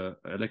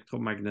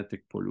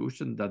electromagnetic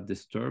pollution that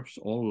disturbs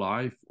all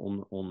life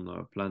on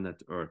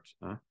planet Earth.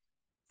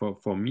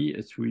 For me,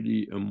 it's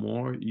really a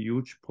more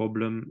huge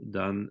problem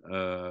than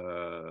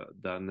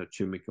a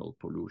chemical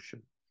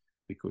pollution,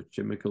 because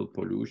chemical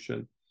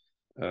pollution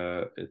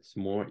it's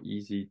more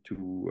easy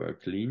to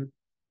clean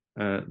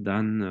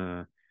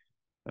than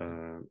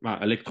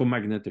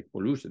electromagnetic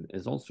pollution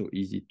is also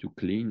easy to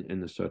clean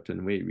in a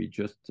certain way. We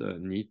just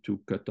need to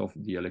cut off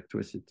the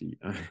electricity.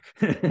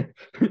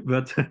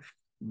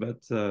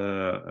 but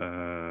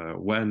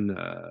when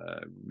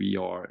we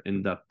are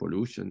in that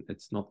pollution,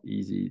 it's not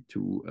easy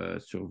to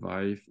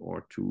survive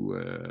or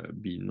to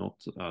be not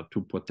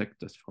to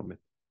protect us from it.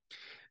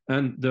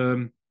 And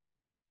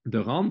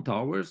the round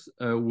towers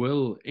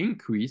will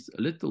increase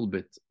a little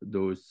bit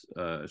those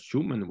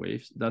Schumann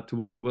waves that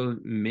will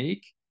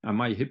make,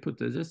 my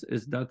hypothesis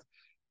is that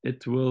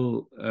it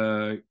will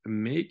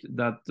make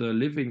that the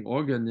living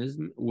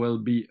organism will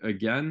be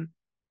again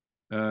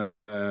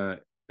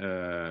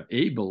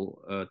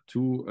able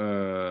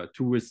to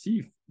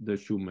receive the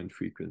Schumann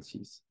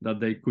frequencies that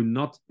they could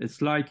not.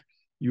 It's like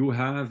you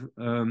have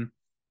a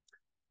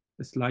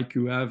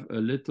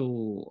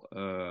little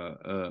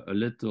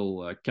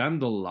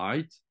candle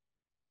light,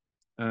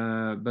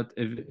 but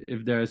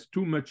if there's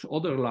too much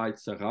other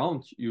lights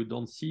around, you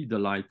don't see the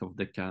light of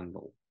the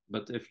candle.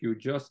 But if you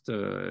just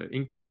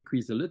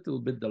increase a little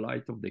bit the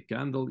light of the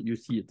candle, you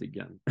see it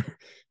again.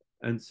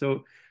 And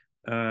so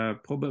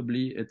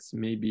probably it's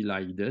maybe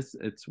like this.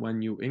 It's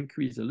when you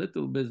increase a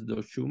little bit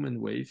those Schumann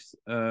waves,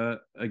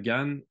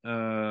 again,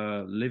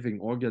 living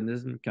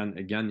organism can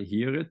again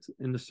hear it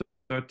in a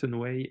certain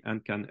way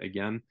and can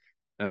again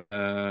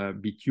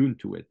be tuned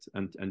to it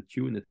and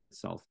tune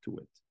itself to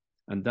it.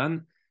 And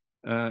then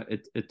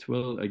it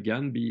will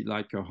again be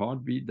like a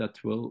heartbeat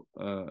that will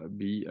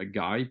be a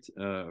guide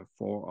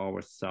for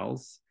our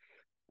cells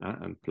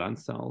and plant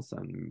cells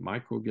and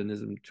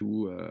microorganisms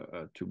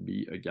to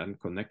be again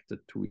connected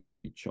to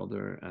each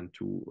other and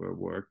to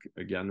work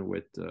again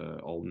with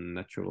all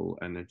natural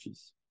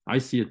energies. I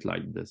see it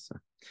like this.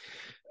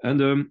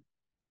 And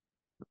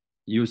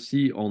you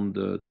see on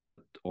the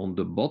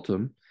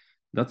bottom,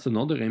 that's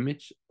another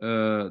image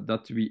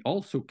that we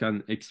also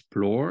can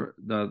explore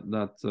that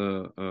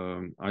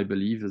I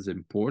believe is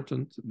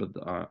important, but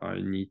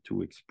I need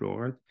to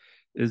explore it,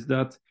 is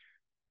that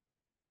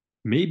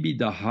maybe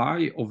the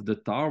height of the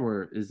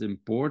tower is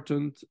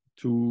important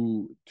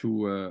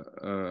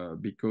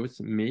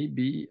because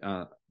maybe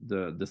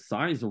the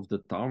size of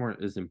the tower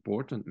is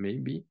important,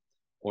 maybe,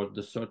 or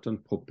the certain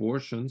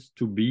proportions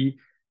to be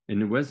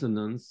in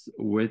resonance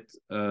with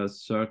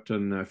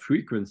certain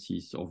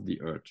frequencies of the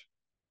Earth.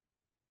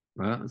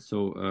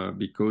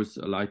 Because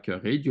like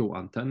radio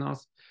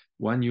antennas,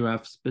 when you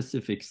have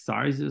specific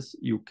sizes,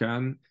 you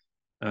can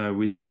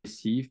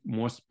receive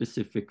more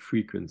specific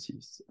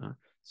frequencies.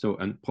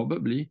 And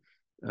probably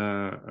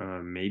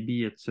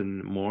maybe it's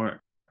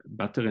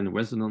better in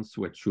resonance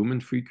with Schumann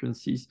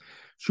frequencies.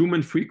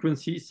 Schumann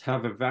frequencies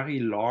have a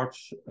very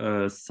large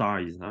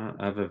size,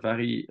 have a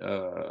very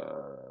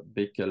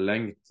big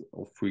length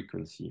of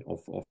frequency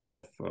of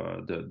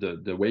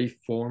the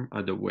waveform,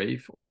 the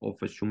wave of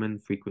a Schumann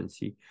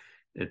frequency.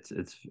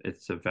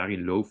 It's a very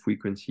low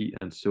frequency,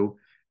 and so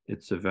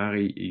it's a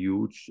very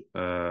huge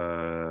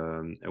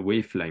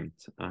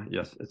wavelength.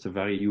 Yes, it's a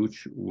very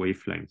huge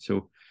wavelength.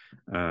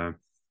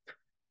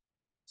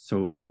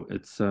 So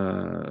it's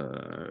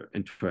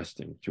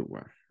interesting to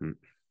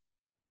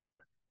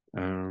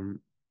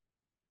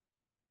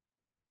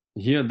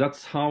Here,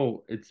 that's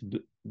how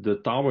the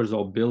towers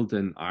are built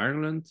in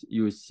Ireland.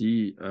 You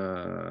see,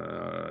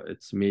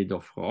 it's made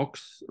of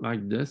rocks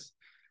like this,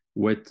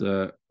 with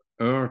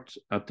earth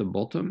at the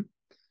bottom.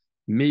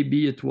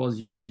 Maybe it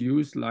was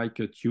used like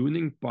a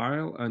tuning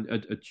pile and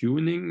a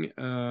tuning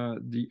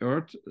the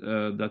earth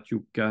that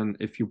you can,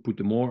 if you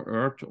put more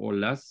earth or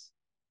less,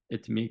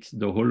 it makes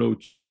the hollow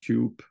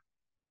tube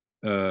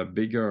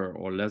bigger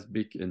or less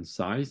big in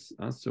size.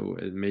 So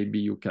maybe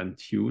you can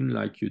tune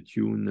like you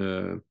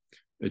tune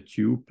a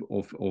tube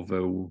of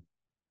a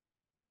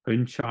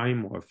wind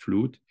chime or a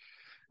flute.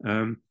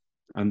 And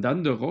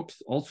then the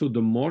rocks, also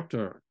the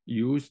mortar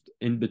used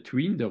in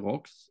between the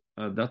rocks,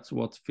 that's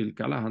what Phil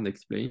Callahan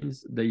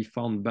explains. They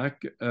found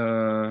back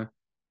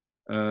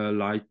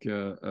like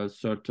a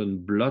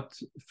certain blood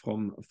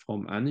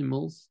from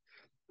animals,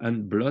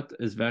 and blood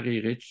is very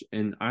rich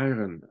in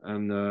iron,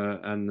 and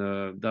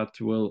that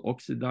will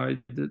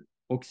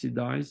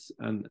oxidize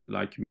and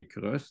like make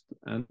rust,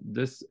 and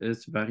this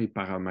is very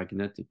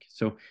paramagnetic.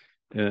 So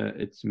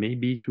it's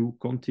maybe to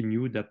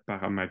continue that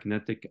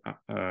paramagnetic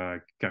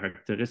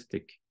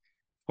characteristic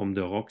from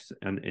the rocks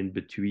and in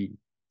between.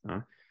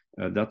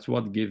 That's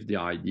what gives the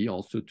idea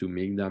also to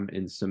make them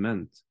in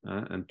cement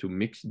and to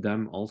mix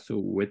them also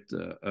with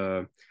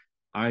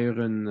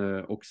iron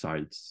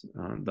oxides.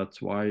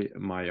 That's why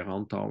my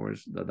round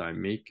towers that I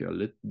make,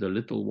 the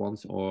little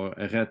ones, are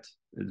red.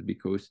 It's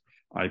because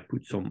I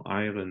put some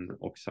iron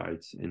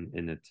oxides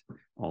in it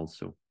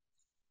also.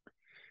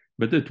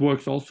 But it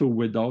works also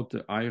without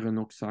the iron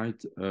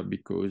oxide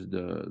because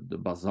the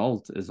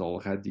basalt is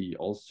already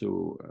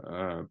also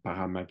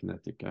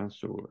paramagnetic.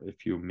 So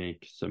if you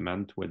make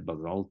cement with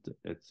basalt,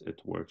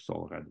 it works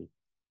already.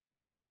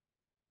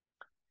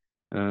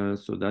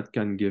 So that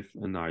can give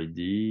an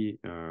idea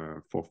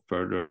for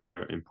further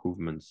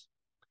improvements.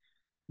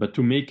 But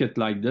to make it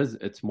like this,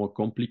 it's more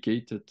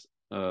complicated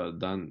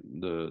than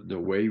the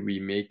way we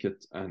make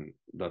it, and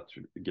that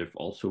give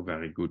also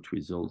very good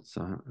results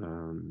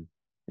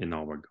in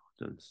our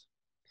gardens.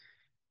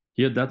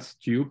 Here, that's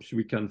tubes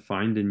we can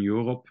find in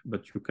Europe,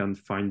 but you can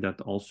find that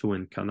also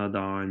in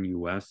Canada and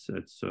US.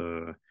 It's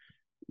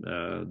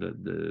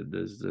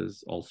this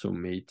is also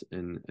made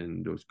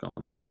in those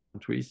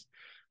countries.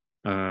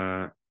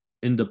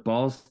 In the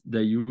past,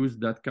 they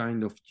used that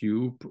kind of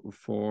tube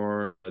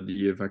for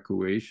the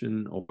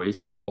evacuation of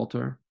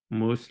wastewater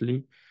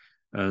mostly.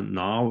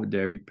 Now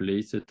they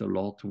replace it a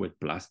lot with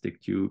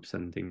plastic tubes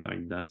and things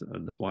like that.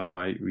 That's why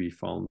we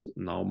found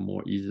now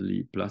more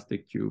easily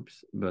plastic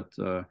tubes. But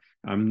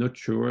I'm not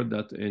sure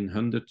that in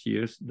 100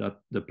 years that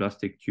the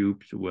plastic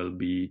tubes will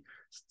be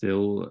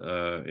still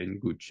in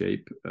good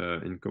shape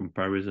in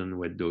comparison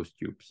with those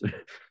tubes.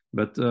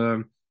 But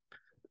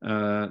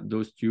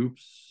those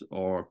tubes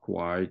are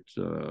quite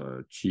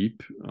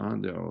cheap.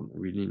 They are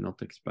really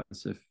not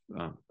expensive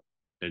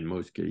in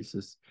most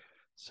cases.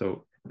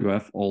 So you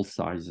have all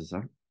sizes.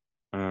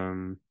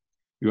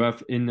 You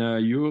have in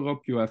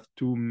Europe, you have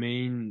two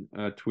main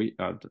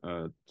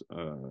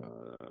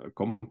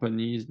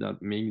companies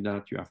that make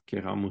that. You have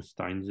Keramo,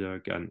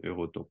 Steinzerg, and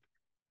Eurotop.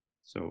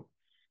 So,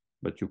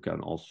 but you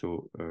can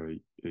also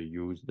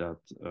use that,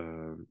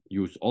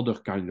 use other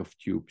kind of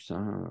tubes.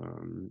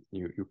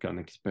 You can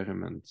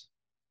experiment.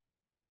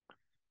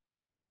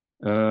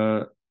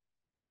 The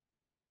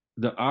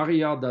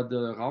area that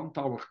the round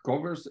tower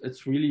covers,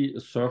 it's really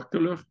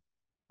circular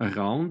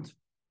around.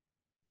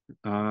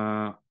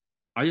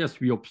 Yes,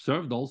 we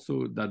observed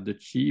also that the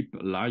sheep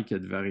like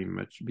it very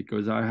much,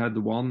 because I had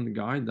one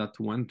guy that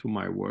went to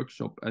my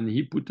workshop and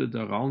he put a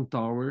round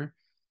tower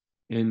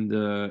in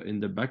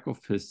the back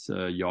of his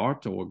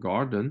yard or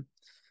garden,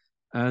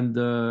 and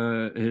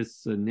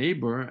his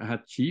neighbor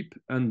had sheep,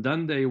 and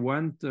then they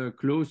went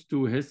close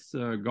to his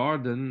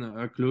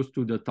garden, close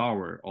to the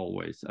tower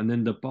always. And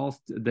in the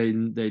past, they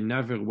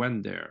never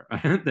went there.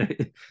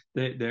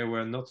 they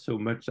were not so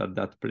much at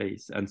that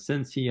place. And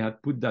since he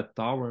had put that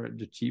tower,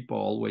 the sheep are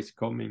always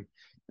coming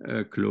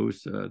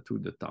close to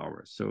the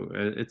tower. So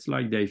it's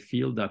like they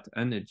feel that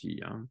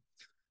energy,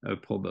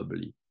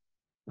 probably.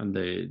 And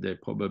they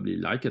probably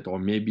like it, or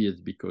maybe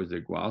it's because the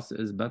grass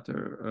is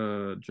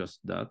better, just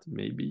that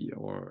maybe,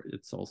 or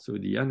it's also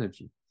the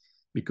energy.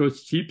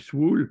 Because sheep's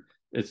wool,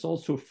 it's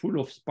also full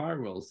of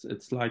spirals.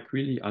 It's like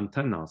really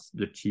antennas,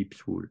 the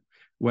sheep's wool.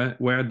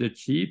 Where the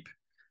sheep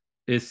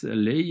is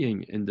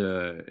laying in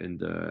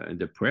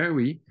the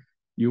prairie,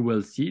 you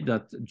will see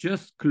that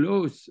just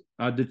close,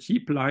 the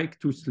sheep like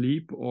to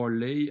sleep or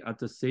lay at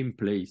the same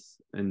place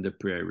in the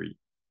prairie,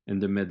 in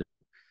the meadow.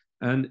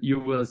 And you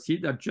will see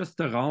that just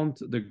around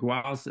the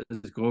grass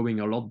is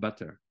growing a lot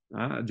better.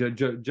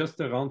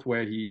 Just around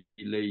where he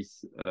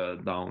lays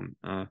down.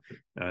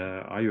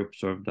 I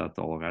observed that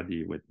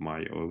already with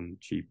my own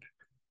sheep.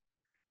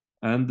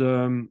 And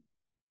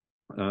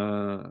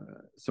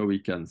so we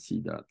can see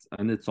that.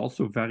 And it's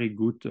also very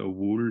good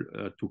wool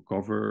to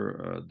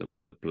cover the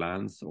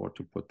plants or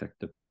to protect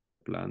the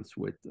plants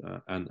with.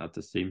 And at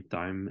the same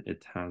time,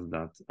 it has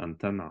that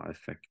antenna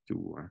effect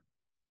too.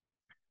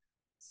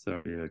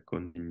 So we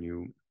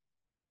continue.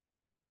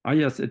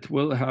 Yes, it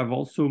will have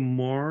also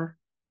more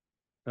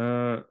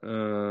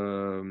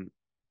a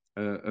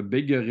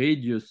bigger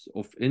radius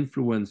of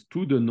influence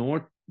to the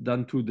north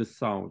than to the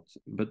south,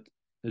 but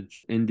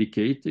it's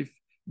indicative.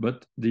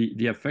 But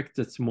the effect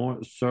is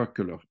more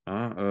circular.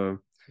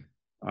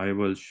 I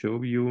will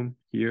show you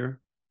here.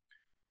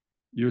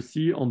 You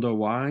see on the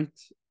right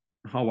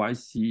how I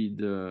see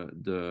the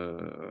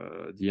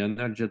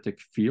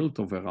energetic field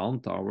of a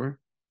round tower.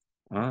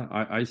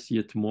 I see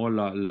it more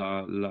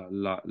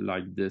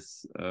like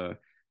this.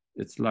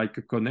 It's like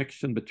a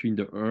connection between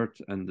the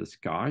earth and the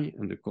sky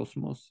and the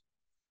cosmos.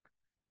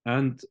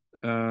 And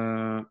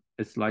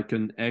it's like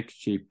an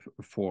egg-shaped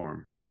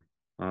form,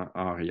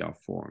 area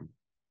form.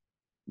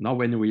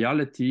 Now, in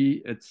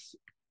reality, it's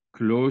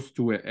close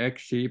to an egg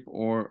shape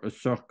or a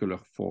circular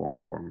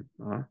form.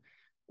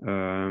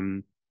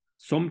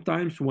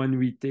 Sometimes when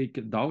we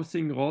take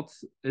dowsing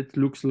rods, it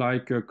looks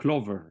like a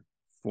clover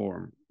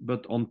form.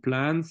 But on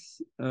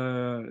plants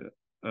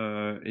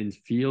in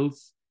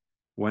fields,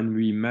 when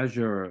we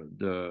measure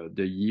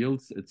the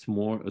yields, it's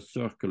more a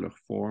circular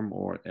form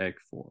or egg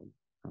form.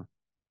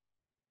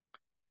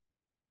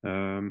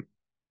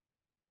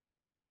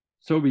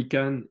 So we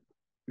can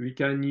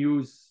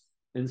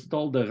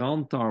install the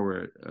round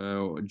tower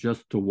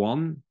just to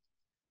one,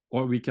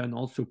 or we can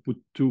also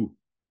put two.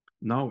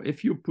 Now,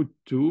 if you put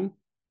two,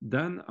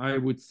 then I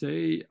would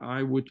say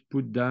I would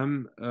put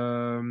them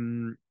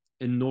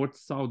in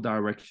north-south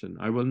direction.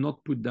 I will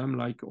not put them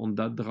like on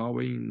that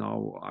drawing.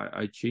 Now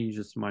I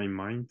changes my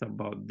mind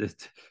about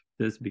this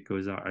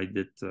because I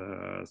did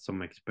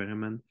some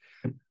experiment.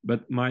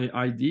 But my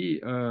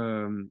idea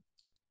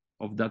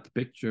of that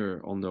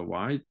picture on the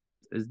right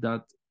is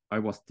that I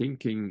was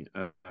thinking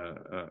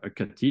a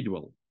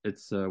cathedral.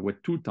 It's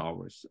with two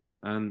towers,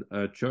 and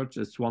a church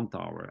is one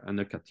tower, and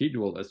a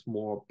cathedral is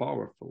more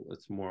powerful.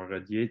 It's more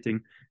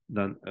radiating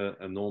than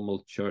a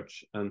normal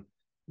church. And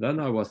then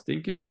I was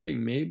thinking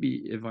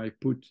maybe if I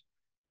put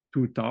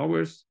two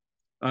towers,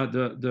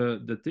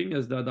 the thing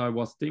is that I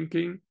was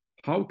thinking,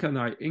 how can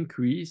I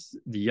increase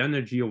the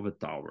energy of a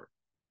tower?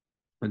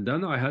 And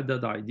then I had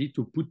that idea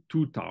to put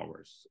two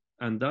towers.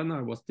 And then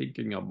I was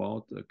thinking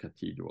about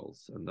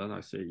cathedrals. And then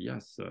I say,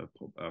 yes,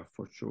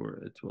 for sure,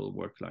 it will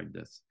work like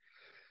this.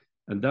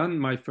 And then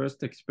my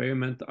first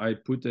experiment, I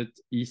put it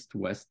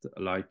east-west,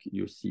 like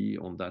you see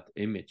on that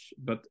image.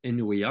 But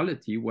in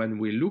reality, when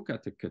we look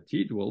at a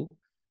cathedral,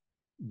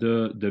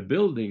 the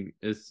building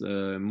is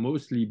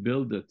mostly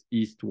built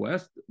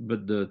east-west,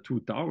 but the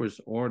two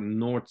towers are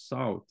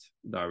north-south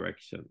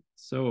direction.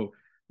 So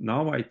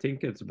now I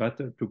think it's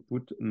better to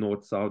put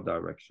north-south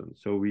direction.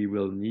 So we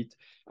will need,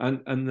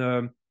 and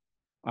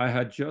I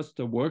had just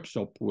a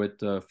workshop with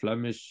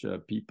Flemish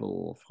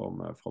people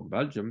from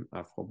Belgium,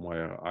 from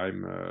where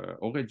I'm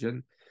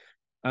origin.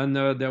 And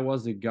there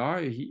was a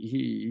guy,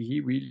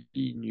 he really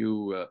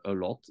knew a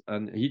lot.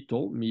 And he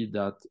told me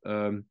that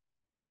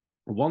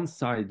one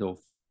side of,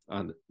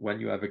 and when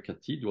you have a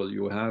cathedral,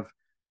 you have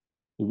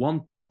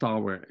one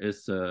tower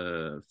is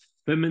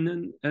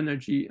feminine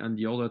energy and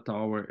the other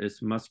tower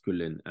is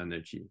masculine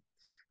energy,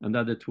 and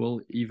that it will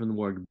even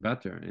work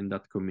better in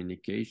that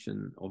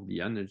communication of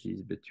the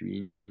energies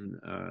between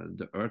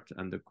the earth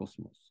and the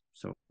cosmos.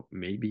 So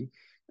maybe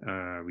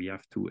we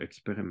have to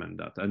experiment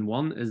that. And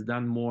one is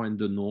then more in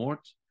the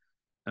north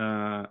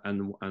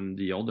and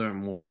the other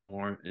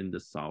more in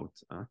the south.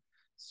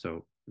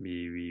 So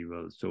we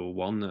will, so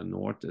one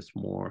north is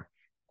more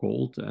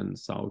cold and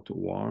south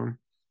warm.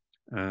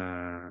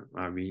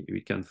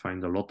 We can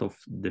find a lot of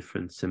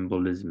different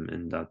symbolism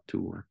in that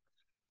too.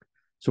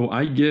 So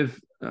I give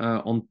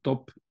on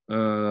top,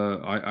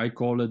 I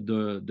call it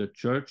the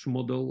church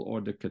model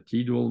or the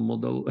cathedral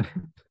model.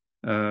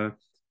 And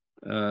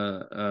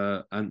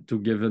to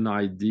give an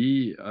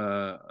idea,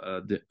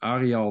 the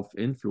area of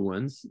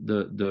influence,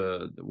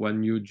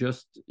 when you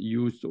just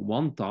use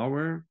one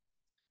tower,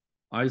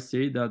 I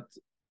say that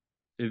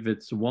if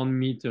it's 1.50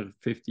 meters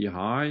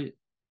high,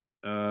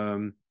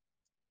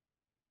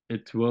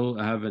 it will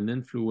have an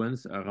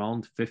influence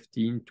around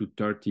 15 to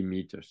 30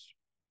 meters,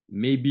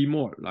 maybe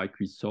more. Like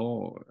we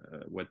saw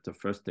with the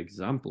first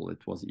example,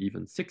 it was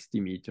even 60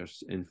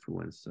 meters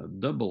influence,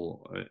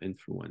 double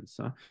influence.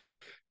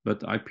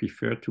 But I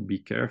prefer to be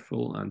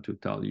careful and to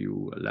tell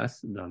you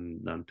less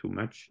than too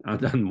much,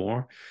 than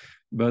more.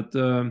 But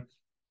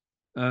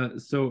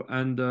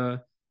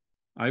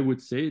I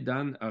would say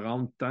then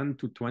around 10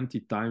 to 20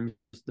 times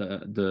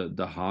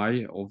the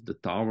high of the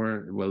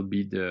tower will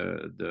be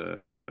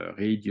the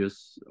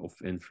radius of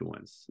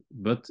influence.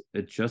 But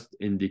it's just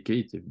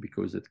indicative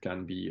because it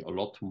can be a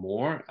lot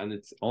more, and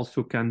it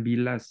also can be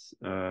less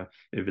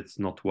if it's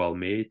not well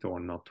made or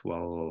not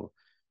well,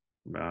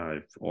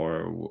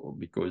 or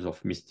because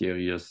of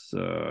mysterious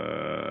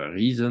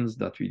reasons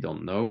that we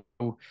don't know.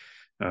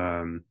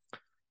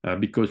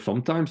 Because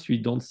sometimes we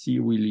don't see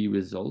really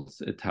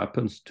results. It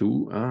happens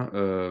too,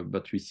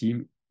 but we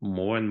see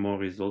more and more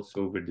results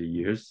over the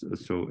years.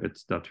 So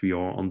it's that we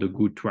are on the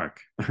good track,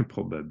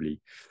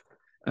 probably.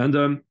 And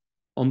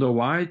on the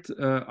right,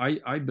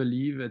 I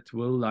believe it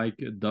will like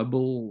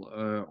double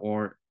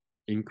or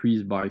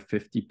increase by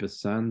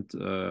 50%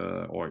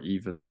 or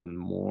even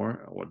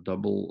more, or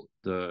double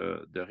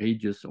the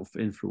radius of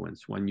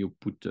influence when you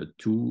put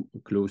two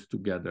close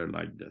together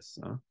like this.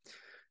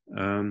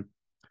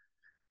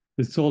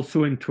 It's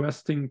also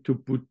interesting to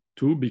put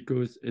two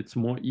because it's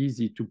more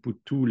easy to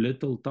put two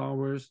little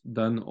towers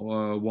than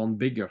one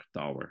bigger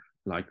tower.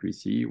 Like we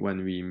see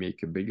when we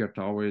make a bigger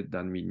tower,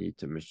 then we need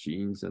the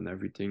machines and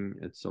everything.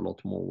 It's a lot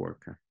more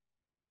work.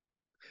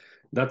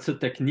 That's a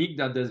technique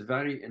that is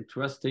very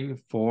interesting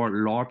for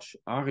large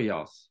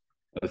areas.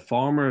 A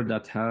farmer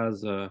that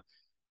has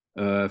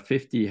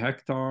 50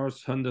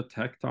 hectares, 100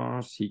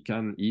 hectares, he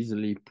can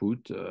easily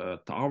put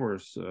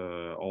towers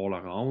all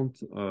around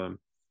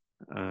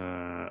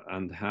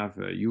and have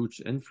a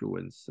huge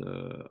influence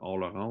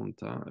all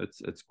around.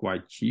 It's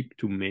quite cheap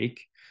to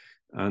make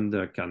and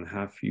can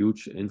have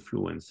huge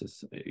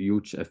influences,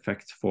 huge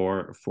effects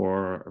for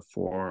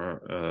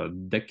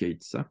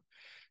decades.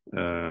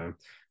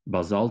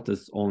 Basalt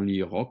is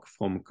only rock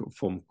from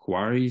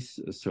quarries,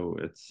 so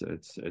it's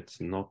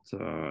not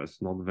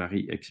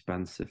very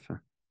expensive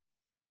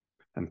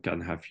and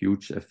can have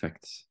huge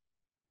effects.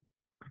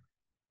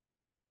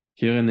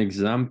 Here an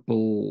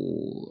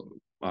example,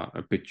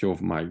 a picture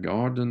of my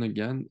garden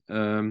again.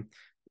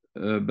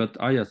 But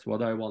yes,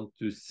 what I want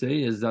to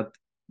say is that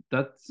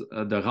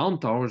the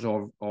round towers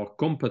are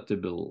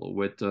compatible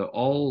with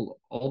all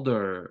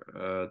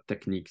other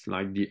techniques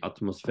like the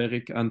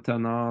atmospheric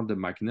antenna, the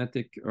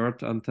magnetic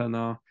earth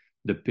antenna,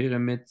 the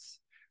pyramids,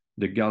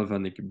 the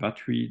galvanic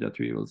battery that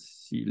we will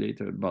see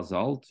later,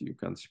 basalt. You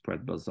can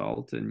spread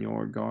basalt in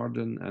your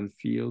garden and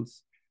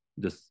fields,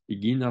 the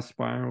Igina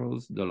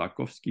spirals, the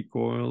Lakowski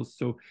coils.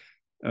 So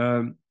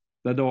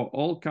that are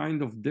all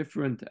kind of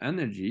different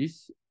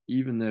energies,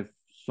 even if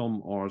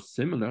some are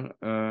similar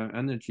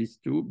energies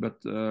too,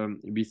 but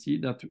we see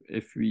that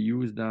if we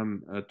use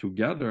them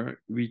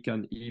together, we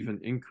can even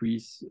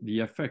increase the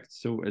effect.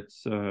 So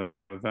it's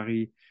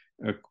very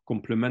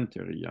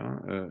complementary. Yeah?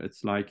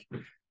 It's like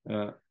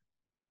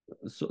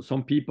so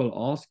some people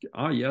ask,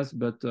 yes,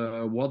 but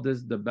what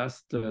is the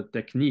best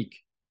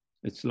technique?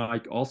 It's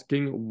like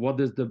asking what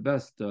is the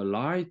best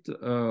light,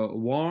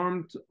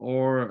 warmth,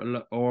 or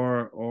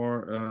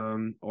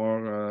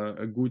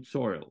a good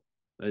soil.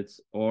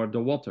 Or the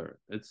water.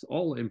 It's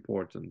all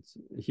important.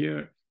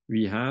 Here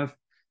we have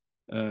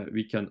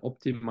we can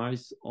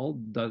optimize all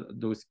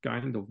those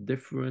kind of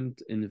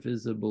different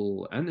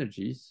invisible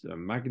energies,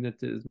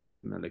 magnetism,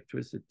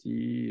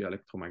 electricity,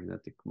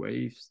 electromagnetic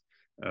waves.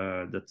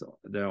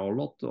 There are a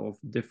lot of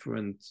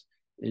different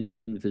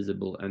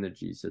invisible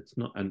energies. It's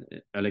not an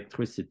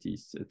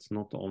electricities. It's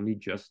not only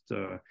just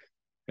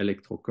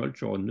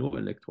electroculture or no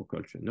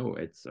electroculture. No,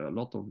 it's a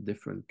lot of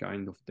different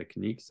kind of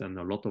techniques and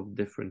a lot of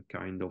different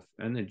kind of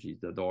energies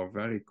that are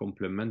very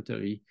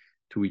complementary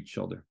to each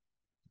other.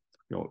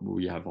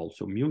 We have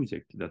also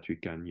music that we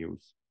can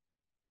use.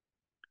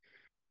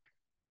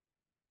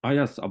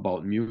 Yes,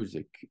 about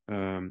music.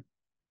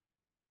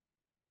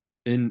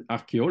 In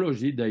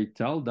archaeology, they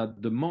tell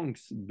that the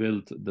monks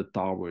built the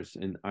towers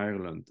in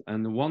Ireland,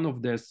 and one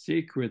of their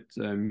sacred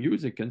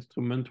music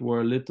instruments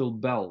were little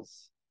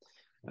bells.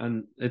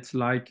 And it's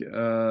like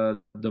the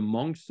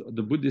monks,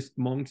 the Buddhist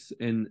monks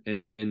in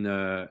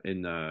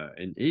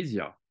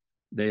Asia,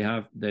 they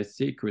have their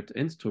sacred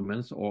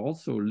instruments, or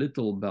also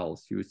little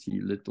bells. You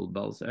see little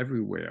bells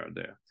everywhere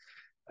there.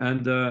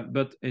 And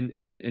but in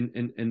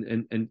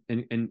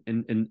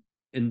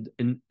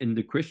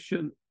the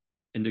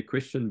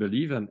Christian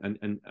belief and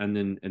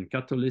in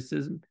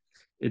Catholicism,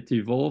 it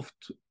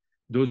evolved.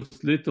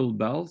 Those little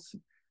bells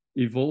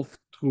evolved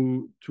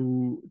through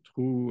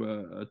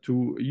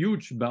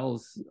huge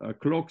bells,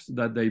 clocks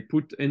that they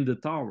put in the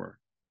tower.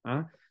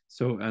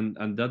 So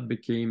and that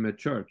became a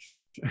church.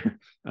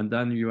 And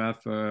then you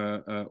have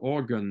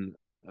organ.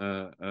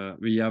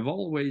 We have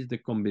always the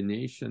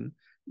combination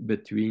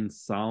between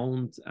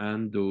sound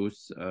and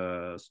those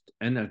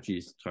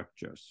energy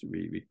structures,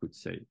 we could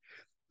say.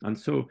 And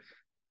so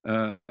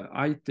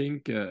I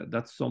think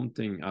that's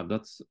something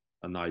that's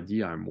an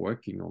idea I'm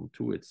working on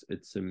too.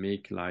 It's a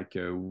make like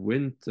a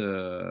wind.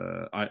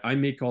 I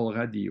make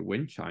already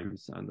wind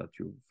chimes, and that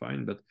you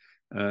find, but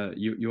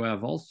you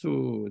have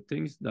also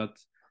things that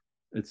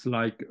it's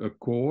like a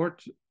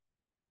cord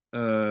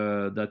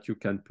that you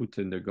can put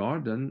in the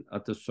garden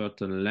at a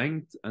certain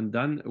length, and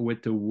then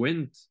with the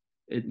wind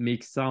it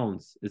makes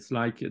sounds. It's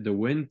like the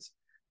wind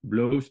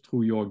blows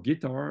through your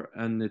guitar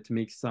and it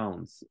makes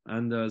sounds,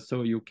 and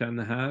so you can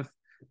have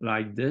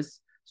like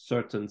this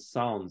certain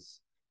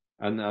sounds.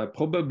 And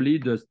probably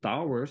the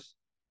towers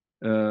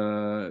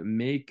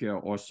make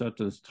or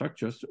certain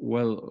structures,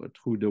 well,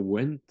 through the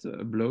wind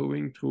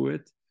blowing through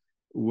it,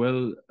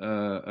 will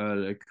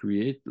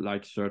create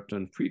like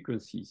certain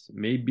frequencies,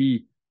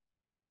 maybe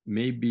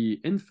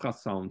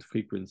infrasound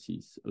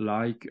frequencies,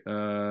 like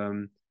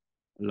the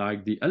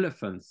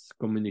elephants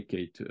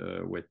communicate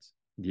with.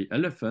 The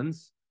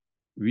elephants,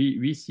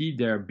 we see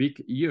their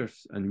big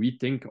ears and we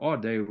think, oh,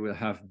 they will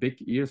have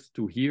big ears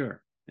to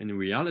hear. In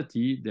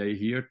reality, they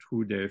hear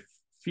through their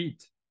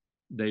feet.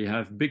 They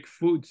have big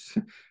foots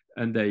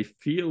and they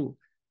feel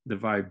the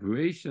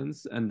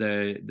vibrations, and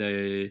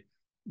they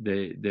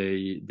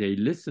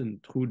listen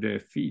through their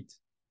feet,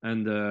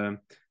 and the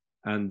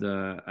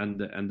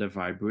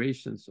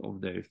vibrations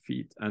of their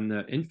feet. And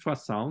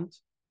infrasound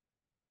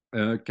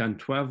can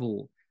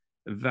travel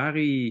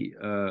very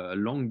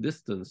long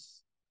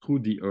distance through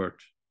the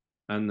earth.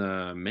 And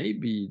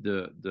maybe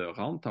the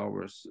round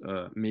towers,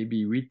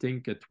 maybe we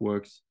think it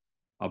works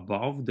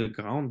above the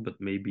ground, but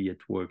maybe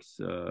it works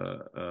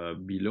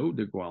below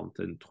the ground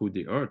and through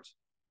the earth.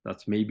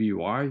 That's maybe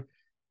why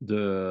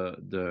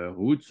the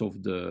roots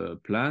of the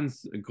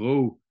plants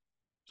grow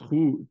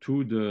through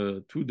to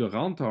the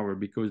round tower,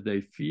 because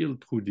they feel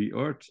through the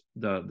earth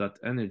that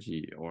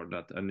energy, or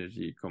that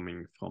energy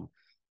coming from.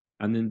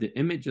 And in the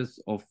images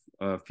of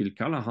Phil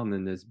Callahan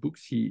in his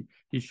books, he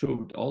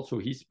showed also,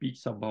 he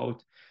speaks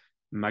about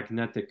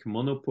magnetic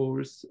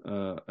monopoles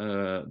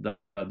that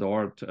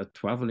are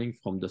traveling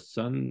from the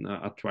sun,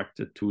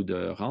 attracted to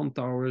the round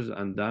towers,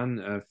 and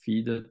then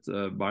feeded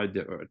by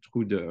the earth,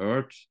 through the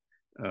earth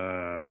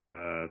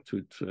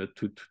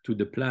to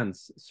the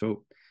plants.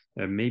 So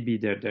maybe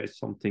there's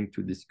something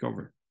to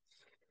discover.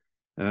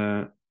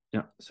 Yeah,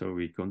 so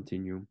we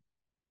continue.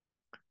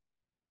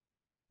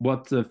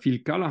 What Phil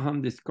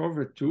Callahan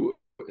discovered too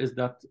is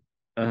that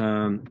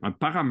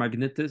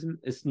paramagnetism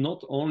is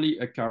not only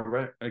a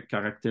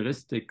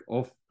characteristic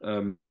of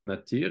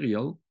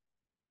material,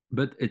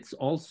 but it's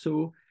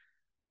also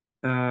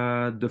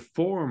the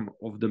form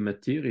of the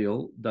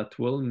material that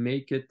will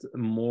make it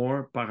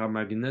more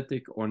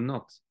paramagnetic or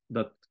not,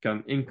 that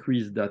can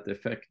increase that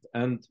effect.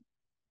 And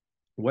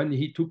when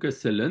he took a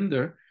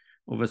cylinder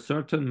of a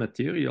certain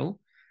material,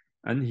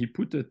 and he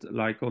put it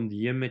like on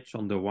the image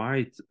on the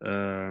right,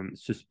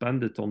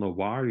 suspended on a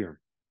wire,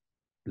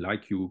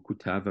 like you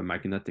could have a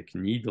magnetic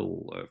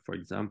needle, for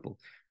example,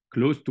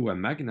 close to a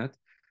magnet,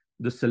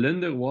 the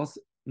cylinder was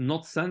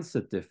not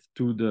sensitive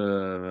to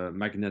the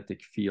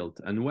magnetic field.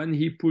 And when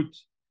he put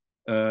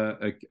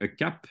a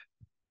cap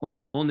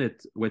on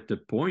it with a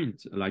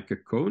point, like a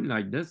cone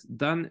like this,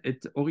 then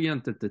it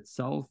oriented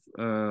itself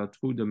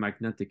through the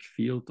magnetic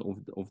field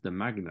of the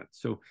magnet.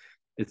 So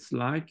it's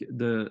like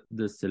the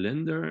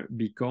cylinder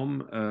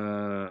become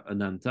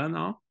an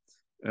antenna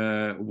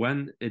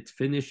when it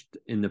finished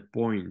in a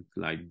point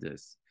like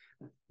this.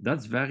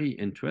 That's very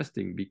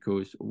interesting,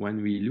 because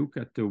when we look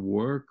at the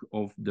work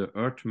of the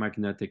earth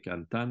magnetic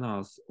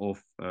antennas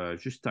of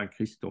Justin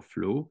Christophe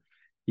Lowe,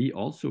 he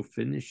also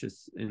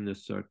finishes in a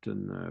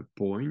certain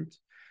point,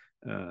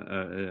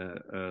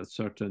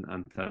 certain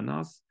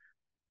antennas.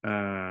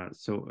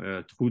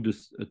 So through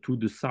to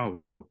the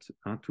south,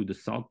 to the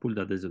south pole,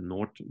 that is a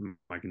north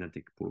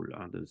magnetic pole,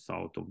 the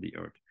south of the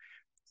earth.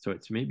 So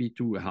it's maybe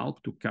to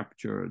help to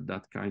capture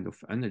that kind of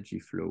energy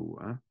flow.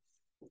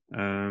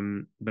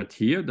 But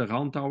here the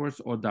round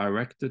towers are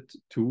directed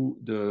to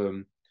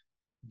the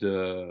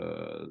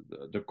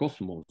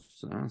cosmos.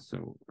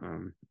 So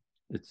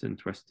it's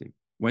interesting.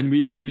 When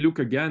we look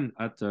again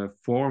at the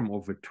form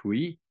of a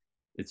tree,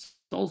 it's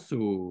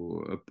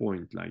also a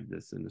point like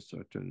this in a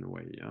certain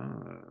way.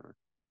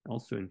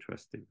 Also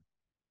interesting.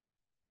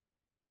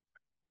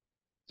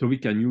 So we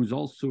can use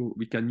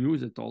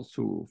it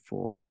also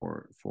for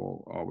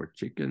our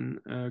chicken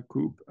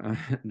coop.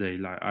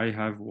 I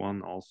have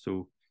one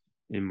also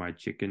in my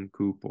chicken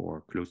coop,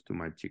 or close to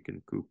my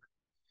chicken coop.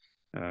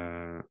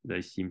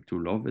 They seem to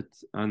love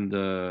it, and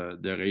the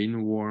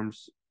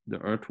rainworms, the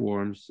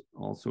earthworms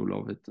also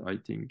love it, I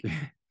think.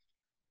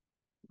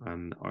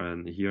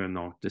 and here an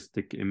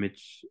artistic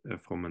image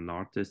from an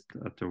artist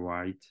at the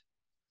right.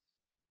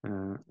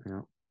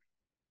 Yeah.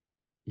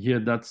 Here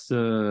that's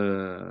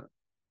a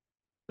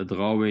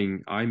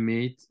drawing I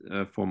made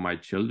for my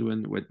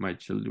children, with my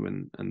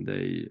children, and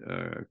they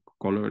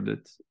colored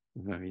it.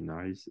 Very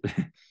nice.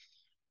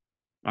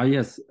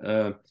 Yes,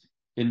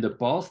 in the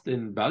past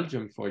in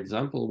Belgium, for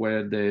example,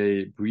 where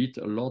they breed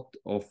a lot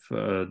of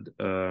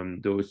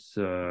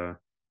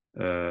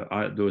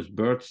those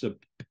birds,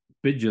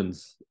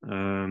 pigeons,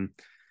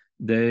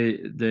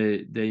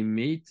 they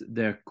made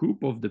their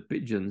coop of the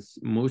pigeons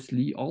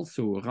mostly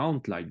also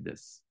round like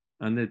this.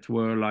 And it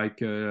were like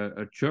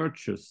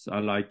churches,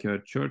 like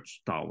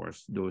church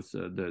towers, those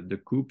the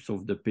coops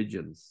of the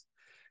pigeons.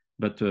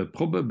 But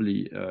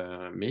probably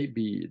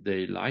maybe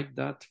they like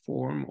that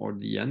form or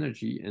the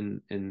energy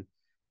in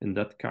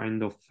that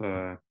kind of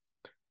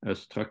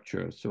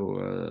structure.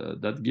 So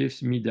that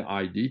gives me the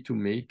idea to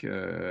make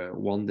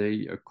one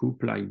day a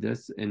coop like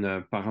this in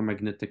a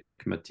paramagnetic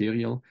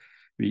material.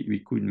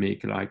 We could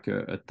make like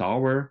a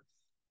tower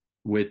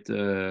with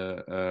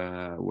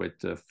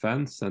a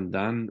fence, and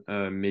then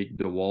make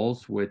the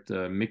walls with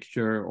a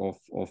mixture of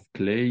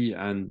clay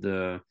and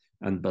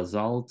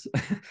basalt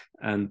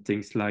and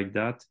things like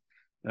that.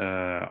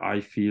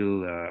 I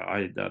feel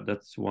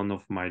that's one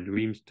of my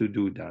dreams, to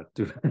do that,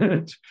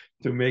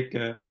 to make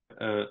a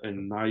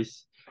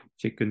nice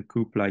chicken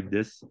coop like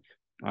this.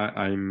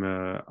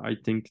 I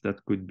think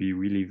that could be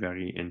really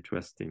very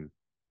interesting.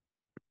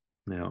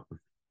 Yeah.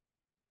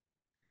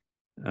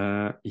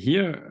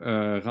 Here,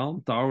 a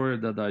round tower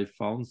that I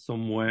found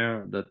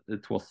somewhere, that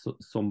it was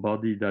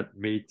somebody that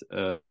made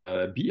a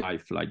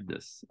beehive like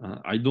this.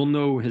 I don't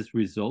know his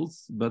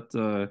results, but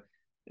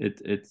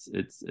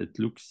it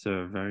looks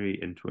very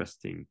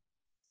interesting.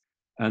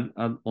 And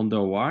on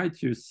the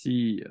right, you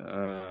see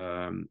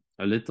a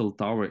little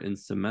tower in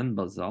cement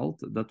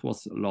basalt. That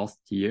was last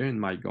year in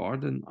my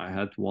garden. I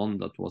had one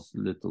that was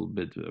a little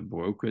bit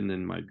broken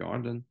in my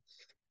garden.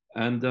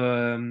 And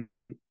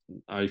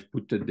I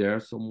put it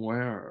there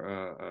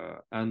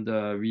somewhere. And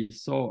we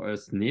saw a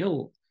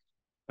snail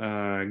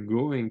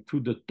going to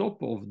the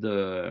top of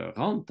the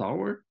round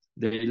tower.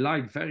 They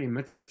like very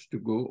much to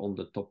go on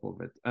the top of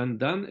it. And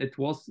then it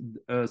was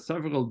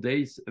several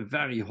days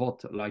very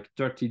hot, like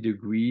 30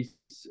 degrees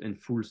in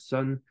full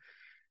sun.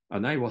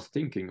 And I was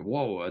thinking,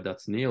 whoa,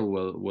 that snail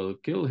will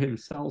kill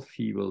himself.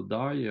 He will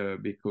die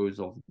because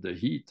of the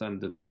heat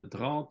and the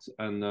drought.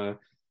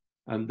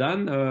 And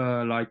then,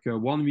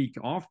 1 week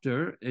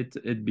after,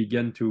 it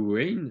began to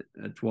rain.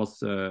 It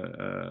was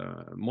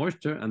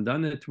moisture, and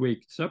then it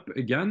wakes up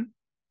again,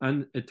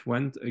 and it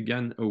went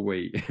again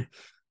away.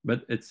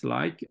 But it's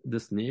like the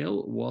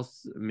snail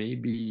was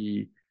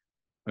maybe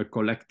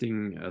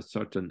collecting a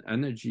certain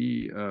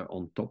energy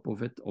on top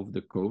of it, of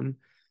the cone.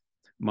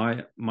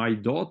 My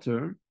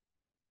daughter,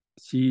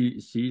 she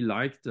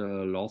liked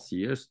last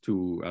year's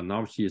to, and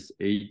now she is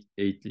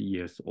eight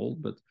years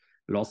old, but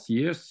last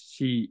year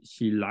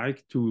she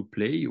liked to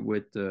play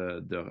with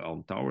the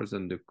round towers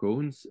and the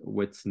cones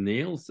with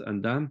snails,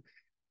 and then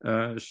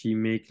she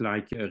make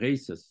like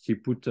races. She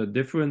put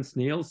different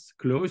snails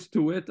close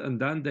to it, and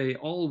then they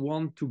all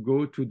want to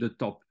go to the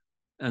top,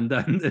 and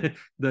then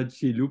that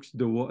she looks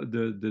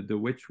the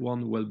which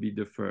one will be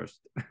the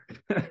first.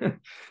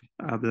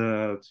 And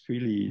it's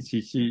really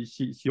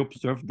she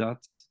observed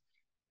that.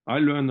 I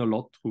learn a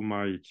lot through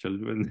my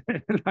children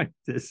like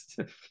this.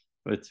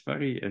 It's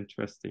very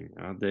interesting.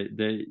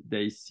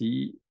 They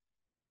see,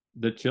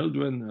 the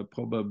children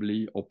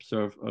probably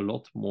observe a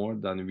lot more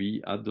than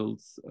we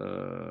adults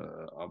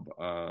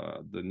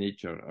the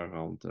nature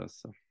around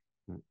us.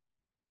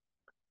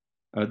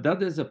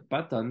 That is a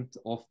patent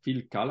of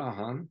Phil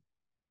Callahan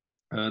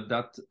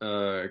that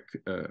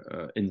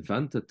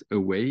invented a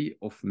way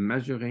of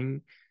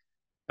measuring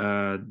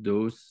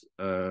those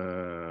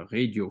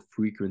radio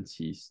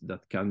frequencies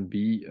that can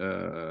be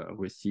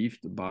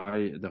received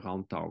by the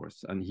round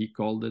towers. And he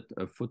called it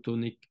a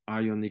photonic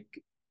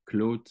ionic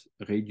cloth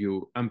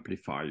radio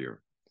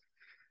amplifier.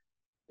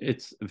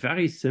 It's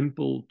very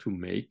simple to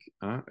make.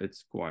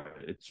 It's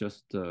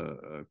just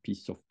a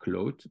piece of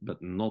cloth,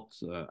 but not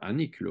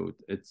any cloth.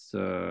 It's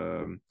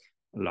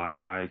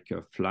like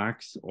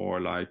flax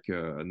or like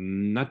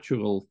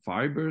natural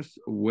fibers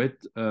with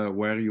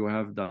where you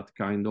have that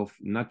kind of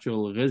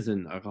natural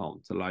resin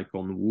around, like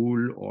on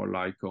wool or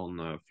like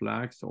on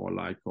flax or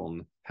like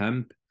on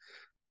hemp,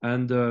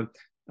 and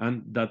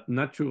that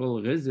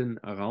natural resin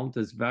around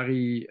is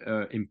very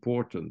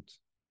important,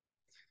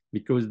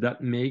 because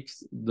that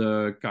makes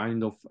the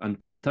kind of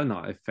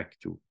antenna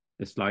effect too.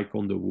 It's like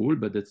on the wool,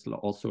 but it's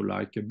also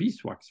like a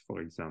beeswax,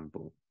 for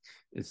example.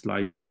 It's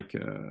like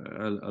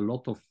a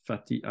lot of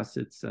fatty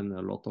acids and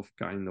a lot of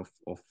kind of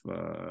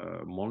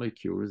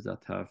molecules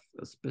that have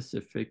a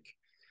specific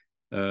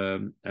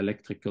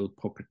electrical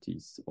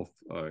properties of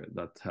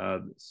that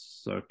had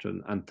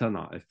certain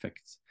antenna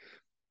effects.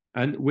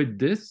 And with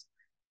this,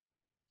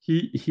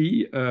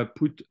 he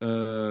put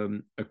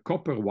a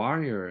copper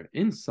wire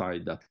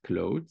inside that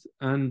cloth,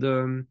 and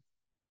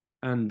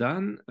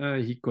then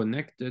he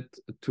connected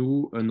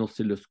to an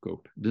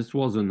oscilloscope. This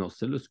was an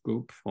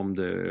oscilloscope from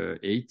the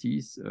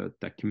 80s,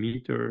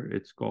 tachymeter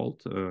it's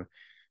called,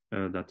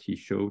 that he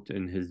showed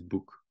in his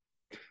book.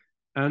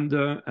 And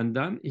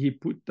then he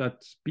put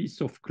that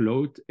piece of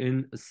cloth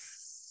in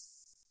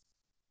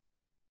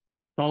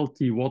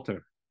salty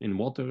water, in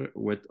water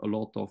with a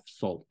lot of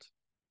salt.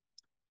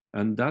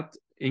 And that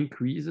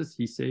increases,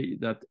 he say,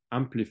 that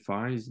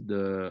amplifies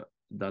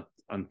that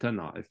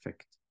antenna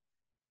effect.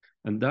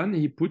 And then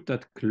he put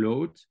that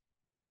cloth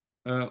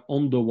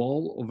on the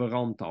wall of a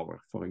round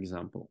tower, for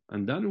example.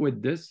 And then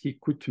with this, he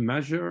could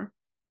measure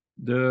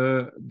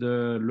the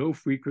low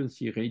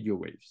frequency radio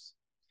waves.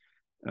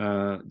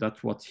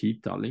 That's what he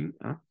telling.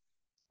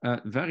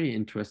 Very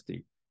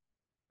interesting.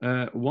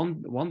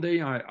 One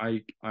day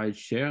I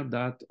shared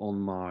that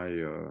on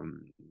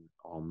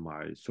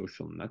my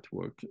social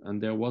network, and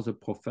there was a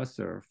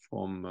professor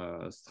from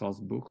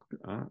Strasbourg,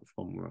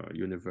 from a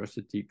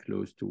university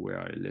close to where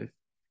I live,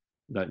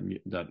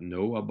 that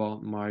know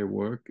about my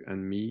work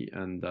and me,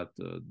 and that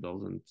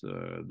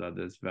that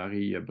is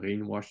very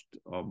brainwashed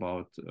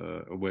about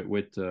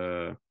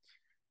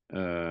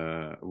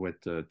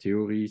with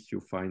theories you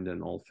find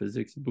in all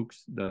physics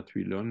books that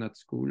we learn at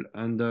school.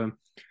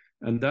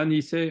 And then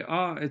he say,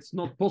 it's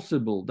not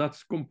possible.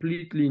 That's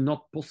completely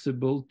not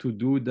possible to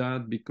do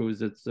that,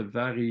 because it's a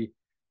very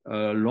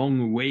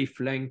long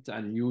wavelength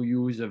and you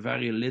use a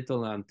very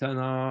little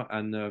antenna,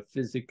 and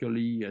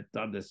physically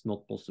that is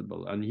not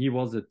possible. And he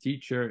was a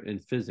teacher in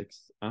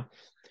physics.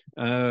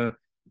 I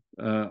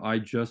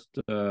just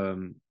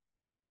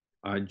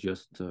I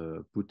just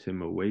put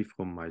him away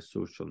from my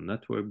social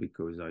network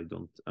because I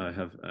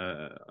have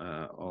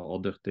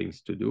other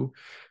things to do.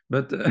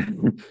 But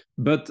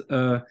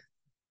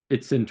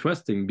it's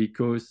interesting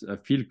because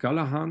Phil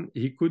Callahan,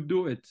 he could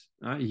do it.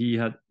 He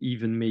had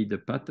even made a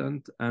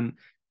patent, and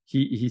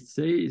he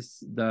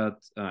says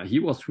that he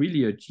was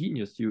really a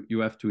genius. You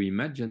have to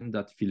imagine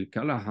that Phil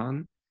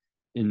Callahan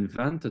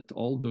invented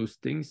all those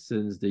things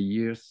since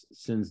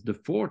the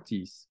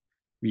 40s.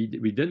 We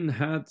didn't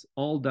had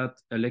all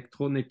that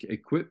electronic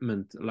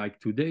equipment like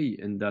today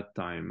in that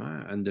time,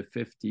 and the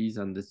 50s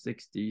and the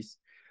 60s.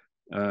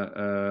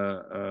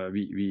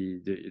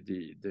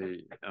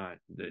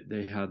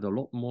 They had a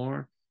lot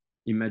more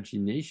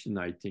imagination,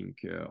 I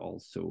think,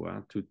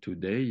 also to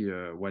today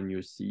when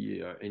you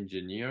see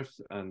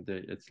engineers, and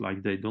it's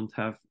like they don't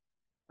have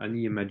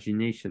any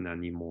imagination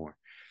anymore,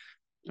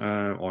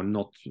 or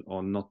not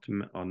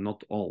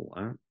all,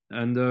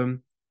 and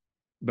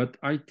but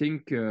I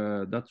think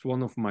that's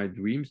one of my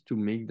dreams, to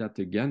make that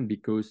again,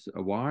 because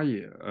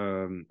why?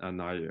 And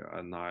I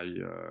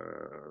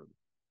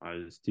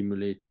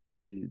stimulate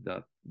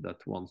that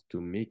wants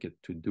to make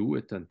it, to do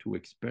it, and to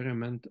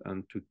experiment,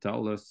 and to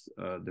tell us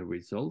the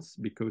results.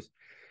 Because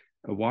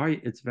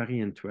why it's very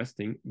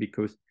interesting,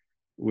 because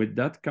with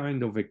that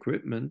kind of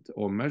equipment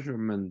or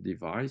measurement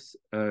device,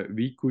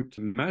 we could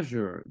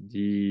measure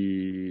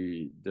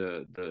the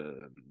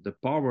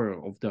power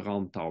of the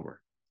round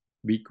tower.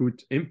 We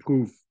could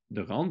improve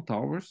the round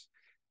towers,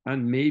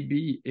 and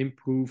maybe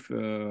improve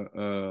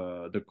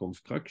the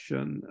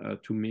construction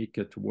to make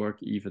it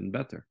work even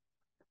better.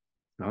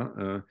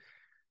 No,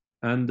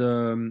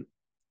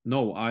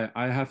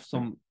 I have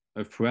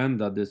a friend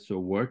that is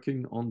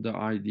working on the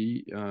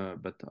idea,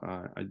 but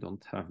I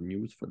don't have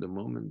news for the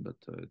moment, but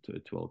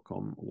it will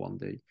come one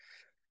day.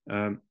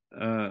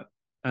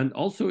 And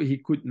also he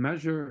could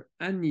measure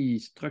any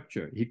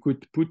structure. He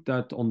could put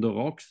that on the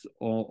rocks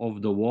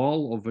of the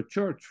wall of a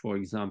church, for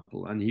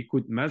example, and he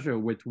could measure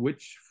with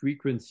which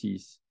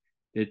frequencies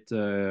it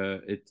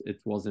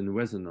was in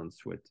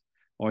resonance with.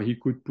 Or he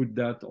could put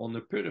that on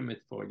a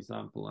pyramid, for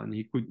example, and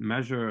he could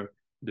measure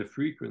the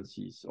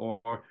frequencies, or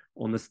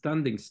on a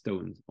standing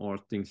stone, or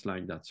things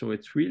like that. So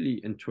it's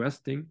really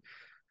interesting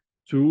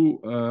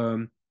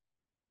to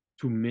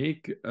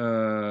make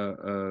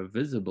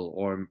visible,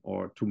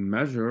 or to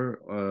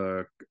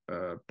measure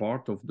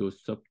part of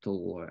those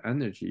subtle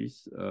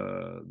energies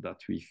that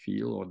we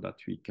feel, or that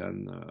we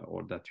can,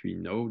 or that we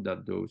know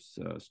that those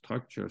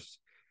structures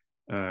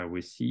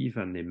receive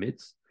and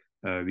emit.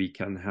 We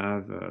can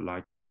have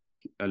like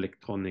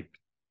electronic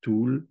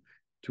tool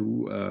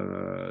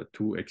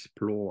to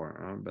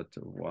explore, but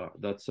well,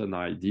 that's an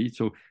idea.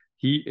 So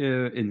he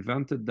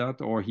invented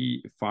that, or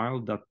he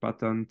filed that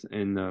patent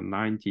in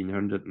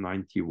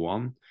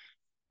 1991,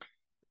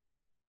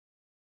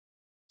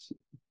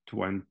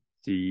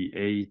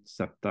 28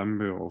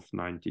 September of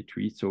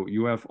 93. So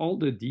you have all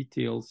the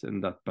details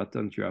in that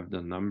patent. You have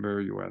the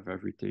number, you have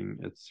everything.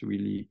 It's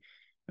really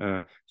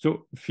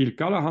so Phil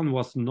Callahan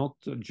was not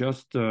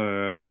just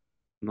he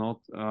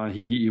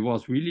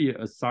was really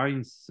a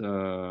science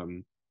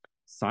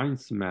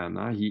man.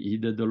 He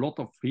did a lot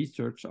of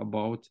research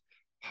about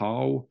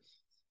how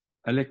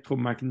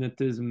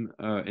electromagnetism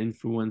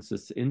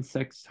influences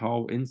insects,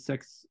 how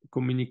insects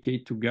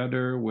communicate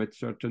together with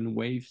certain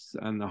waves,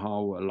 and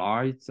how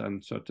light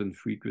and certain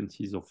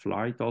frequencies of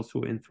light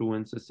also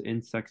influences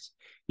insects.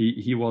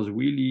 He was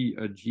really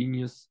a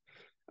genius,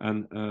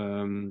 and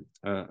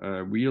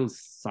a real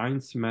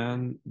science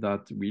man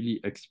that really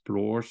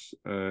explores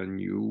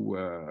new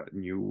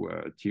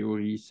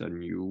theories, and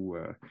new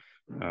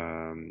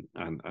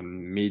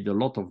and made a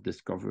lot of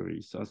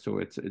discoveries. So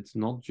it's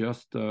not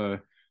just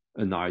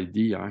an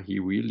idea. He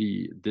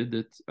really did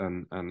it,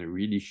 and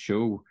really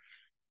show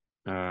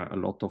a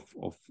lot of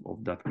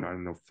that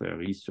kind of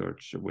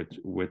research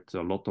with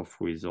a lot of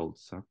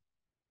results.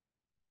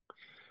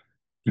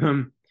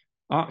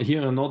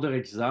 Here another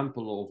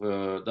example of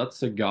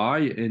that's a guy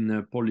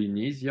in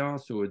Polynesia,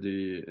 so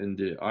in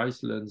the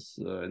islands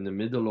in the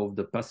middle of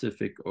the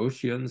Pacific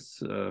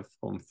Oceans,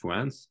 from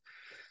France,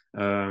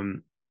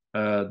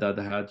 that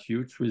had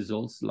huge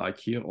results,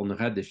 like here on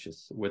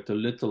radishes, with a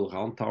little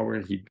round tower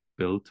he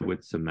built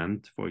with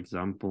cement, for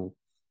example.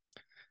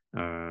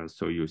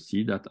 So you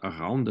see that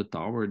around the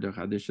tower the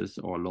radishes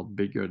are a lot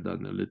bigger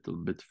than a little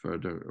bit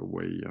further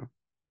away.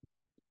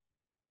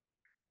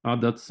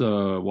 That's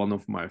one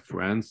of my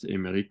friends,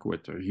 Emerick,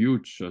 with a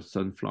huge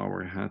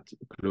sunflower hat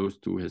close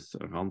to his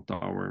round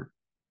tower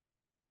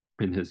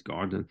in his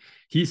garden.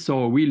 He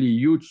saw really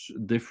huge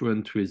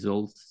different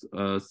results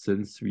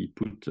since we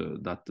put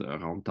that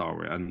round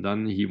tower. And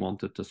then he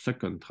wanted a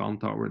second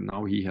round tower.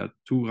 Now he had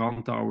 2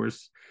 round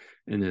towers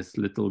in his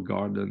little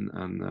garden,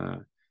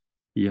 and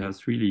he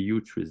has really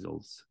huge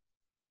results.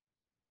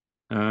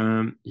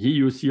 Here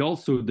you see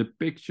also the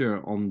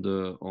picture on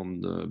the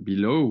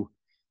below.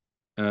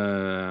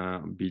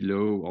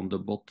 Below on the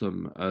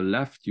bottom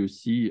left, you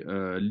see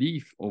a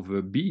leaf of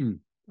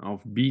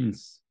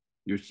beans.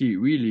 You see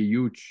really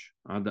huge,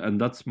 and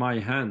that's my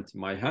hand.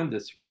 My hand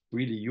is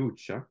really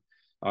huge.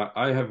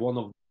 I have one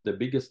of the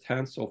biggest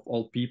hands of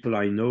all people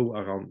I know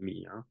around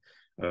me.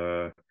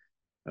 So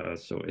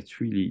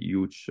it's really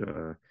huge.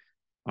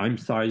 I'm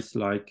size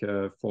like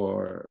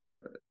for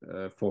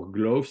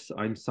gloves,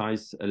 I'm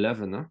size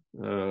 11.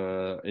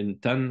 In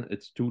 10,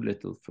 it's too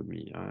little for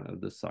me,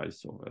 the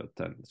size of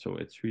 10. So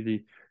it's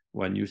really,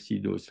 when you see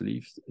those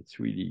leaves, it's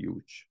really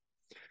huge.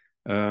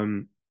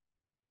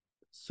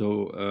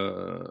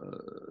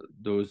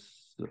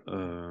 Those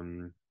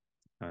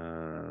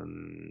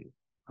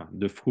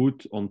the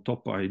fruit on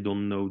top, I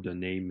don't know the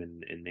name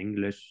in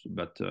English,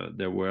 but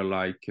there were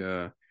like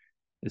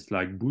it's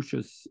like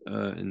bushes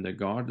in the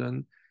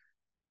garden.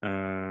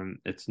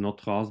 It's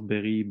not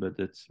raspberry, but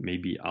it's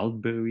maybe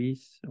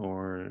elberries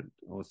or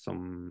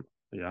some,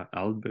 yeah,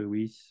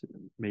 elberries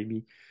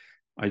maybe.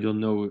 I don't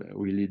know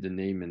really the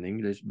name in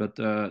English, but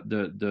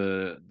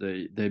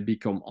they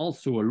become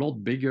also a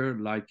lot bigger,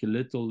 like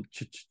little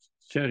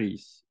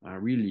cherries are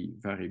really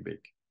very big,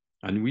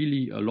 and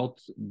really a lot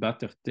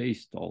better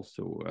taste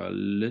also,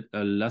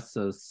 less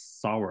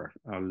sour,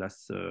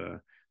 less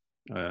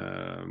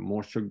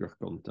more sugar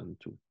content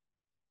too.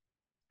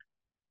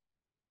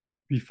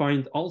 We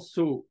find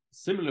also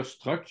similar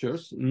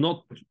structures,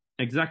 not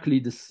exactly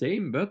the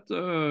same, but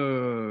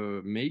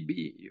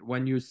maybe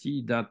when you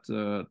see that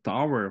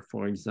tower,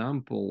 for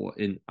example,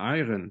 in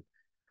iron,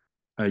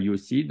 you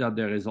see that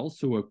there is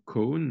also a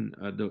cone.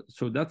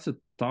 So that's a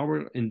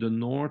tower in the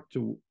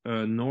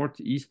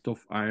northeast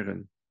of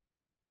Iran.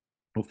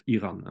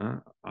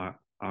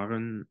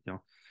 Iran, yeah.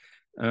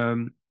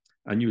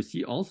 And you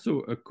see also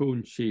a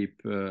cone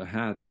shape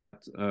had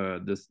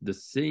the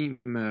same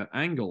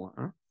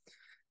angle.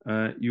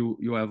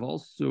 You have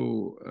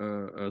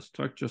also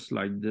structures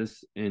like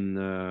this in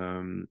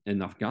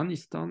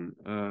Afghanistan,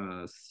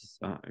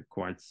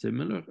 quite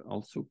similar,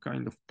 also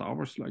kind of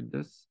towers like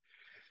this.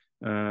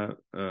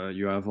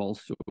 You have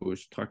also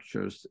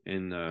structures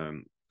in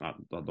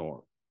that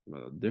are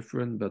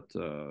different, but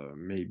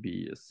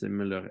maybe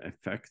similar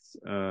effects.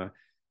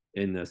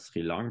 In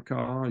Sri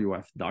Lanka, you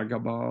have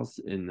Dagobas.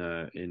 In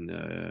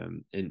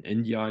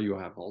India, you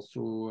have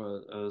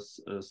also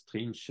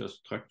strange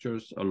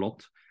structures. A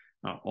lot.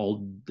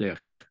 All their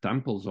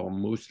temples are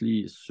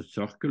mostly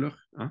circular,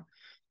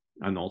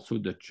 and also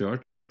the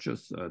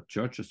churches.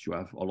 Churches, you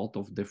have a lot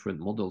of different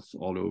models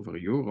all over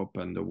Europe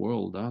and the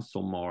world.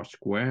 Some are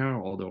square,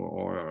 other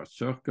are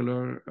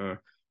circular.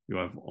 You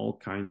have all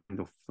kinds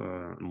of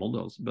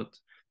models, but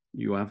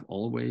you have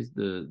always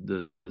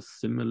the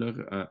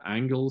similar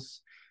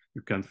angles.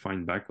 You can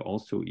find back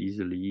also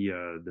easily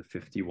the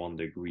 51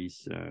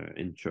 degrees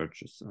in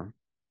churches.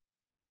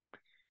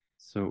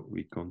 So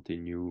we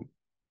continue.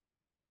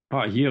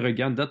 Here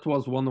again, that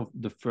was one of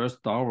the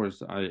first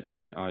towers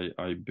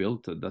I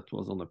built. That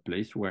was on a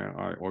place where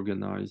I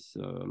organized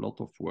a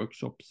lot of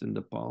workshops in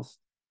the past.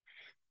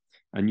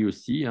 And you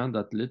see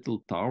that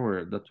little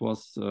tower that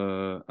was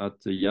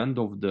at the end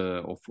of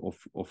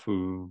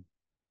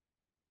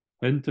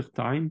winter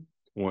time,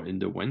 or in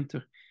the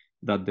winter,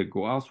 that the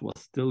grass was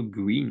still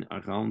green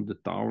around the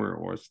tower,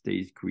 or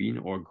stays green,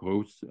 or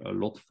grows a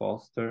lot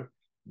faster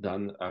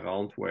than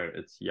around where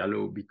it's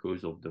yellow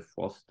because of the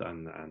frost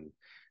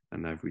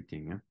and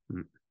everything.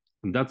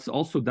 And that's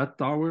also that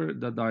tower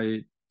that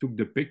I took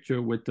the picture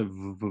with the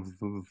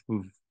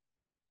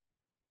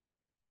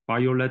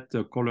violet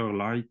color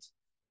light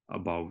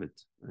above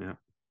it. Yeah.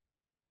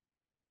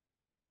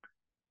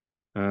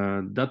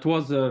 That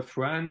was a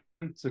friend,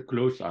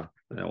 close up,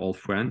 all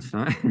friends,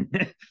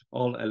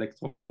 all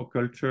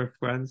electroculture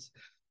friends.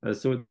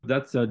 So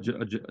that's a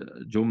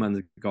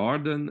Joman's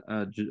garden.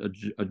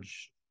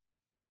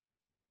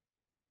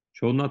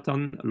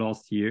 Jonathan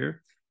last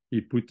year, he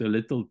put a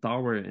little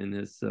tower in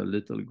his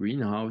little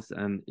greenhouse,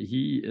 and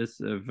he is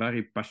a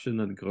very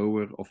passionate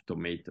grower of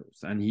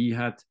tomatoes. And he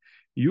had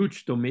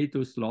huge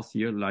tomatoes last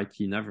year like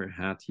he never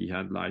had. He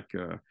had like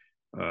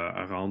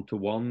around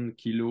 1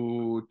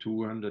 kilo,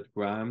 200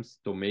 grams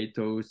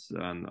tomatoes,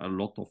 and a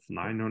lot of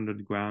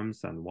 900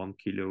 grams and 1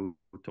 kilo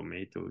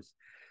tomatoes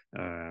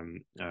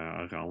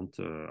around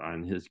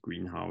in his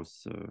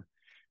greenhouse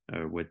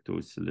with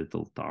those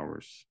little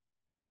towers.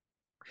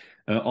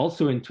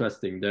 Also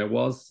interesting, there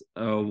was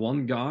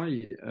one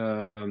guy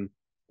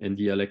in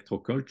the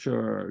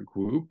electroculture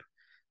group.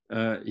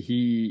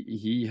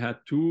 He had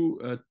two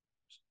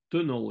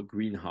tunnel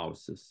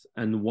greenhouses,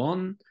 and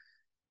one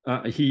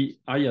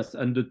yes,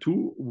 and the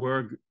two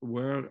were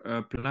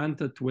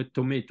planted with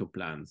tomato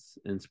plants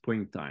in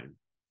springtime,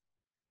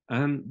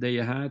 and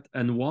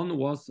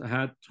one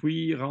had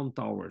 3 round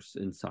towers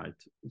inside,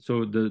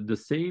 so the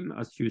same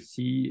as you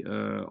see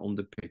on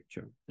the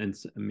picture, and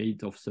it's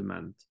made of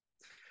cement.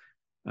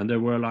 And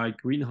there were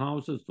like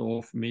greenhouses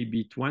of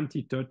maybe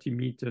 20-30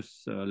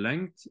 meters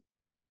length,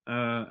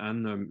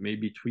 and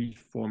maybe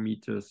 3-4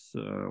 meters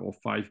or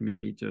 5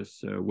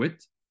 meters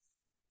width.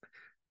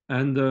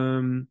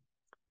 And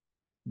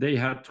they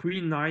had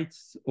 3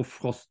 nights of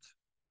frost.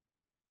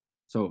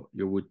 So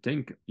you would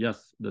think,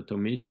 yes, the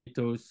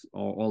tomatoes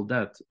are all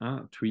that,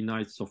 3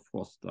 nights of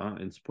frost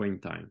in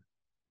springtime,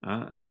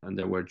 and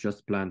they were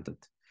just planted.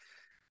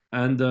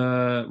 And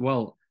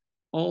well,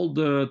 all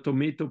the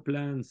tomato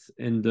plants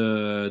in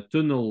the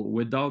tunnel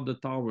without the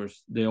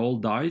towers, they all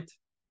died.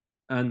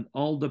 And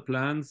all the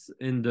plants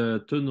in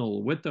the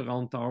tunnel with the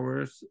round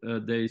towers,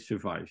 they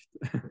survived.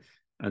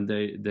 And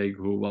they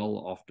grew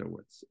well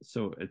afterwards.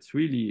 So it's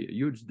really a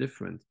huge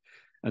difference.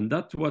 And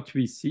that's what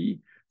we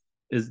see,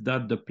 is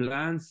that the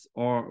plants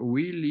are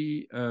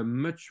really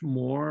much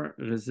more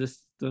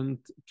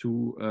resistant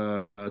to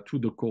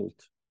the cold.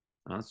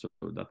 So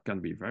that can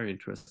be very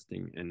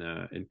interesting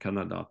in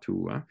Canada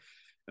too.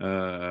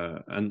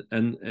 And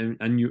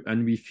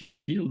we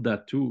feel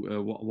that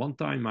too. One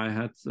time I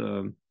had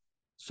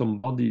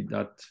somebody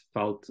that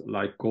felt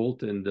like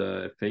cold in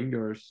the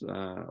fingers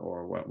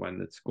or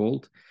when it's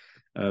cold.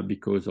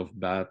 Because of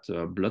bad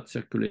blood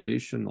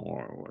circulation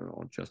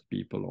or just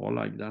people are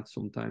like that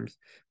sometimes.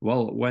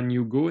 Well, when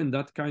you go in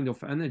that kind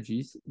of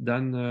energies,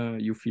 then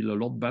you feel a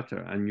lot better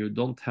and you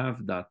don't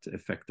have that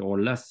effect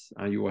or less,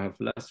 and you have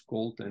less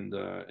cold in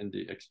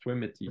the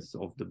extremities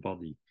of the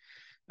body.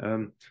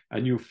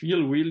 And you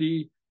feel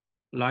really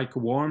like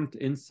warmth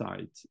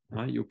inside.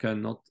 You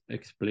cannot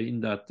explain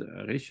that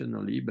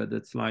rationally, but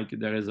it's like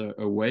there is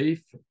a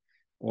wave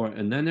or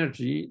an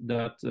energy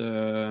that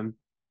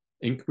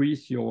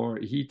increase your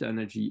heat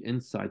energy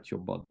inside your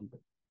body.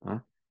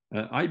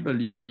 I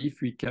believe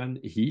we can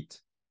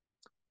heat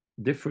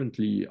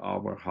differently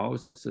our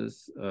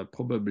houses.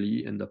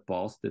 Probably in the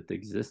past it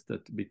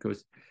existed,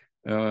 because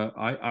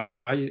I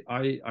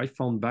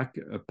found back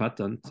a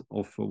patent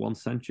of 1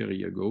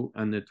 century ago,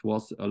 and it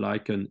was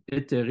like an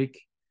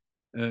etheric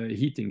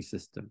heating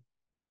system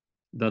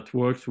that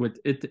works with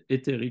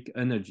etheric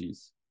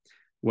energies.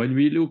 When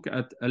we look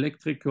at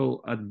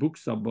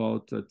books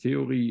about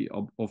theory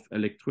of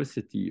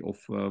electricity of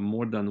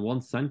more than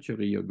 1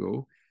 century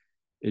ago,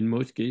 in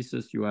most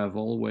cases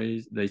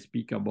they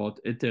speak about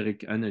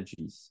etheric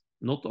energies,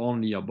 not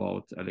only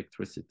about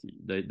electricity.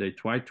 They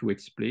try to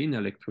explain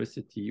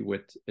electricity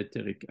with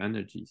etheric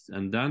energies.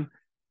 And then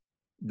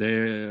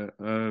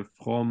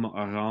from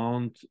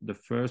around the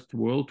First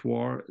World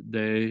War,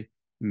 they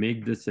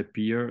make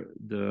disappear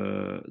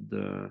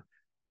the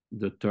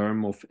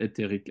term of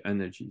etheric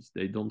energies.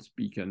 They don't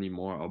speak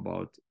anymore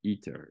about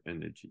ether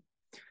energy.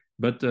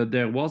 But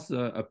there was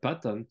a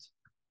patent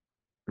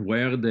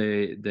where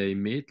they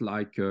made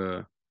like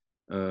a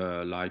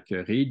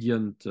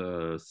radiant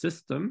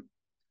system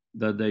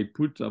that they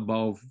put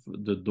above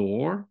the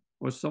door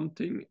or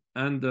something,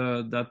 and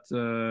that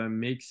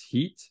makes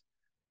heat,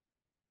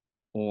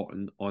 or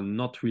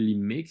not really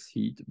makes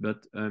heat,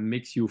 but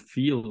makes you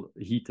feel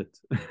heated.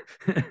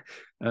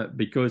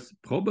 Because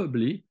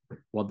probably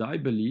what I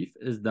believe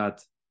is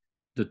that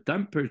the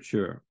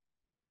temperature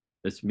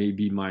is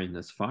maybe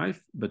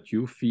 -5, but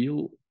you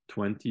feel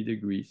 20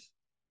 degrees.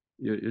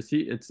 You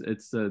see, it's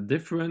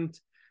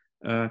different.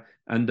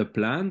 And the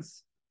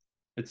plants,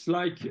 it's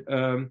like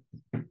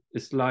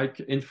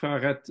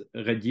infrared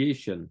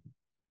radiation.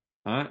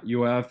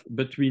 You have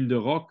between the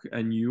rock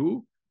and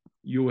you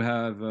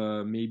have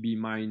maybe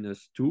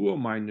 -2 or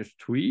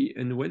 -3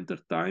 in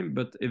wintertime,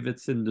 but if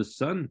it's in the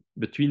sun,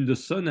 between the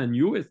sun and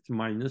you, it's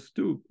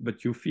 -2,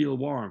 but you feel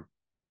warm.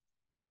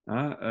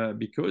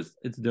 Because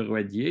it's the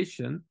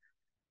radiation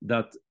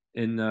that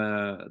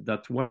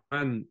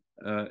when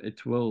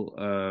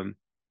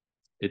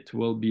it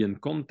will be in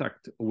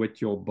contact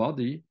with your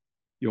body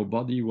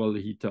will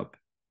heat up.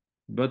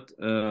 But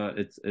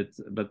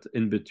but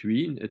in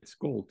between it's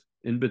cold.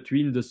 In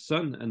between the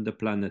sun and the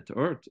planet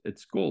Earth,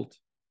 it's cold.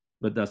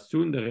 But as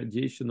soon the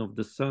radiation of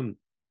the sun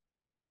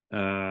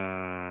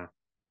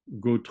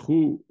go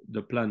through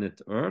the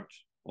planet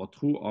Earth or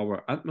through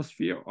our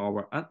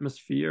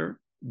atmosphere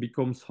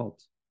becomes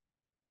hot.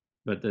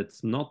 But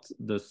it's not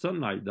the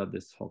sunlight that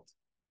is hot.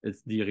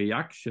 It's the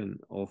reaction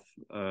of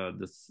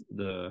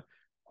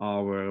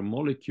our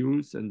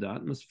molecules in the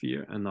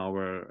atmosphere and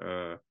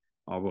our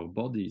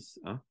bodies.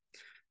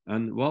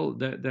 And well,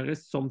 there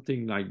is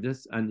something like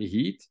this. And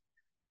heat,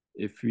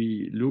 if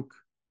we look,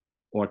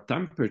 or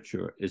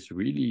temperature is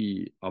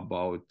really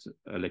about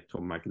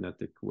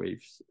electromagnetic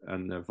waves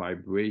and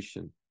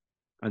vibration.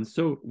 And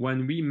so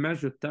when we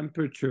measure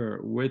temperature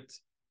with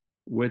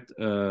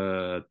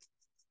a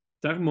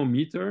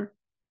thermometer,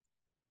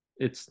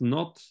 it's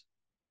not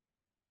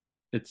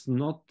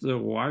the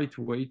right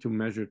way to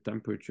measure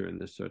temperature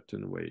in a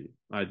certain way.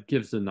 It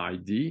gives an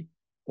idea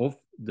of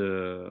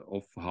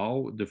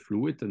how the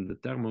fluid and the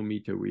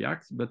thermometer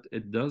reacts, but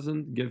it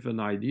doesn't give an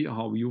idea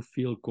how you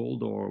feel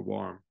cold or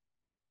warm.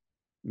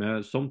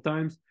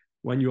 Sometimes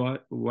when you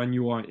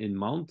are in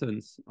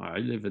mountains, I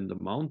live in the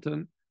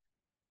mountain,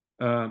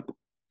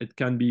 it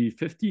can be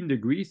 15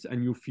 degrees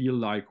and you feel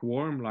like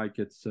warm, like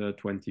it's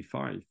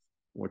 25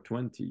 or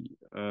 20.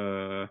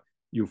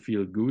 You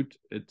feel good,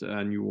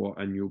 and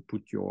you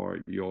put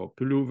your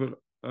pullover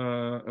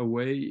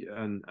away,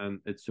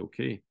 and it's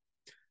okay.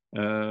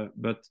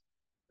 But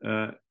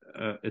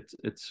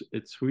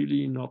it's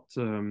really not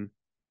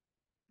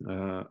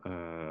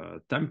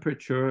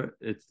temperature.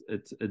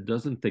 It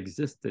doesn't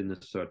exist in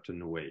a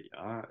certain way.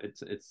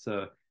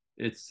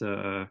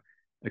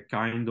 a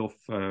kind of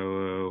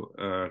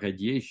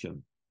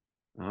radiation.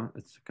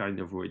 It's a kind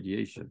of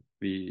radiation.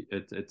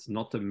 It's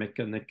not a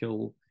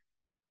mechanical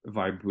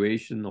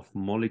vibration of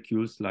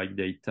molecules like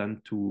they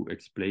tend to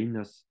explain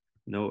us.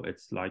 No,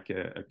 it's like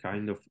a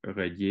kind of a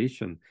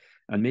radiation.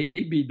 And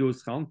maybe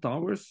those round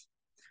towers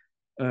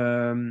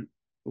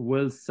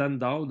will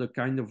send out a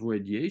kind of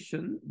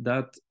radiation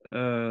that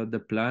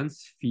the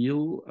plants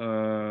feel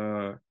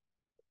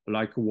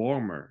like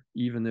warmer,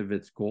 even if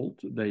it's cold,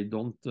 they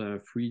don't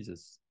freeze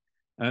us.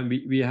 And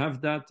we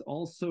have that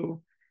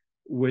also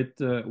with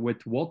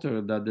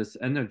water that is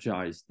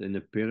energized in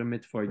a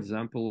pyramid, for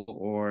example,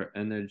 or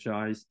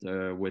energized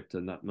with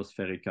an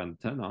atmospheric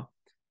antenna.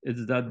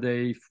 It's that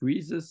they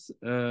freezes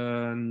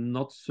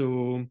not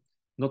so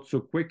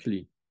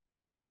quickly.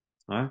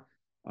 You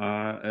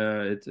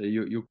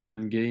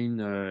can gain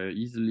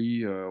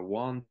easily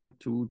 1,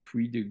 2,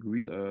 3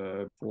 degrees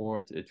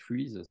before it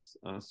freezes.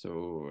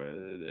 So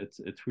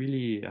it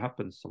really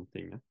happens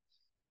something.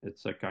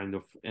 It's a kind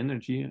of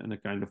energy and a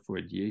kind of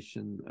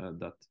radiation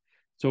that.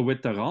 So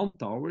with the round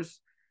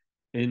towers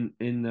in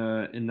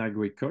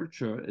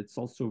agriculture, it's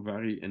also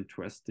very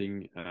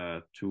interesting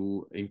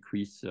to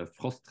increase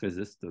frost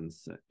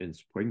resistance in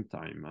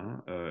springtime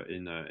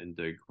in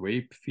the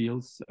grape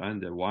fields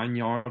and the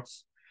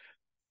vineyards,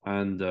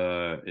 and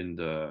in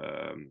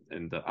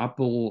the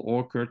apple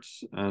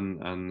orchards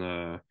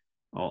and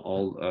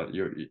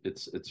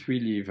it's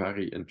really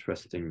very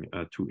interesting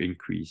to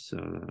increase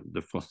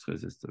the frost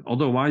resistance.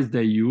 Otherwise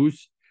the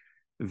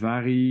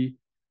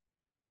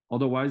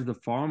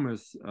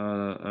farmers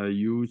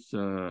use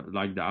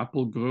like the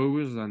apple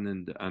growers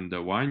and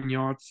the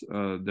vineyards,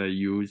 they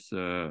use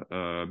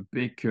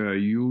big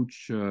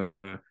huge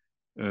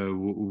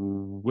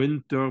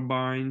wind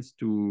turbines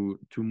to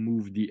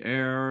move the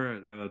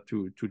air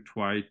to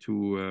try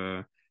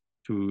to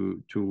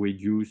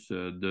reduce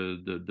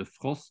the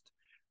frost,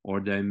 or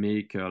they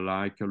make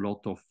like a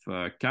lot of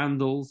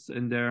candles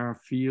in their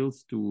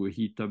fields to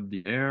heat up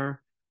the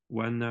air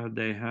when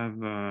they have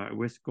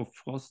risk of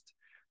frost.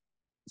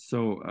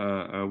 So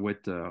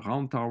with the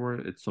round tower,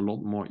 it's a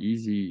lot more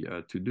easy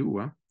to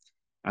do.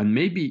 And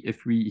maybe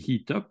if we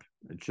heat up,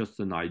 just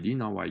an idea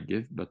now I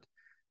give, but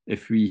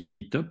if we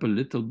heat up a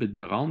little bit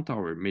the round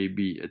tower,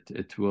 maybe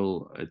it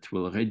will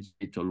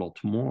radiate a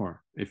lot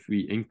more if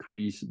we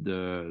increase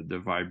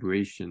the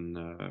vibration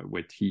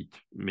with heat,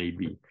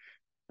 maybe.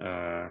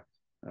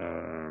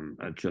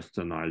 Just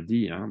an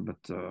idea,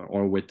 but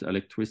or with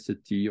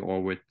electricity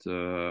or with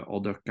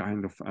other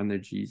kind of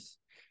energies,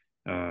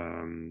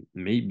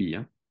 maybe.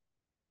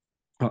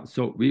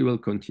 So we will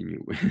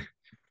continue.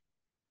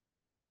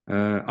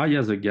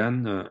 Yes,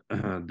 again,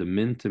 the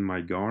mint in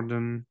my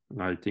garden.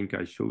 I think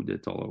I showed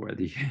it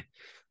already.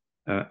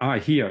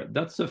 Here,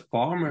 that's a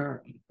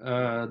farmer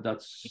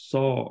that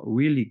saw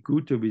really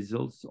good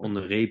results on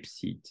the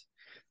rapeseed.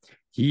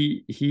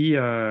 He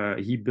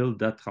built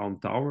that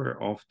round tower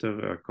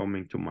after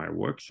coming to my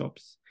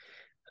workshops,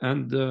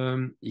 and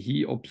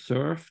he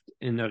observed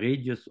in a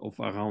radius of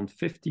around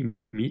 50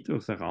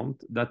 meters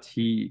around that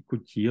he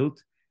could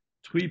yield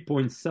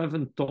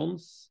 3.7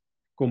 tons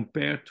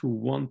compared to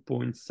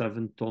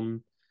 1.7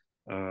 ton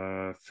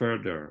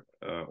further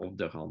of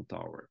the round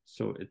tower.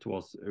 So it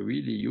was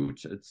really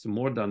huge. It's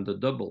more than the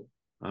double.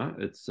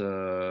 It's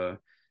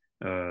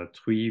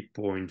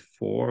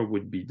 3.4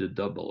 would be the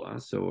double.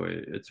 So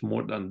it's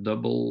more than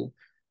double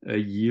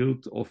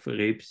yield of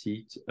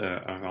rapeseed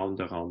around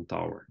the round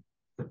tower.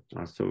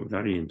 So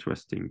very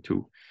interesting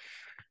too.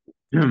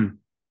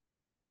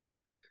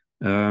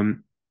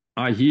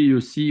 Here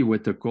you see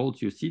with the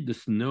cold, you see the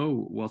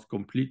snow was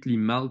completely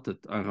melted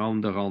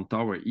around the round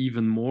tower,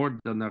 even more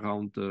than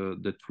around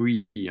the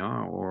tree.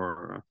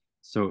 Or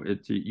so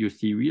you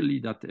see really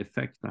that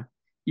effect.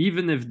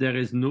 Even if there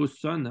is no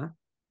sun,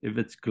 if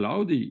it's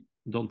cloudy,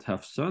 don't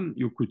have sun,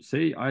 you could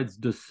say it's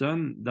the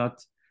sun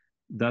that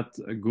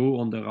go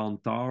on the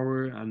round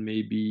tower and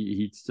maybe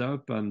heats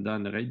up and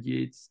then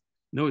radiates.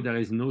 No, there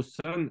is no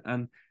sun,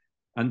 and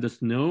the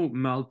snow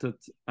melted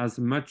as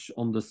much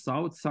on the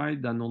south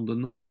side than on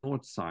the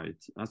north side.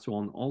 So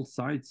on all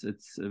sides,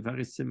 it's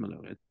very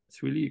similar.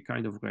 It's really a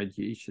kind of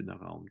radiation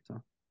around.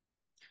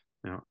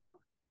 Yeah,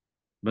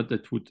 but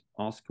it would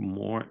ask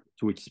more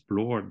to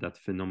explore that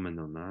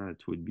phenomenon.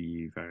 It would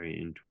be very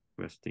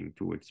interesting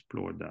to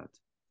explore that.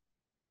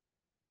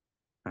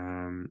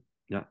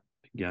 Yeah,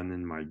 again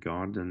in my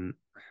garden,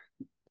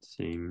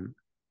 same.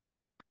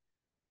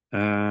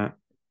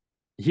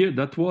 Here,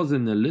 that was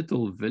in a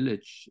little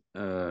village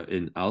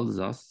in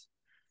Alsace,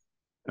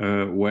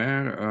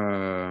 where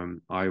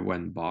I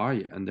went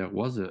by, and there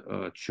was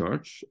a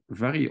church,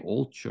 very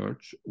old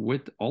church,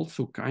 with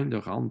also kind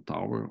of round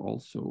tower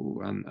also,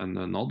 and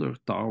another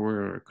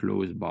tower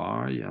close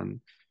by,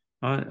 and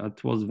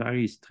it was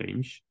very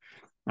strange.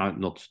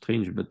 Not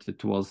strange, but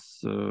it was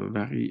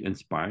very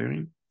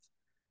inspiring.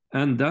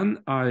 And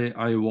then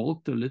I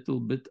walked a little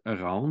bit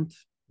around,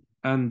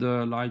 and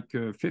like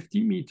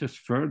 50 meters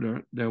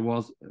further, there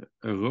was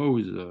a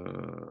rose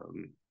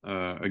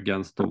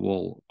against the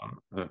wall,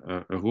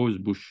 a rose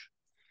bush.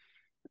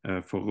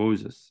 for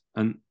roses.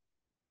 And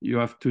you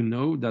have to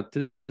know that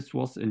this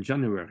was in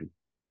January.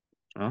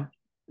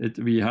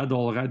 We had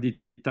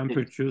already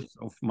temperatures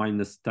of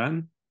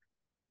 -10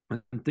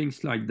 and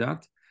things like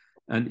that.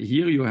 And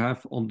here you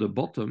have on the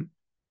bottom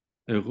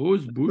a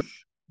rose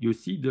bush. You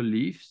see the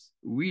leaves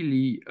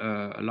really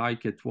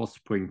like it was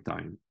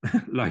springtime,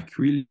 like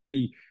really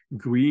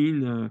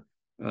green,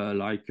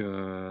 like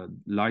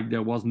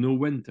there was no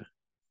winter.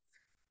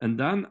 And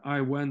then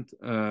I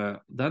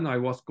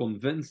was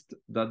convinced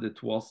that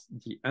it was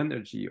the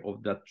energy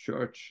of that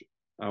church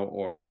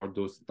or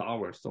those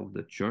towers of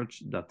the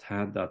church that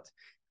had that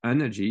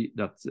energy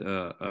that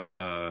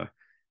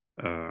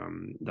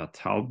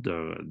helped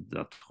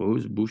that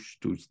rose bush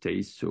to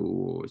stay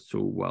so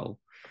well.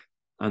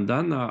 And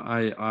then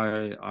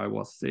I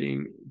was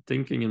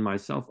thinking in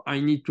myself, I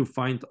need to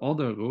find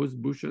other rose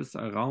bushes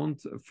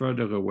around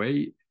further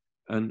away,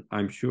 and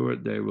I'm sure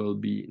they will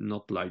be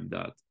not like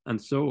that.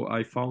 And so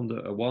I found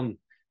one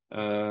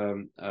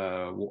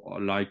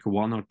like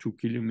 1 or 2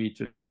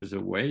 kilometers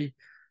away,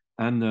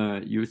 and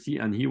you see,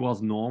 and he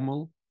was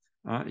normal.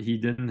 He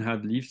didn't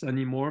have leaves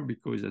anymore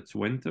because it's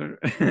winter,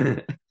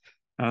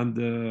 and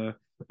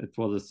it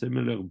was a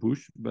similar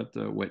bush, but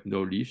with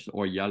no leaves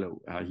or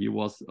yellow. He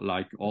was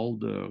like all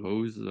the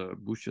rose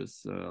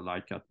bushes,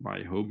 like at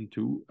my home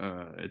too.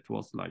 It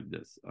was like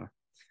this.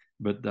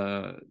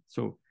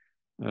 So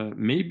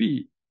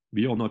maybe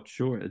we are not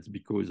sure it's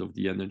because of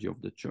the energy of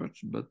the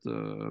church, but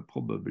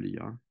probably,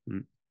 yeah.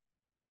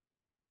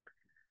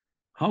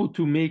 How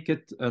to make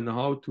it and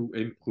how to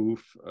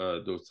improve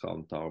those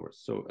round towers.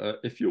 So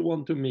if you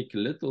want to make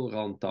little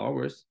round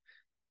towers,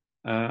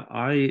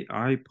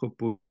 I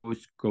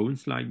propose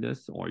cones like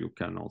this, or you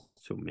can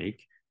also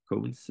make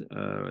cones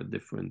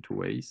different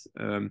ways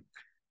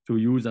to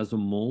use as a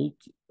mold.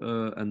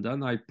 And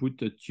then I put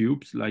the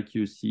tubes like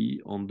you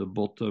see on the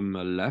bottom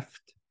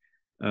left.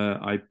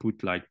 I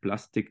put like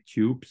plastic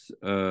tubes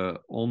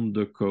on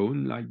the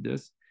cone like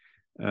this.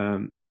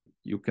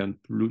 You can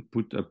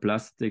put a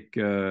plastic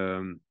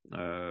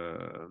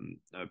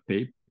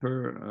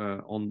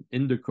paper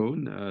in the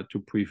cone to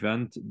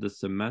prevent the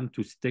cement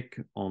to stick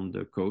on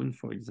the cone,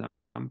 for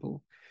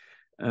example.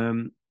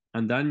 And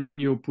then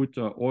you put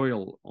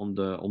oil on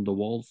the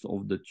walls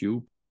of the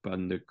tube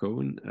and the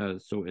cone,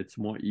 so it's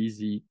more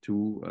easy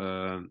to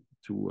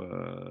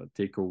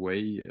take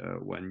away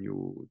when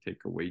you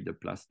take away the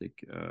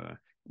plastic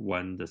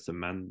when the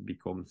cement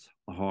becomes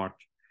hard.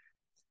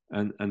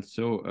 And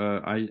so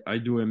I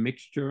do a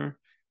mixture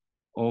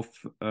of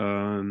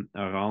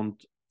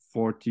around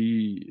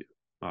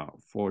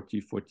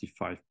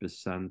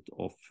 45%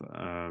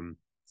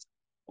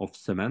 of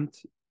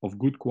cement of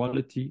good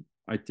quality.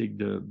 I take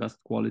the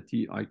best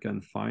quality I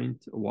can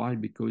find. Why?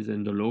 Because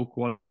in the low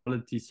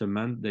quality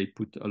cement, they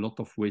put a lot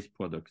of waste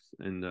products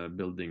in the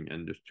building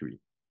industry.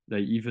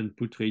 They even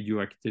put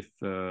radioactive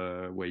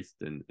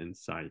waste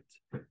inside.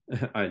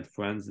 In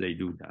France, they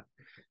do that.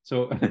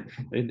 So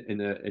in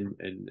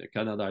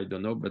Canada, I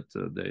don't know, but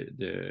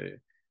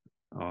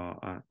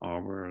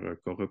our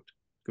corrupt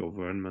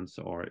governments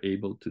are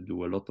able to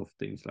do a lot of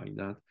things like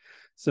that.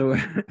 So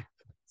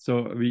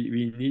so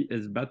we need,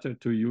 it's better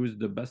to use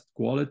the best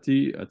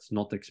quality. It's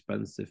not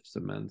expensive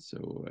cement,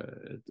 so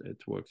it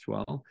works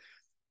well.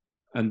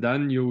 And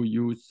then you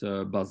use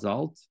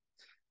basalt.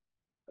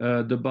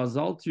 The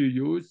basalt you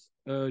use,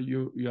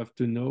 you have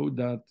to know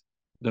that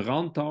the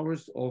round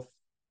towers of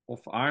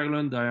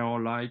Ireland, they are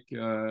like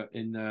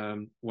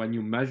when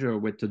you measure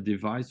with the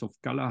device of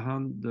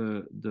Callahan,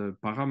 the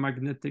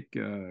paramagnetic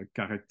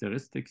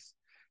characteristics,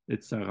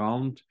 it's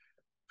around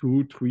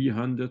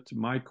 200-300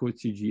 micro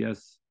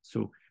CGS.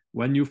 So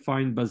when you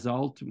find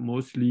basalt,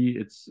 mostly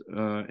it's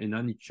in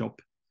any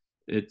shop,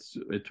 it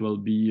will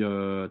be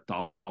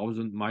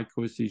 1,000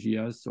 micro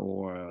CGS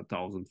or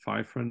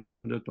 1,500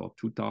 or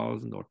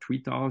 2,000 or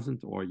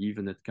 3,000, or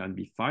even it can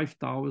be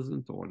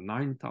 5,000 or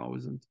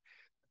 9,000.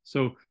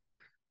 So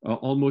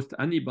almost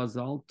any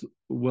basalt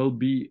will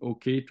be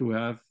okay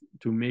to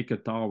make a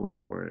tower.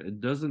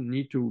 It doesn't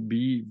need to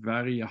be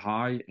very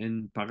high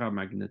in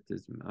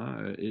paramagnetism.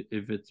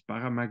 If it's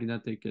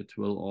paramagnetic, it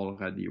will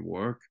already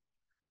work.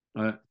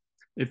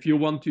 If you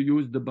want to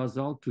use the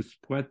basalt to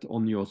spread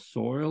on your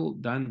soil,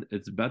 then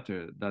it's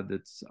better that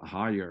it's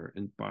higher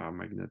in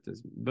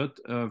paramagnetism. But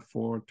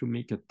to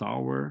make a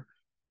tower,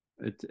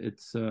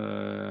 it's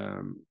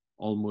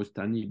almost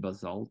any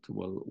basalt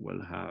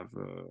will have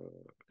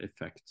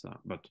effects.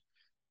 But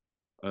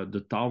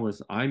the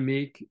towers I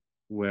make,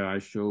 where I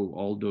show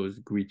all those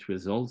great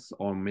results,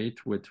 are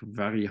made with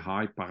very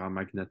high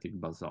paramagnetic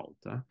basalt.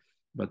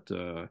 But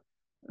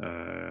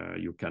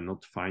you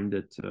cannot find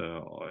it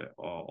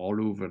all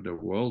over the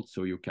world,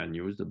 so you can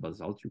use the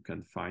basalt you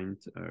can find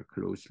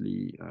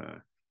closely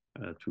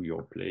to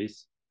your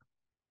place.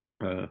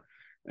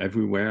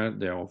 Everywhere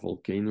there are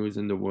volcanoes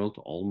in the world,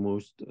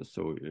 almost,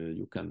 so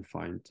you can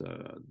find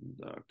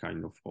the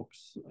kind of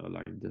rocks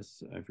like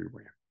this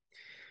everywhere.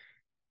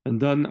 And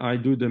then I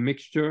do the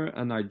mixture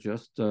and I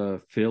just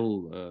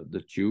fill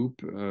the tube,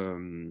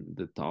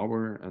 the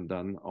tower, and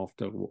then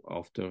after 2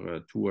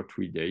 or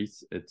 3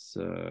 days, it's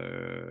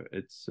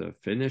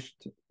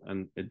finished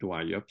and it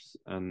dry ups,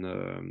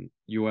 and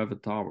you have a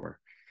tower.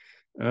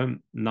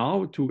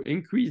 Now to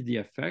increase the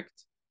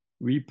effect,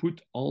 we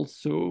put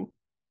also,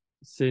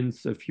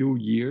 since a few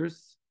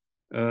years,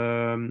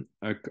 a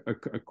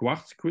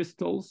quartz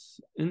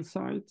crystals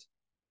inside.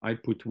 I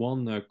put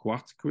one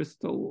quartz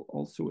crystal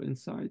also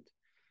inside.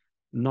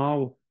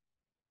 Now,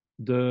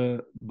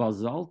 the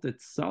basalt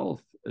itself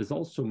is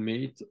also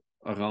made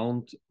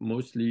around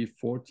mostly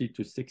 40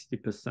 to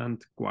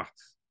 60%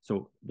 quartz.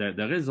 So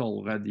there is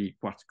already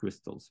quartz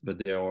crystals, but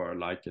they are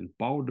like in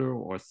powder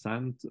or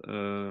sand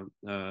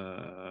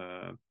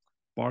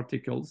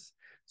particles,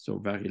 so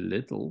very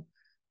little.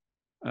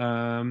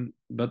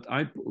 But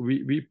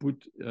we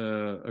put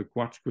a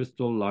quartz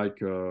crystal like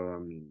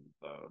a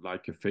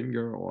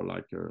finger or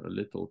like a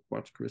little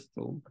quartz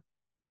crystal.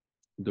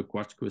 The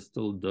quartz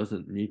crystal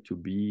doesn't need to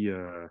be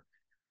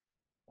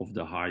of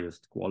the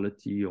highest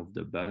quality, of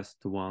the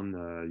best one.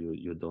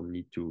 You don't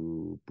need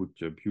to put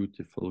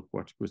beautiful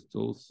quartz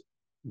crystals,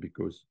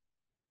 because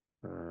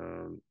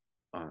a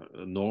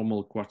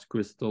normal quartz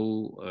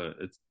crystal,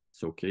 it's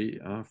okay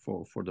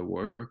for the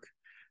work.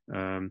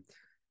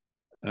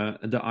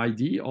 The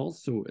idea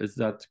also is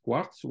that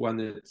quartz, when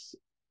it's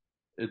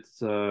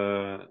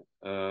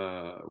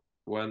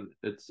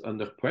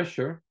under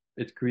pressure,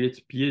 it creates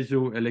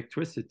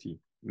piezoelectricity.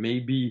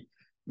 Maybe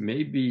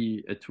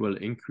it will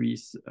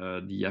increase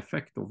the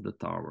effect of the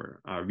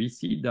tower. We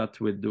see that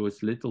with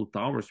those little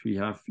towers, we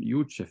have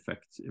huge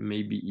effects,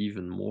 maybe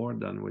even more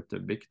than with the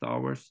big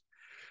towers.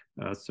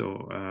 It's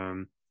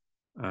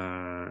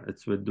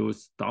with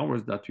those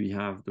towers that we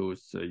have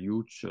those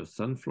huge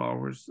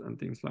sunflowers and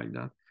things like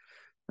that.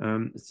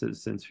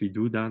 Since we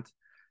do that.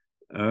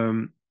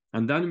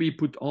 And then we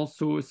put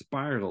also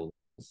spirals.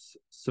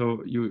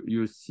 So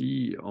you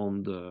see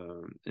in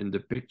the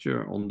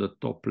picture on the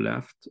top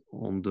left,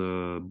 on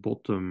the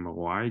bottom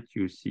right,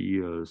 you see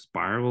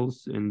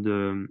spirals in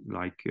the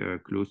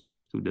close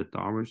to the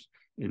towers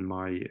in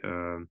my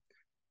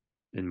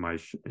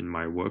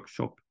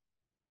workshop.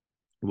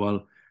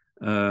 Well,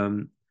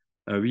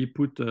 we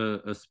put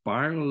a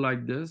spiral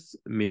like this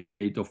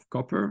made of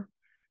copper,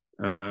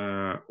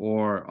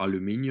 or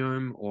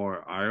aluminium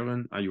or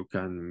iron. You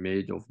can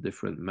made of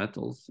different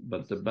metals,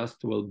 but the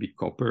best will be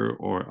copper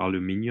or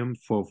aluminium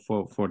for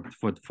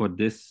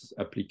this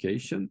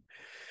application.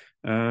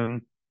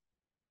 And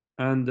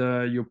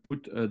you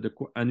put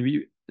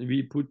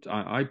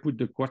I put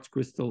the quartz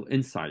crystal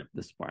inside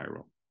the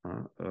spiral,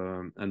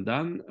 and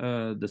then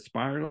the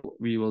spiral,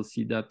 we will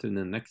see that in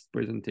the next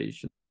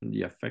presentation.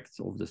 The effects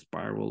of the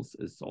spirals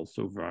is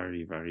also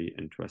very, very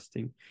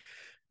interesting.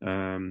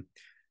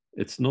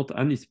 It's not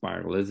any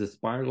spiral. It's a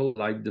spiral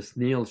like the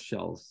snail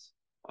shells,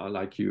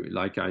 like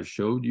I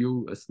showed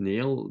you, a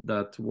snail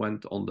that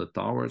went on the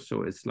tower.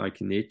 So it's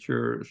like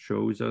nature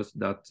shows us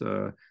that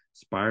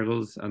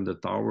spirals and the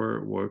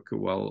tower work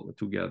well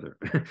together.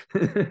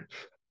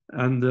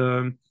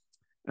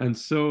 And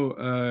so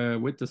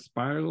with the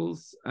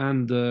spirals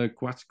and the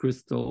quartz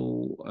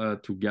crystal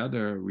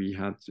together, we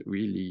had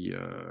really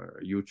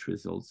huge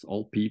results.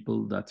 All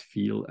people that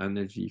feel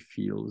energy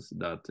feels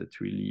that it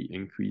really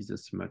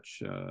increases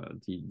much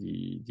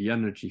the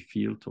energy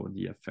field or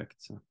the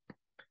effects.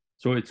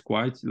 So it's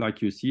quite,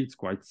 like you see, it's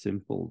quite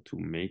simple to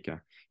make.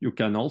 You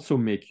can also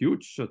make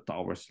huge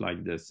towers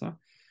like this.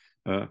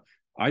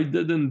 I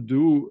didn't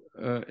do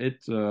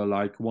it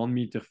like 1.50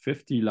 meters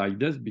like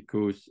this,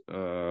 because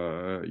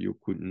you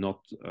could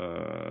not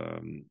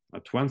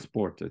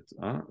transport it.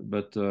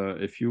 But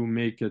if you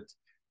make it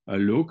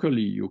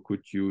locally, you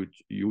could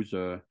use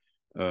a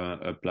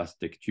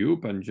plastic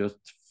tube and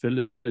just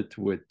fill it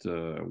with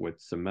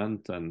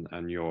cement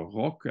and your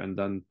rock, and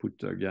then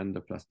put again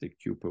the plastic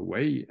tube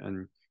away,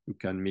 and you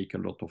can make a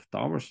lot of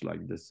towers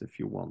like this if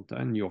you want.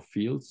 And your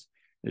fields,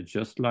 it's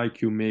just like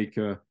you make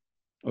a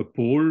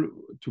pole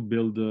to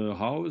build a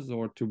house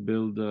or to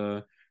build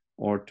a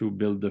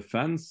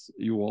fence.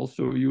 You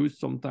also use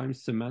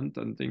sometimes cement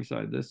and things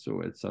like this.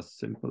 So it's as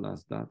simple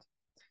as that.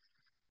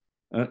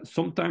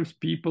 Sometimes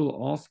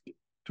people ask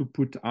to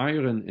put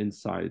iron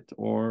inside,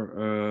 or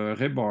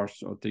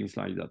rebars or things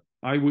like that.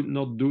 I would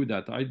not do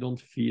that. I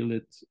don't feel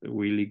it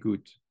really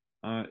good.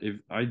 If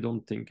I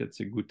don't think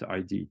it's a good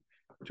idea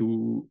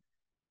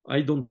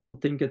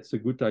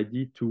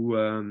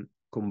to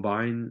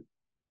combine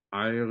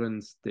iron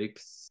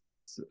sticks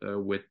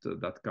with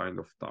that kind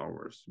of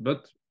towers.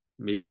 But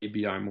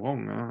maybe I'm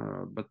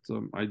wrong, but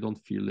I don't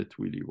feel it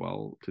really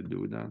well to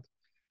do that.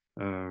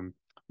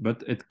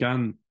 But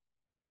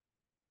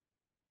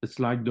it's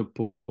like the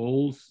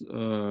poles,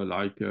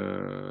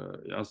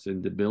 yes,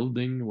 in the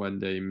building, when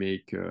they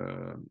make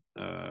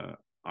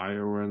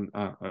iron,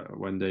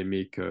 when they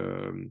make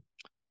a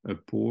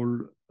pole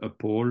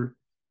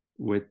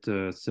with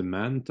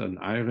cement and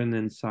iron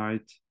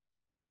inside.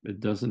 it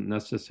doesn't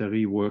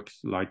necessarily work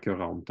like a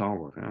round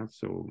tower.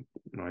 So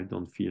I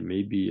don't feel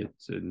maybe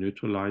it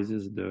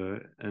neutralizes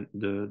the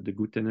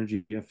good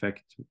energy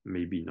effect,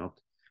 maybe not.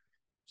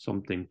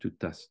 Something to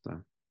test.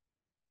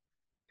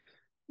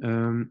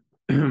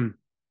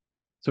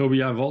 So we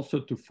have also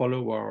to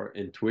follow our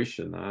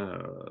intuition.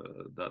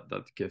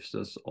 That gives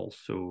us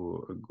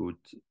also a good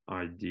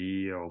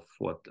idea of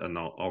what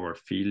our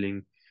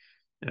feeling,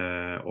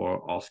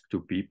 or ask to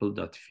people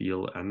that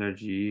feel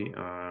energy,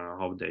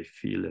 how they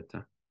feel it.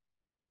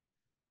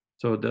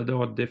 So there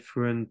are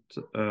different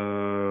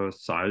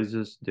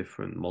sizes,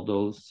 different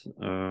models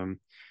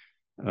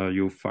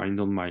you'll find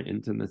on my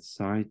internet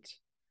site.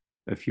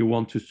 If you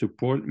want to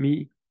support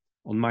me,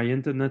 on my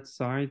internet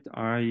site,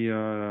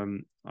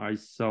 I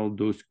sell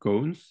those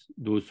cones,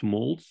 those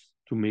molds,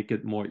 to make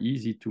it more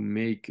easy to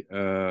make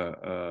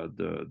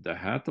the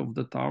head of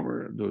the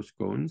tower, those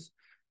cones.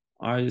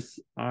 I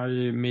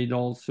make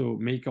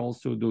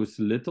also those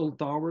little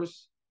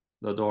towers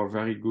that are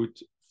very good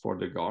for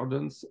the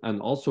gardens, and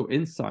also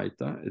inside.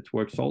 It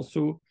works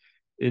also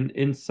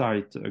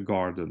inside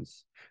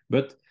gardens.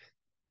 But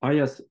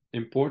has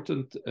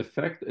important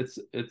effect.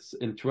 It's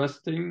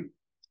interesting,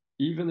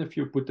 even if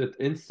you put it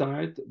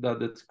inside,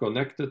 that it's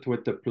connected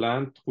with the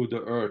plant through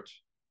the earth.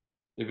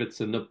 If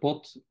it's in a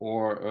pot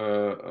or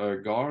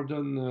a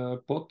garden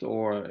pot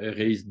or a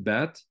raised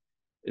bed,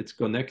 it's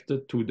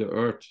connected to the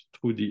earth,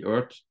 through the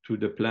earth to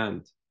the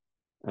plant.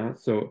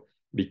 So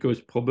because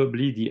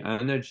probably the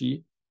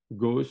energy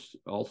goes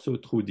also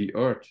through the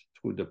earth,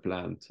 through the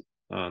plant,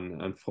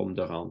 and from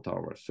the round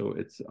tower. So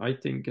I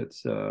think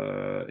it's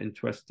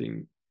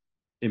interesting,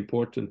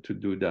 important to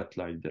do that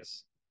like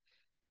this.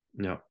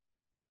 Yeah.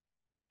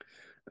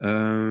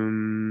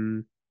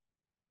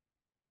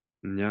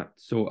 Yeah,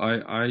 so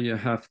I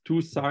have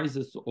two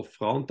sizes of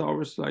round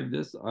towers like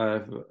this. I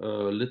have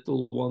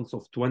little ones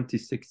of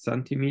 26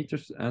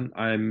 centimeters, and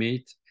I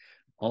made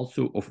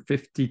also of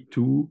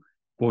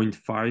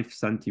 52.5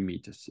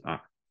 centimeters.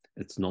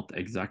 It's not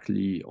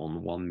exactly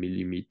on 1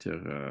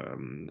 millimeter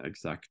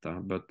exact,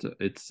 but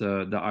it's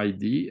the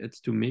idea.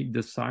 It's to make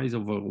the size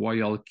of a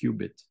royal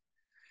cubit,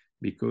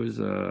 because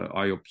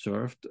I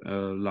observed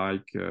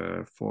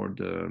for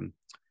the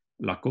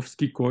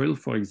Lakowski coil,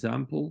 for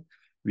example,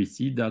 we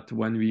see that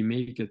when we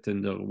make it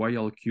in the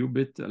royal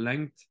cubit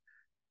length,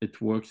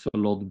 it works a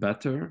lot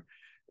better.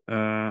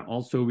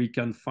 Also, we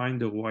can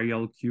find the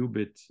royal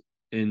cubit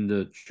in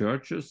the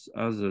churches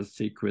as a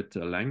sacred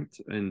length,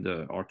 in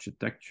the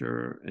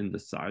architecture, in the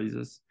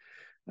sizes.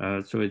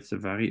 So it's a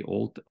very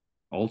old,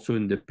 also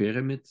in the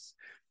pyramids.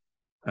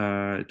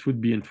 It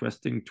would be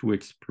interesting to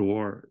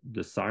explore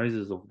the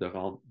sizes of the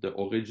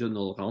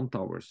original round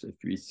towers, if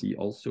we see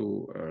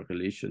also a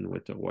relation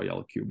with the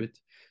royal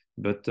cubit.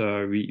 But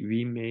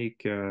we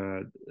make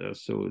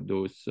so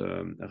those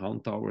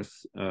round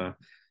towers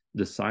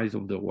the size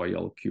of the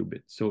royal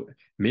cubit. So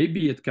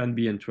maybe it can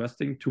be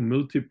interesting to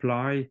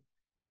multiply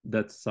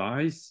that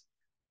size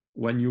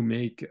when you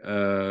make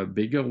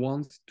bigger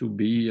ones, to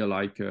be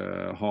like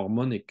a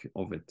harmonic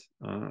of it.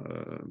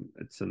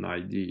 It's an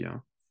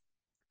idea.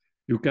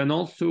 You can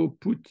also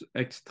put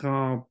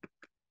extra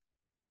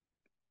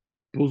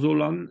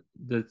pozzolan.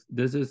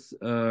 This is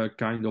a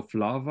kind of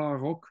lava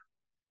rock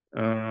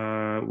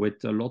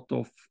with a lot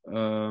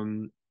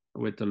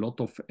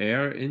of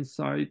air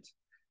inside,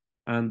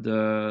 and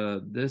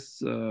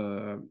this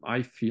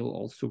I feel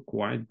also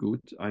quite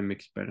good. I'm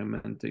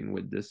experimenting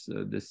with this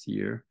this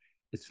year.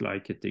 It's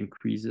like it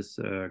increases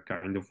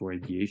kind of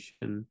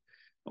radiation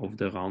of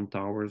the round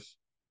towers.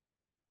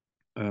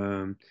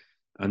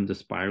 And the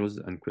spirals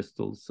and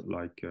crystals,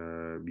 like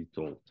we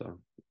told.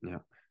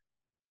 Yeah,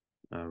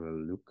 I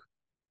will look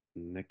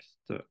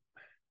next.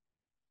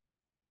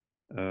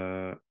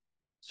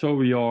 So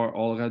we are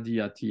already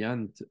at the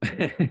end,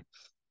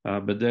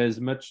 but there is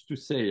much to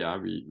say.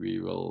 We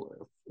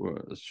will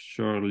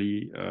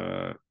surely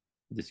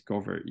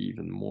discover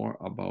even more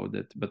about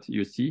it. But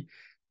you see,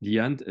 the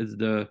end is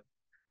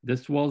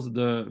this was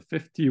the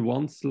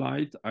 51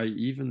 slide. I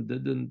even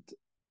didn't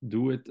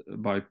do it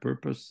by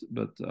purpose,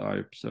 but I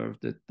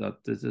observed it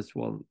that this is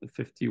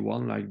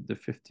 51, like the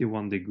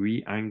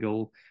 51-degree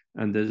angle,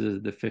 and this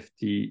is the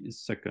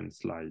 52nd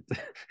slide.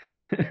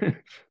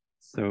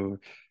 So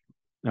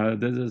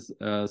this is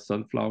a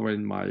sunflower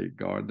in my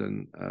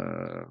garden,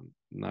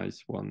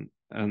 nice one.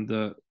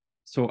 And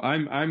so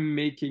I'm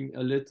making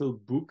a little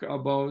book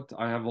about.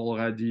 I have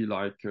already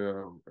like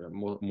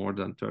more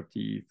than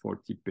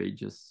 30-40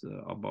 pages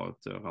about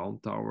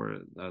round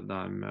tower that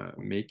I'm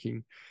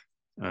making.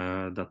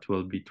 That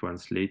will be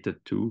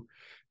translated too.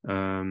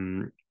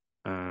 So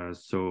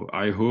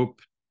I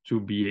hope to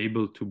be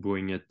able to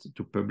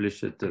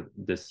publish it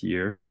this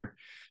year.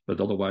 But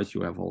otherwise,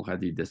 you have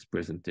already this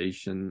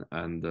presentation,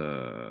 and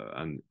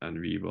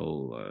we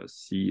will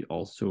see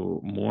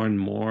also more and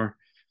more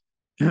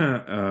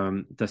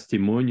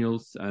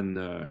testimonials and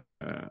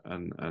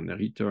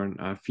return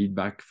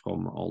feedback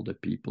from all the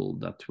people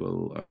that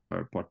will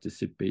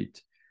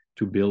participate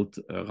to build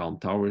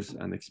round towers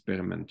and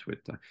experiment with.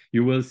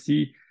 You will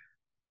see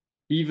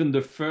even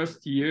the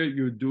first year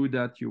you do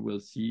that, you will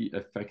see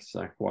effects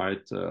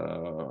quite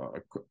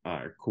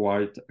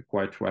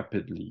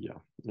rapidly.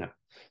 Yeah.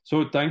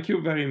 So thank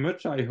you very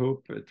much. I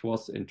hope it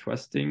was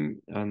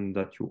interesting and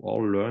that you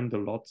all learned a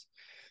lot.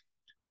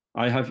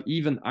 I have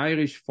even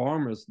Irish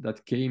farmers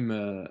that came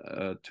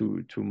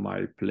to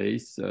my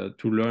place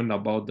to learn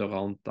about the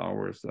round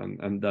towers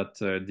and that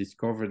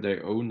discover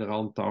their own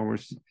round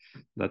towers.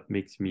 That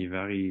makes me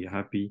very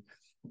happy,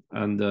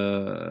 and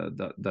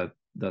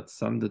that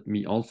sent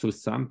me also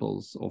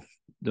samples of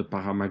the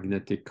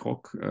paramagnetic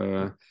rock.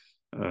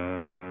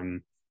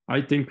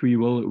 I think we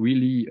will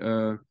really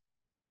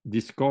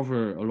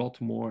discover a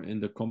lot more in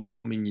the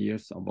coming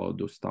years about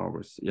those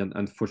towers.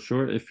 And for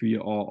sure, if we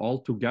are all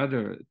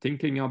together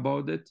thinking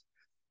about it,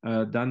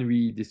 then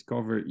we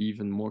discover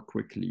even more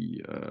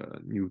quickly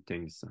new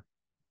things.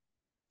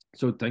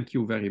 So thank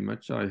you very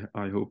much.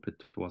 I hope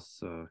it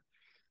was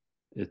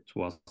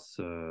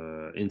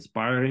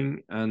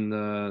inspiring, and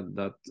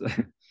that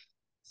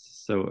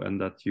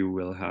and that you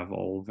will have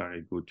all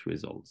very good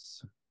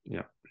results.